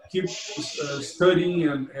gotta keep studying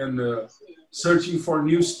and searching for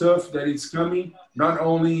new stuff that is coming, not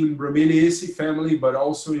only in Bromeliaceae family, but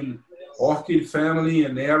also in orchid family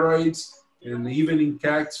and aeroids, and even in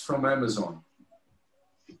cactus from Amazon.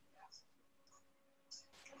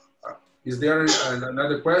 Is there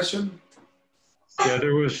another question? Yeah,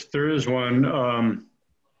 there is one.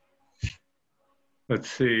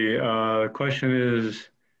 Let's see. The question is,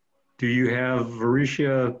 do you have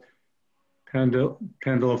Varesia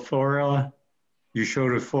penduliflora? You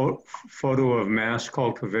showed a photo of mass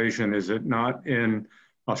cultivation. Is it not in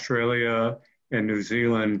Australia and New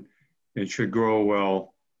Zealand? It should grow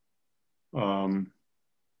well.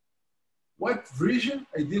 What region?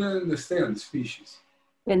 I didn't understand the species.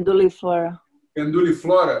 Penduliflora.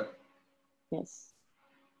 Penduliflora? Yes.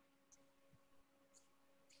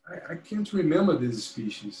 I can't remember this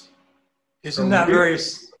species. Isn't that very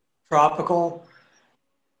tropical?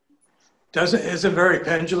 Is it very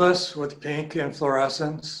pendulous with pink and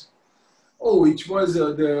fluorescence? Oh, it was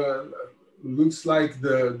looks like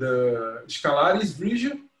the Scalaris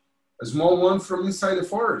Vrigia, a small one from inside the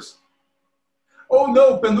forest. Oh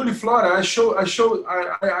no, penduliflora.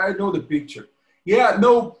 I know the picture. Yeah,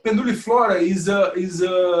 no, penduliflora is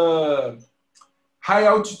a high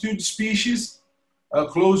altitude species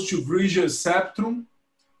close to Vrigia septrum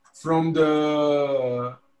from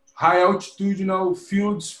the high altitudinal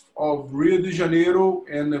fields of Rio de Janeiro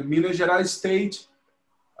and Minas Gerais state.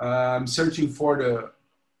 I'm searching for the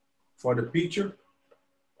picture.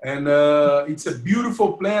 And it's a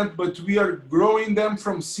beautiful plant, but we are growing them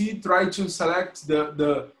from seed, try to select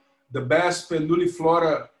the best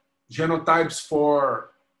penduliflora genotypes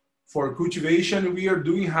for cultivation. We are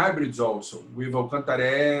doing hybrids also with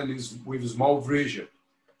Alcantaré and with small Vrigia.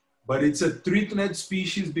 But it's a threatened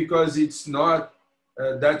species because it's not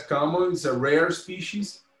that common. It's a rare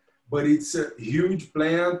species, but it's a huge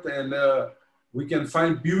plant, and we can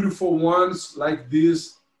find beautiful ones like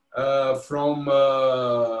this from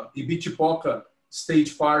Ibitipoca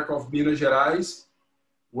State Park of Minas Gerais,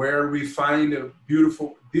 where we find a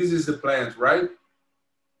beautiful, this is the plant, right?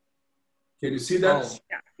 Can you see that? Oh.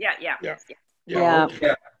 Yeah. Yeah.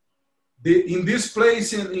 In this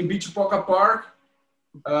place in Ibitipoca Park,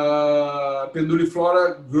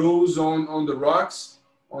 penduliflora grows on the rocks,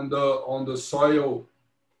 on the soil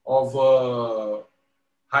of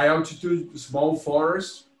high altitude, small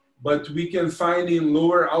forests, but we can find in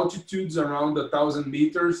lower altitudes around 1,000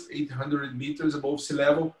 meters, 800 meters above sea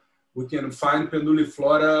level, we can find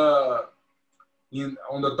penduliflora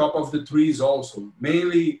on the top of the trees also,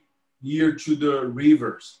 mainly near to the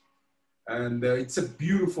rivers. And it's a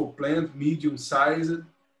beautiful plant, medium-sized,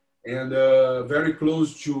 and very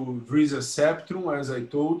close to Vrigia septrum, as I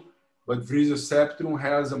told, but Vrigia septrum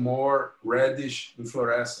has a more reddish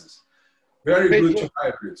inflorescence. Very good to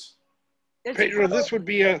hybrids. Pedro, this would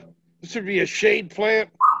be a shade plant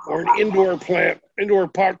or an indoor plant, indoor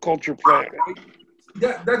pot culture plant.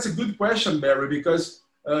 That's a good question, Barry, because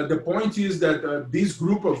the point is that this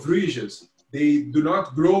group of Vrigias, they do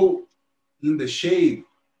not grow in the shade,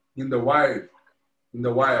 in the wild.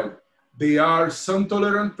 They are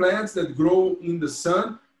sun-tolerant plants that grow in the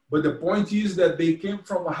sun, but the point is that they came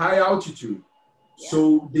from a high altitude. Yeah.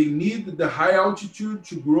 So they need the high altitude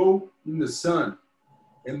to grow in the sun.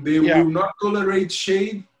 And they will not tolerate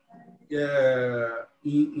shade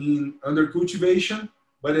in under cultivation,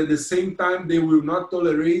 but at the same time, they will not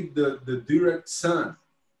tolerate the direct sun.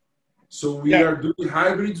 So we are doing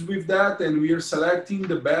hybrids with that, and we are selecting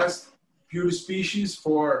the best pure species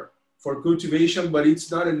for cultivation, but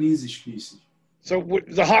it's not an easy species. So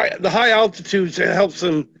the high altitudes, it helps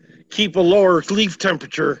them keep a lower leaf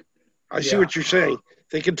temperature. I see what you're saying.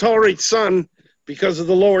 They can tolerate sun because of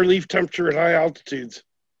the lower leaf temperature at high altitudes.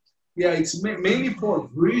 Yeah, it's mainly for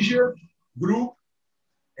Vrigia group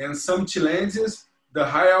and some Chilensis. The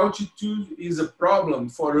high altitude is a problem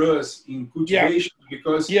for us in cultivation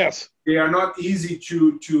because they are not easy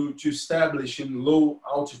to establish in low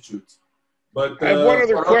altitudes. But I have one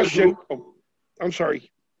other question. I'm sorry.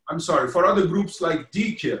 For other groups like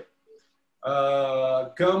Dikia,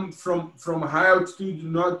 come from high altitude,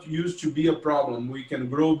 not used to be a problem. We can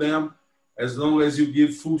grow them as long as you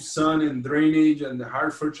give full sun and drainage and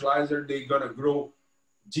hard fertilizer. They're gonna grow.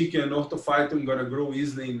 Dikia and Orthophytum gonna grow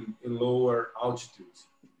easily in lower altitudes.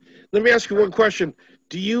 Let me ask you one question.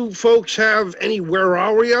 Do you folks have any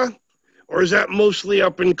Weraria, or is that mostly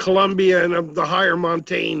up in Colombia and up the higher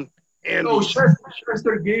montane Andes? No,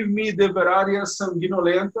 Chester gave me the Weraria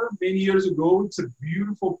sanguinolenta many years ago. It's a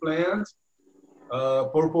beautiful plant,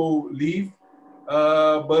 purple leaf,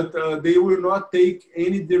 but they will not take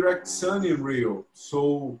any direct sun in Rio.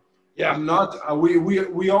 So I'm not.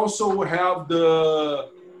 We also have the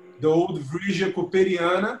old Vrigia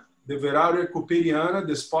cooperiana, the Weraria cooperiana,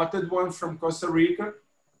 the spotted one from Costa Rica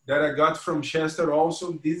that I got from Chester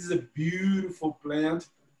also. This is a beautiful plant.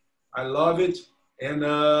 I love it. And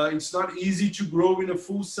it's not easy to grow in a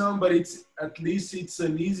full sun, but at least it's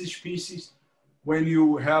an easy species when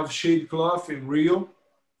you have shade cloth in Rio.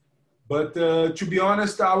 But to be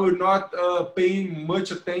honest, I will not pay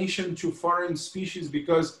much attention to foreign species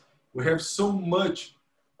because we have so much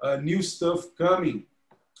new stuff coming.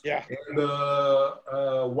 Yeah. And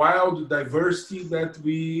wild diversity that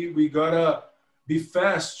we gotta be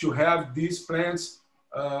fast to have these plants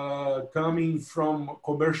coming from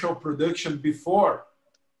commercial production before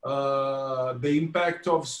the impact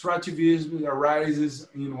of strativism arises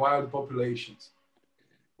in wild populations.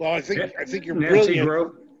 Well, I think you're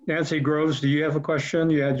brilliant. Nancy Groves, do you have a question?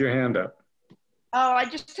 You had your hand up. Oh, I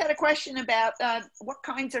just had a question about what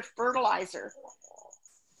kinds of fertilizer?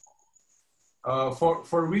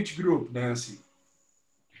 For which group, Nancy?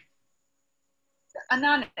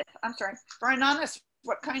 Anonymous, I'm sorry. For anonymous,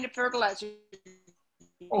 what kind of fertilizer?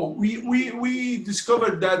 Oh, we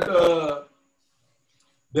discovered that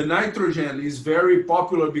the nitrogen is very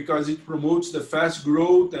popular because it promotes the fast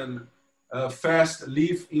growth and fast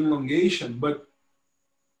leaf elongation, but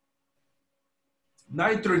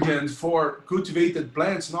nitrogen for cultivated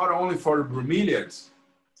plants, not only for bromeliads,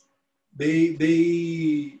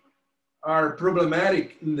 they are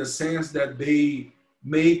problematic in the sense that they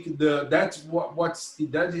make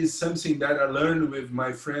that is something that I learned with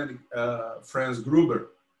my friend Franz Gruber.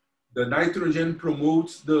 The nitrogen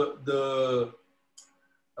promotes the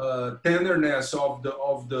tenderness of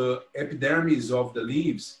the epidermis of the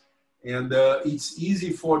leaves, and it's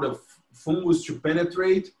easy for the fungus to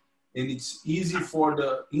penetrate, and it's easy for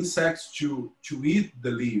the insects to eat the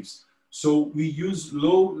leaves. So we use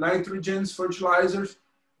low nitrogen fertilizers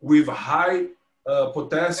with high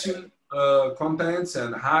potassium contents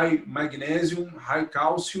and high magnesium, high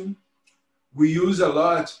calcium. We use a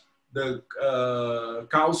lot the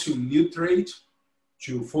calcium nitrate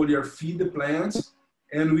to foliar feed the plants.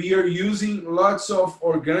 And we are using lots of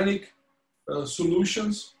organic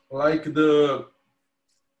solutions like the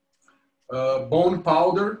bone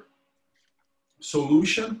powder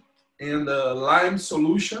solution and lime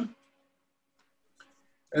solution.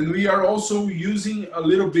 And we are also using a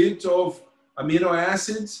little bit of amino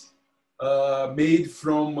acids made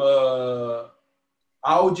from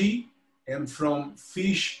algae and from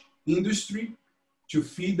fish industry to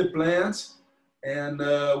feed the plants. And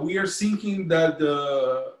we are thinking that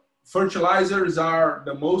the fertilizers are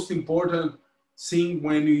the most important thing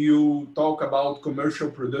when you talk about commercial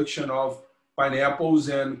production of pineapples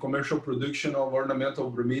and commercial production of ornamental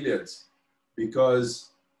bromeliads, because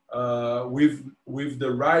with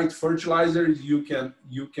the right fertilizers, you can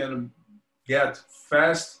get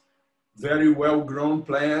fast, very well grown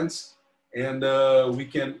plants, and we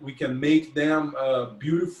can make them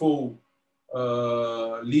beautiful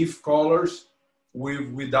leaf colors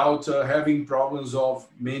without having problems of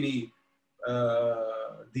many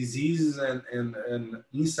diseases and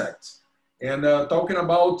insects. And talking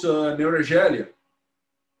about Neurogelia,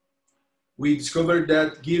 we discovered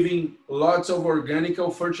that giving lots of organic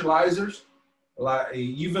fertilizers, like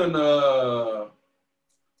even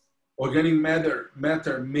organic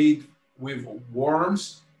matter made with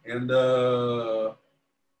worms and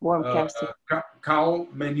worm calcium, cow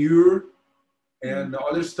manure and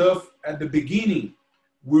other stuff at the beginning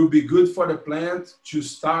will be good for the plant to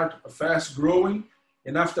start fast growing.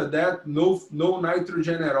 And after that, no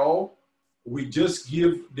nitrogen at all. We just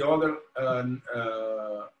give the other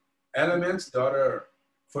elements, the other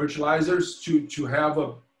fertilizers to have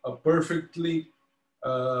a perfectly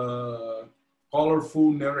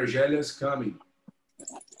colorful Neurogelias coming.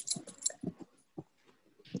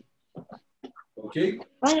 Okay?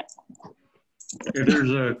 There's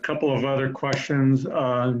a couple of other questions.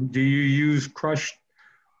 Do you use crushed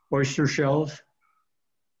oyster shells?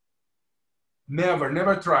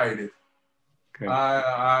 Never tried it. Okay.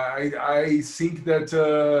 I think that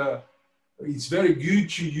it's very good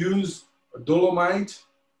to use dolomite,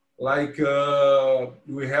 like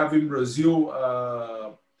we have in Brazil,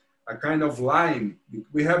 a kind of lime.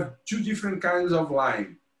 We have two different kinds of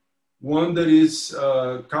lime. One that is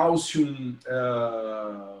calcium,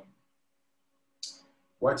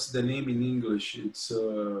 what's the name in English? It's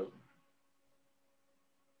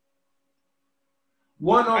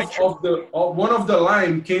one of the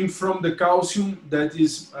lime came from the calcium that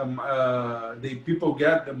is people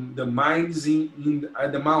get the mines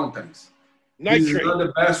at the mountains. Nitrate. This is not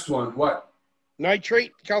the best one. What?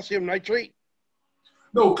 Nitrate, calcium nitrate.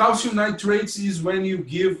 No, calcium nitrates is when you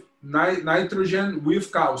give nitrogen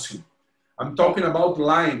with calcium. I'm talking about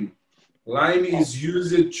lime. Lime is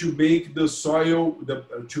used to make the soil,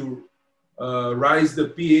 to rise the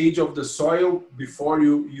pH of the soil before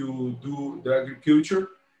you do the agriculture.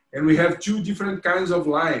 And we have two different kinds of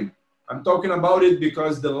lime. I'm talking about it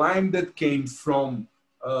because the lime that came from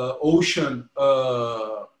ocean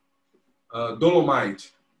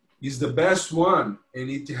dolomite is the best one, and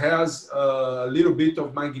it has a little bit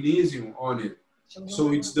of magnesium on it.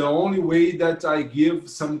 So it's the only way that I give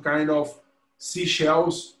some kind of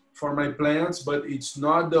seashells for my plants, but it's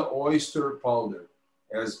not the oyster powder,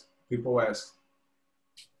 as people ask.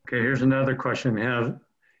 Okay, here's another question. Have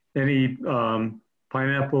any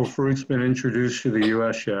pineapple fruits been introduced to the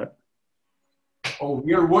US yet? Oh,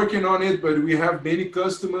 we are working on it, but we have many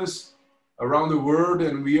customers around the world,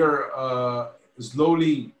 and we are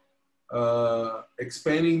slowly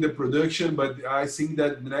expanding the production, but I think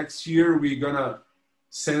that next year we're gonna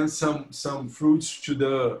send some fruits to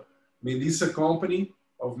the Melissa company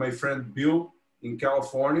of my friend Bill in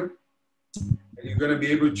California, and you're gonna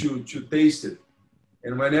be able to taste it.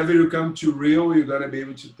 And whenever you come to Rio, you're gonna be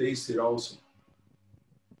able to taste it also.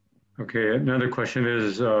 Okay, another question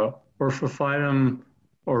is, Orthophytum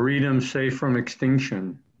aureum safe from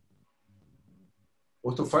extinction?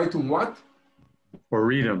 Orthophytum what?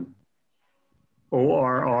 Aureum.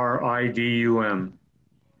 O-R-R-I-D-U-M.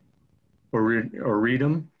 Aureum?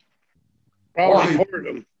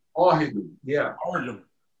 Horridum. Horridum, yeah. Horridum.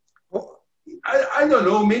 I don't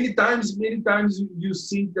know. Many times you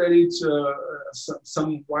think that it's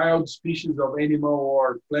some wild species of animal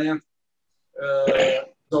or plant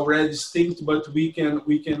already extinct, but we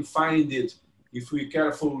can find it if we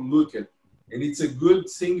carefully look at. And it's a good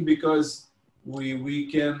thing because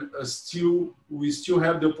we can still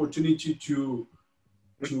have the opportunity to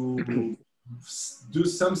do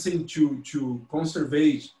something to conserve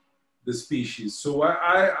the species. So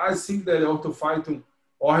I think that Orthophytum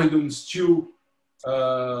horridum still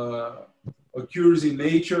occurs in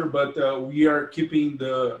nature, but we are keeping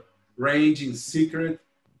the range in secret,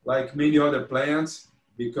 like many other plants,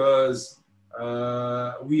 because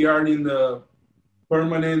we are in the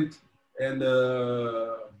permanent and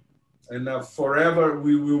forever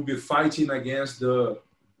we will be fighting against the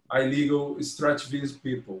illegal extractivist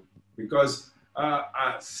people. Because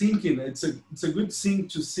thinking, it's a good thing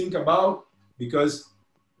to think about, because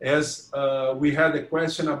as we had a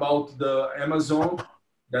question about the Amazon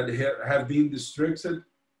that have been destructed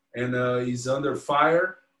and is under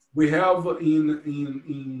fire. We have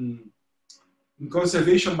in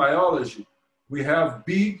conservation biology, we have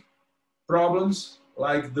big problems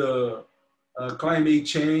like the climate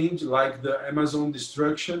change, like the Amazon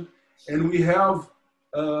destruction, and we have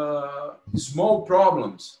small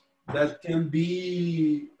problems that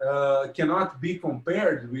cannot be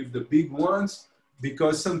compared with the big ones,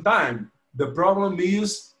 because sometimes the problem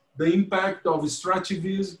is the impact of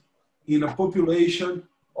extractivism in a population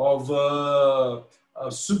of a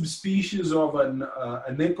subspecies of an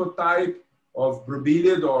ecotype of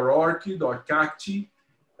bromeliad or orchid or cacti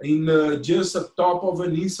in just at top of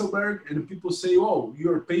an iceberg, and people say, oh,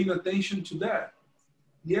 you're paying attention to that.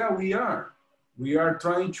 Yeah, we are. We are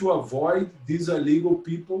trying to avoid these illegal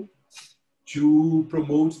people to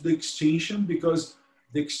promote the extinction, because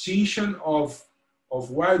the extinction of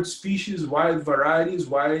wild species, wild varieties,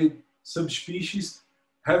 wild subspecies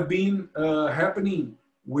have been happening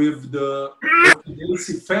with the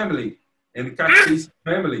Orchidaceae family and Cactaceae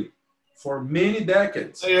family for many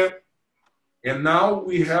decades. Yeah. And now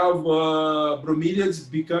we have bromeliads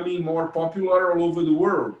becoming more popular all over the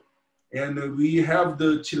world. And we have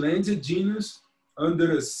the Chilensia genus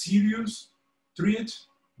under a serious threat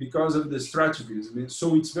because of the extractivism.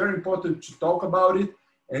 So it's very important to talk about it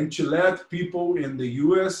and to let people in the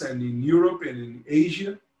US and in Europe and in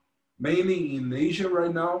Asia, mainly in Asia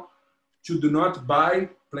right now, to do not buy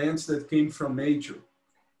plants that came from nature.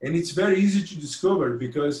 And it's very easy to discover,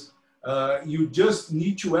 because you just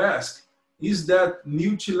need to ask, is that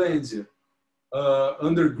new Chilensia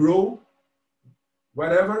undergrow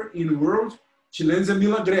whatever in the world? Chilensia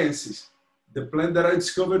milagrensis, the plant that I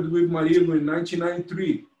discovered with Marigo in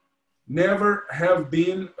 1993, never have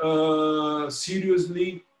been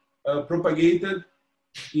seriously propagated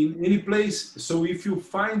in any place. So if you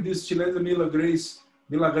find this Chilensia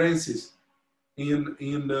milagrensis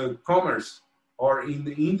in the commerce or in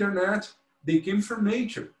the internet, they came from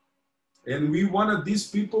nature. And we wanted these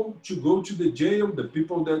people to go to the jail, the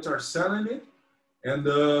people that are selling it. And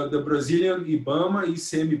the Brazilian IBAMA,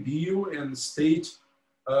 ICMBio, and state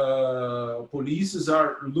polices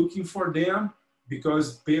are looking for them,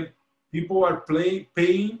 because people are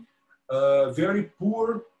paying very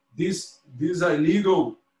poor, these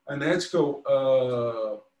illegal,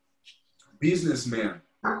 unethical businessmen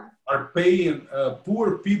are paying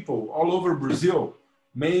poor people all over Brazil,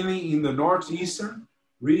 mainly in the northeastern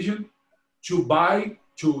region, to buy,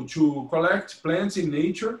 to collect plants in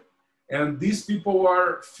nature. And these people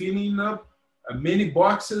are filling up many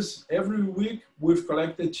boxes every week with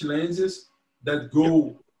collected Chilensias that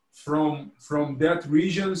go from that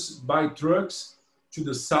regions by trucks to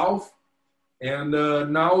the south. And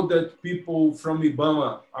now that people from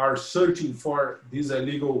IBAMA are searching for these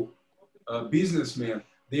illegal businessmen,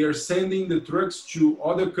 they are sending the trucks to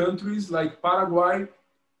other countries like Paraguay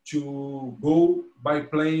to go by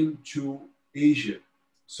plane to Asia.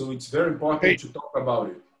 So it's very important to talk about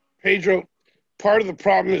it. Pedro, part of the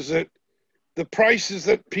problem is that the prices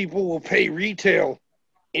that people will pay retail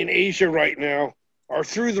in Asia right now are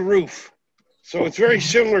through the roof. So it's very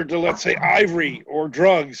similar to, let's say, ivory or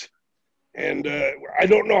drugs. And I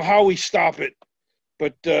don't know how we stop it,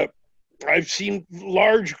 but I've seen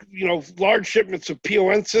large shipments of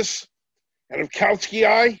Pioensis and of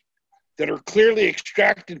Kautskii that are clearly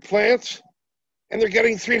extracted plants, and they're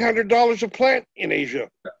getting $300 a plant in Asia.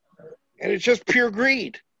 And it's just pure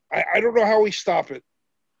greed. I don't know how we stop it.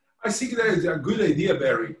 I think that is a good idea,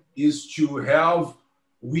 Barry, is to have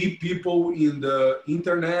we people in the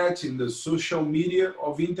internet, in the social media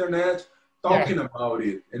of internet, talking about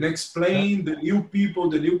it and explain the new people,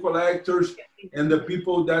 the new collectors, and the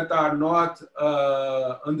people that are not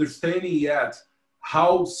understanding yet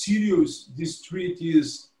how serious this threat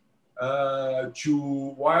is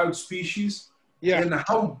to wild species, and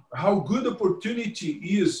how good opportunity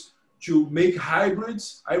is to make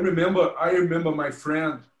hybrids. I remember my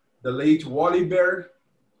friend, the late Wally Berg,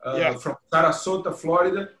 from Sarasota,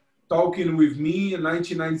 Florida, talking with me in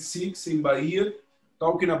 1996 in Bahia,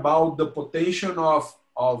 talking about the potential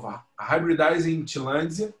of hybridizing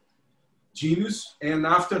Tillandsia genus. And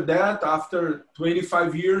after that, after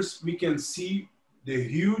 25 years, we can see the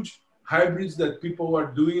huge hybrids that people are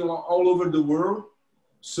doing all over the world.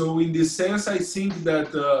 So in this sense, I think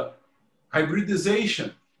that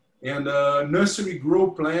hybridization and nursery grow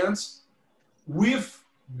plants with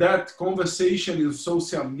that conversation in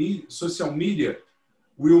social media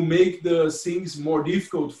will make the things more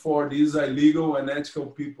difficult for these illegal and ethical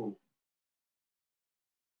people.